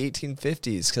like the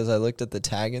 1850s," because I looked at the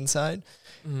tag inside.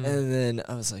 And then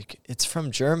I was like, "It's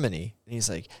from Germany." And he's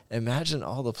like, "Imagine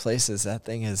all the places that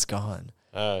thing has gone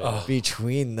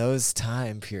between those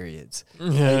time periods. Yeah.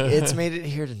 Like, it's made it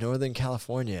here to Northern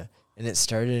California, and it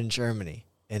started in Germany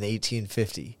in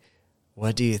 1850.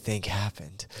 What do you think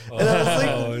happened?" And I was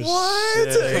like,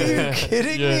 "What? shit. Are you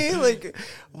kidding Yeah. me? Like,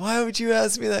 why would you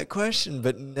ask me that question?"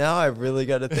 But now I really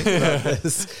got to think about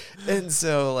this. And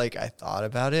so, like, I thought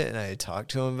about it, and I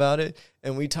talked to him about it,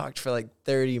 and we talked for like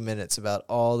 30 minutes about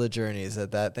all the journeys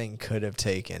that thing could have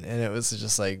taken. And it was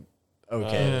just like,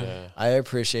 okay, Yeah. I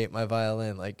appreciate my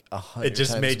violin like 100 It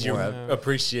just times made you more.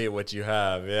 appreciate what you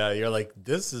have. Yeah. You're like,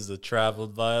 this is a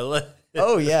traveled violin.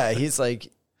 Oh yeah, he's like,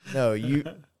 "No, you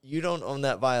don't own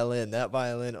that violin. That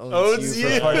violin owns Owns you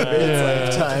you." for part of its Yeah.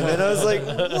 lifetime." And I was like,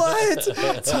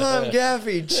 "What? Tom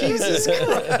Gaffey, Jesus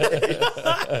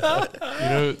Christ." You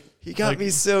know, He got Like- me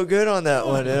so good on that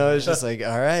one. And I was just like,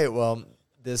 "All right, well,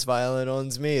 this violin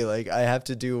owns me. Like, I have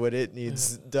to do what it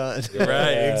needs done."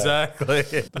 Right. Exactly.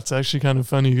 that's actually kind of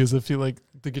funny because I feel like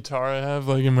the guitar I have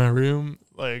like in my room,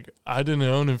 like I didn't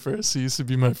own it first. He used to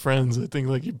be my friend's. I think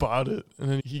like he bought it and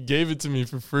then he gave it to me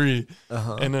for free.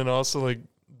 Uh-huh. And then also like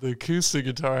the acoustic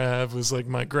guitar I have was like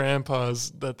my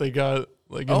grandpa's that they got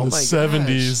like in Oh the my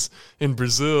 70s in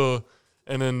Brazil.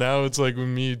 And then now it's like with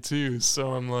me too.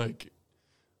 So I'm like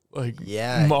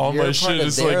Yeah, all you're my a part shit of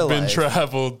has their like been life.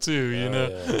 traveled too, you know?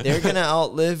 They're going to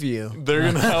outlive you. They're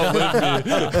gonna outlive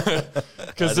me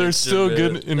because they're still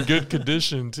good in good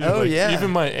condition too. Oh, yeah.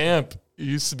 Even my amp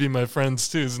used to be my friend's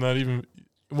too. It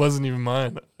wasn't even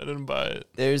mine. I didn't buy it.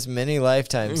 There's many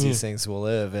lifetimes these Yeah. things will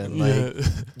live. And like,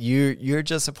 you're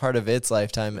just a part of its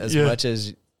lifetime as Yeah. much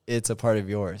as it's a part of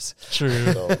yours.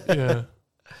 True. So, Yeah.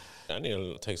 I need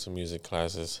to take some music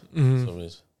classes. Mhm.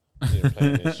 I need to play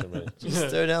an instrument. Just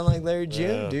throw down like Larry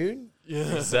June, Yeah. dude.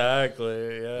 Yeah.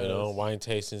 Exactly. Yeah. You know, wine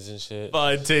tastings and shit.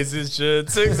 Fine tasting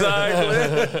shits.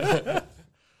 Exactly.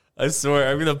 I swear,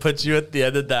 I'm gonna put you at the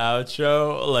end of the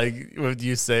outro, like with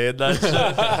you saying that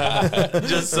shit,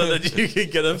 just so that you can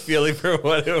get a feeling for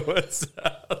what it would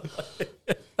sound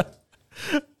like.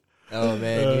 Oh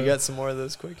man, you got some more of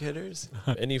those quick hitters?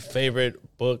 Any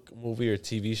favorite book, movie, or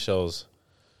TV shows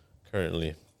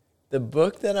currently? The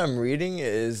book that I'm reading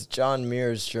is John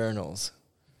Muir's journals.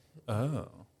 Oh.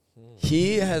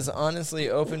 He has honestly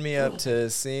opened me up to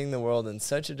seeing the world in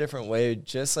such a different way,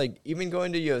 just like even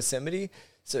going to Yosemite.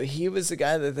 So he was the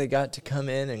guy that they got to come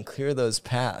in and clear those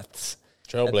paths.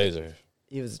 Trailblazer.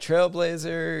 He was a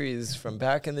trailblazer. He's from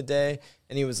back in the day.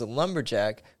 And he was a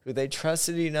lumberjack who they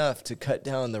trusted enough to cut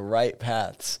down the right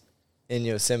paths in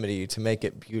Yosemite to make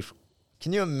it beautiful.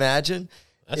 Can you imagine?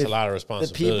 That's a if lot of the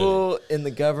responsibility. people in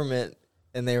the government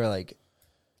and they were like,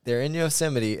 they're in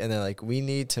Yosemite, and they're like, we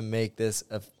need to make this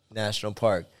a national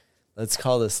park. Let's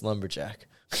call this Lumberjack.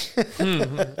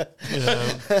 Yeah.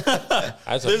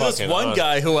 That's There's this one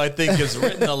guy who I think has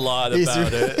written a lot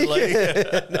about it.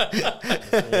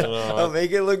 I'll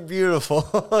make it look beautiful.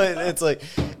 And it's like,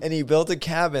 and he built a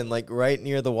cabin like right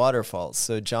near the waterfalls.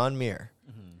 So John Muir.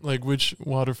 Like which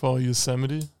waterfall?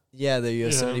 Yosemite? Yeah, the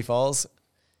Yosemite Falls.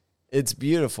 It's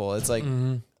beautiful. It's like,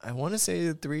 Mm-hmm. I want to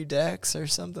say 3 decks or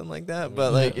something like that,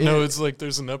 but like no, it's like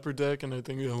there's an upper deck and I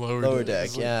think a lower deck.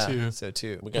 is like Yeah, 2. so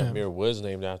 2. We got Muir Woods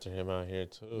named after him out here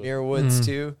too. Muir Woods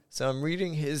too. So I'm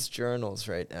reading his journals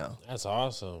right now. That's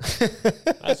awesome.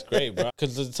 That's great, bro.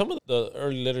 Because some of the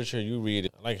early literature you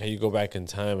read, I like how you go back in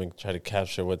time and try to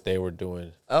capture what they were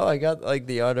doing. Oh, I got like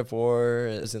The Art of War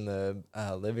is in the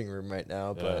living room right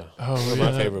now, but One of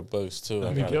my favorite books too.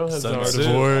 Miguel has The Art Tzu.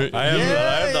 of War. I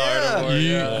have the Art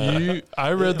of War.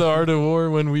 I read The Art of War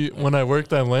when I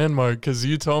worked at Landmark because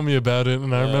you told me about it,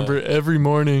 and I remember every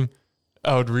morning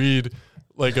I would read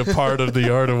like a part of The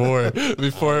Art of War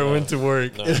before I went to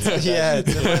work. No, it's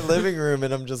in my living room,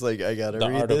 and I'm just like, I gotta the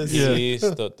read Art this. of Peace,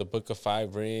 the Book of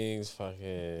 5 Rings,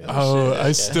 fucking.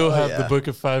 I still have the yeah. Book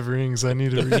of 5 Rings. I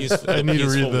need to The read. I need to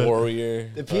read Peaceful that. Warrior.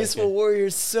 The Peaceful Warrior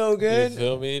is so You good.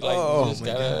 feel me? Like Oh, you just my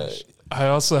gotta. gosh. I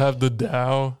also have the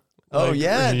Tao. Oh like,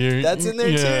 yeah, here. that's in there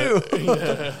Yeah. too.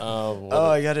 Yeah. Oh,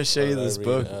 I gotta show you this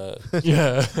book.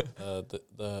 Yeah.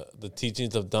 The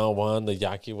teachings of Don Juan, the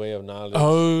Yaqui way of knowledge.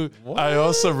 Oh, I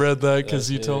also read that because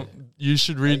That's you it. told you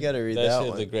should I read gotta read that that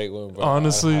shit's a one. great one, bro.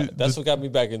 Honestly, that's what got me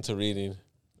back into reading.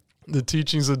 The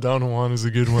Teachings of Don Juan is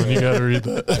a good one. You got to read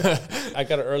that. I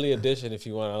got an early edition. If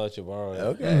you want, I'll let you borrow it.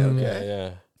 Okay.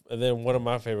 Yeah. And then one of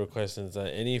my favorite questions: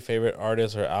 any favorite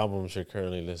artists or albums you're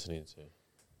currently listening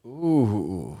to?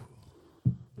 Ooh.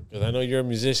 Because I know you're a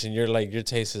musician. You're like your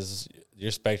taste is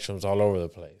your spectrum's all over the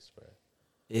place, bro.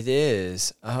 It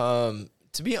is.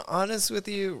 To be honest with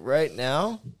you, right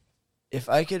now, if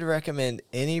I could recommend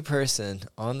any person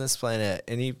on this planet at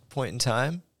any point in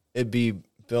time, it'd be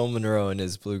Bill Monroe and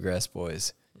his Bluegrass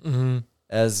Boys. Mm-hmm.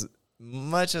 As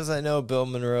much as I know Bill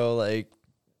Monroe like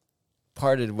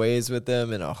parted ways with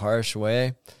them in a harsh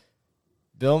way,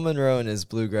 Bill Monroe and his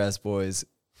Bluegrass Boys,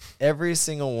 every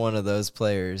single one of those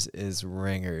players is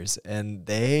ringers, and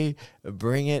they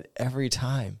bring it every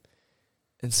time.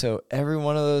 And so every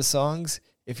one of those songs,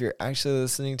 if you're actually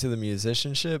listening to the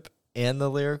musicianship and the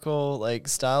lyrical like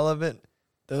style of it,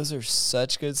 those are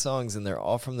such good songs, and they're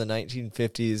all from the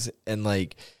 1950s. And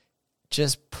like,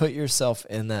 just put yourself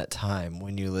in that time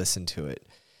when you listen to it,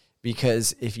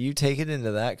 because if you take it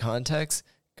into that context,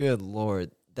 good Lord,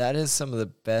 that is some of the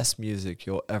best music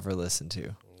you'll ever listen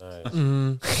to. Nice.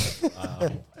 Mm-hmm.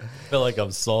 Wow. I feel like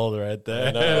I'm sold right there.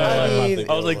 I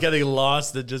I was like getting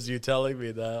lost in just you telling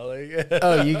me that. Like,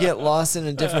 Oh, you get lost in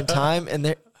a different time, and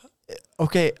they're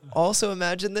okay. Also,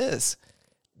 imagine this: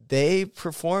 they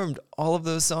performed all of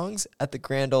those songs at the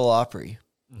Grand Ole Opry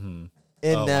in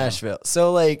Nashville.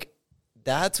 So, like,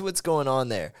 that's what's going on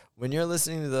there. When you're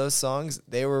listening to those songs,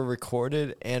 they were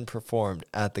recorded and performed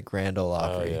at the Grand Ole Oh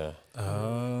Opry. yeah.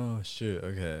 oh shoot,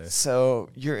 okay. So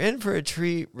you're in for a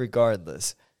treat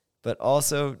regardless, but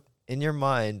also in your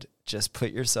mind, just put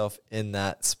yourself in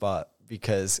that spot,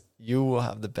 because you will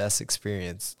have the best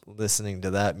experience listening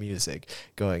to that music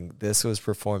going, this was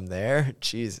performed there.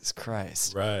 Jesus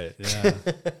Christ. Right, yeah.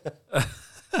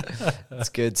 It's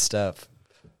good stuff.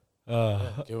 Give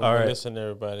it all a right. listen,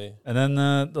 everybody. And then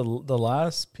the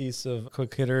last piece of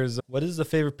quick hitters. What is the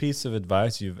favorite piece of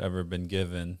advice you've ever been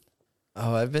given?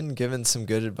 Oh, I've been given some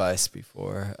good advice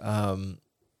before.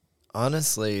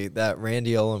 Honestly, that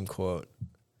Randy Ullum quote,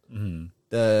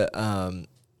 the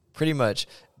pretty much,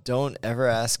 don't ever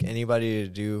ask anybody to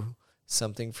do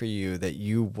something for you that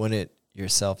you wouldn't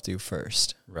yourself do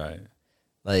first. Right.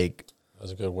 Like,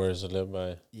 Those are good words to live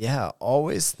by. yeah,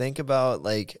 always think about,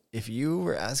 like, if you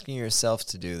were asking yourself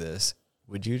to do this,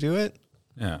 would you do it?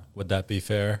 Yeah. Would that be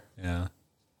fair? Yeah.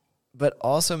 But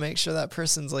also make sure that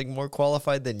person's like more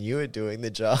qualified than you at doing the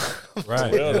job.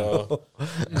 Right. Real though.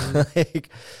 Like,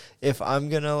 if I'm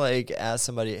gonna like ask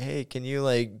somebody, hey, can you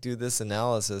like do this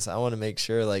analysis? I want to make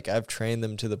sure like I've trained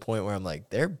them to the point where I'm like,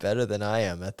 they're better than I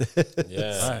am at this.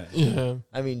 Yeah. Right. Yeah.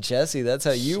 I mean, Jesse, that's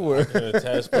how you were. Can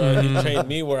attest, bro. He trained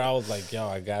me where I was like, yo,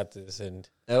 I got this. And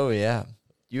Oh yeah,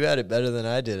 you had it better than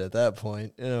I did at that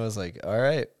point. And I was like, all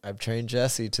right, I've trained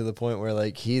Jesse to the point where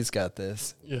like he's got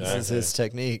this. Yeah. This is his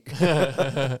technique.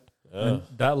 And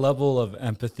that level of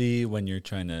empathy when you're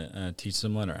trying to teach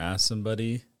someone or ask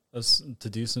somebody to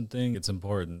do something, it's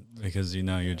important, because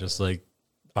you're just like,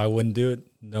 if I wouldn't do it,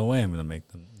 no way I'm gonna make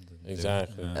them do it.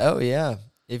 Exactly. Yeah. Oh yeah.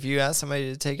 if you ask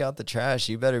somebody to take out the trash,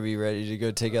 you better be ready to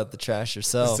go take out the trash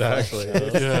yourself. Exactly.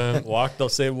 Yeah. Walk, they'll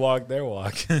say walk, their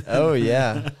walk. Oh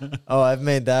yeah. Oh, I've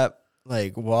made that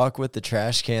like walk with the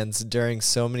trash cans during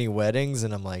so many weddings,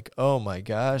 and I'm like, oh my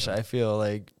gosh, I feel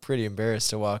like pretty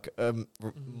embarrassed to walk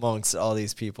amongst all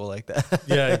these people like that.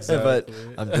 Yeah, exactly. But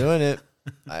I'm doing it.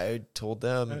 I told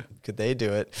them, could they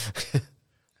do it?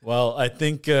 Well, I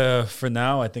think for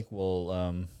now, I think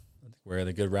we're at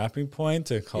a good wrapping point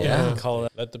to call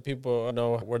it. Let the people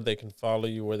know where they can follow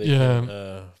you, where they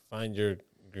can find your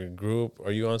group.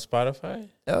 Are you on Spotify?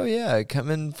 Oh yeah, come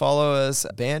and follow us.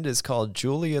 Band is called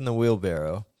Julie and the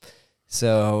Wheelbarrow.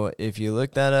 So if you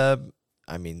look that up,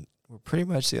 I mean, we're pretty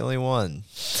much the only one.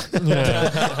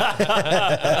 Yeah.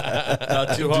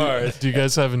 Not too hard. Do you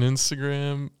guys have an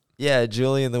Instagram? Yeah,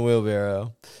 Julie and the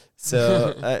Wheelbarrow.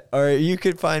 So, or you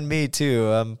could find me too.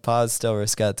 I'm Paz Del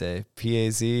Rescate,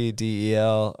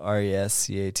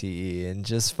 PazDelRescate, and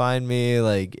just find me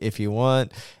like if you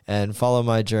want, and follow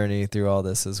my journey through all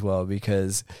this as well.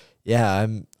 Because, yeah,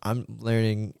 I'm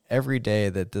learning every day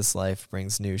that this life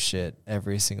brings new shit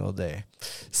every single day.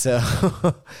 So,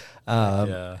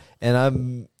 and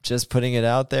I'm just putting it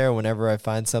out there whenever I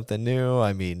find something new.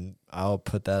 I mean, I'll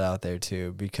put that out there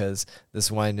too, because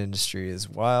this wine industry is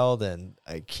wild and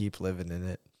I keep living in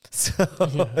it. So,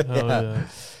 yeah.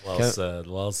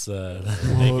 Well said.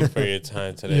 Thank you for your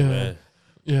time today, man.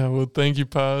 Yeah, well, thank you,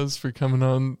 Paz, for coming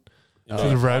on to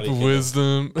the Ripe of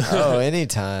Wisdom. Oh,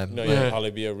 anytime. No, you'll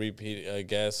probably be a repeat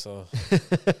guest. So.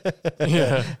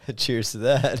 Yeah. Cheers to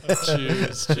that.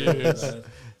 Cheers.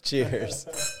 Cheers.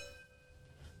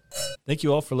 Thank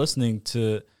you all for listening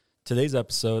to today's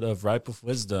episode of Ripe with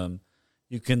Wisdom.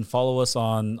 You can follow us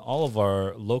on all of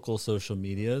our local social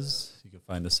medias. You can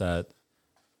find us at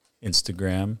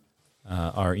Instagram,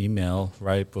 our email,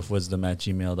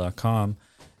 ripewithwisdom@gmail.com,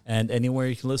 and anywhere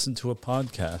you can listen to a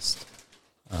podcast,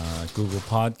 Google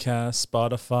Podcasts,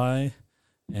 Spotify,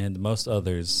 and most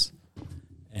others.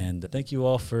 And thank you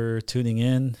all for tuning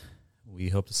in. We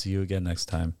hope to see you again next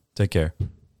time. Take care.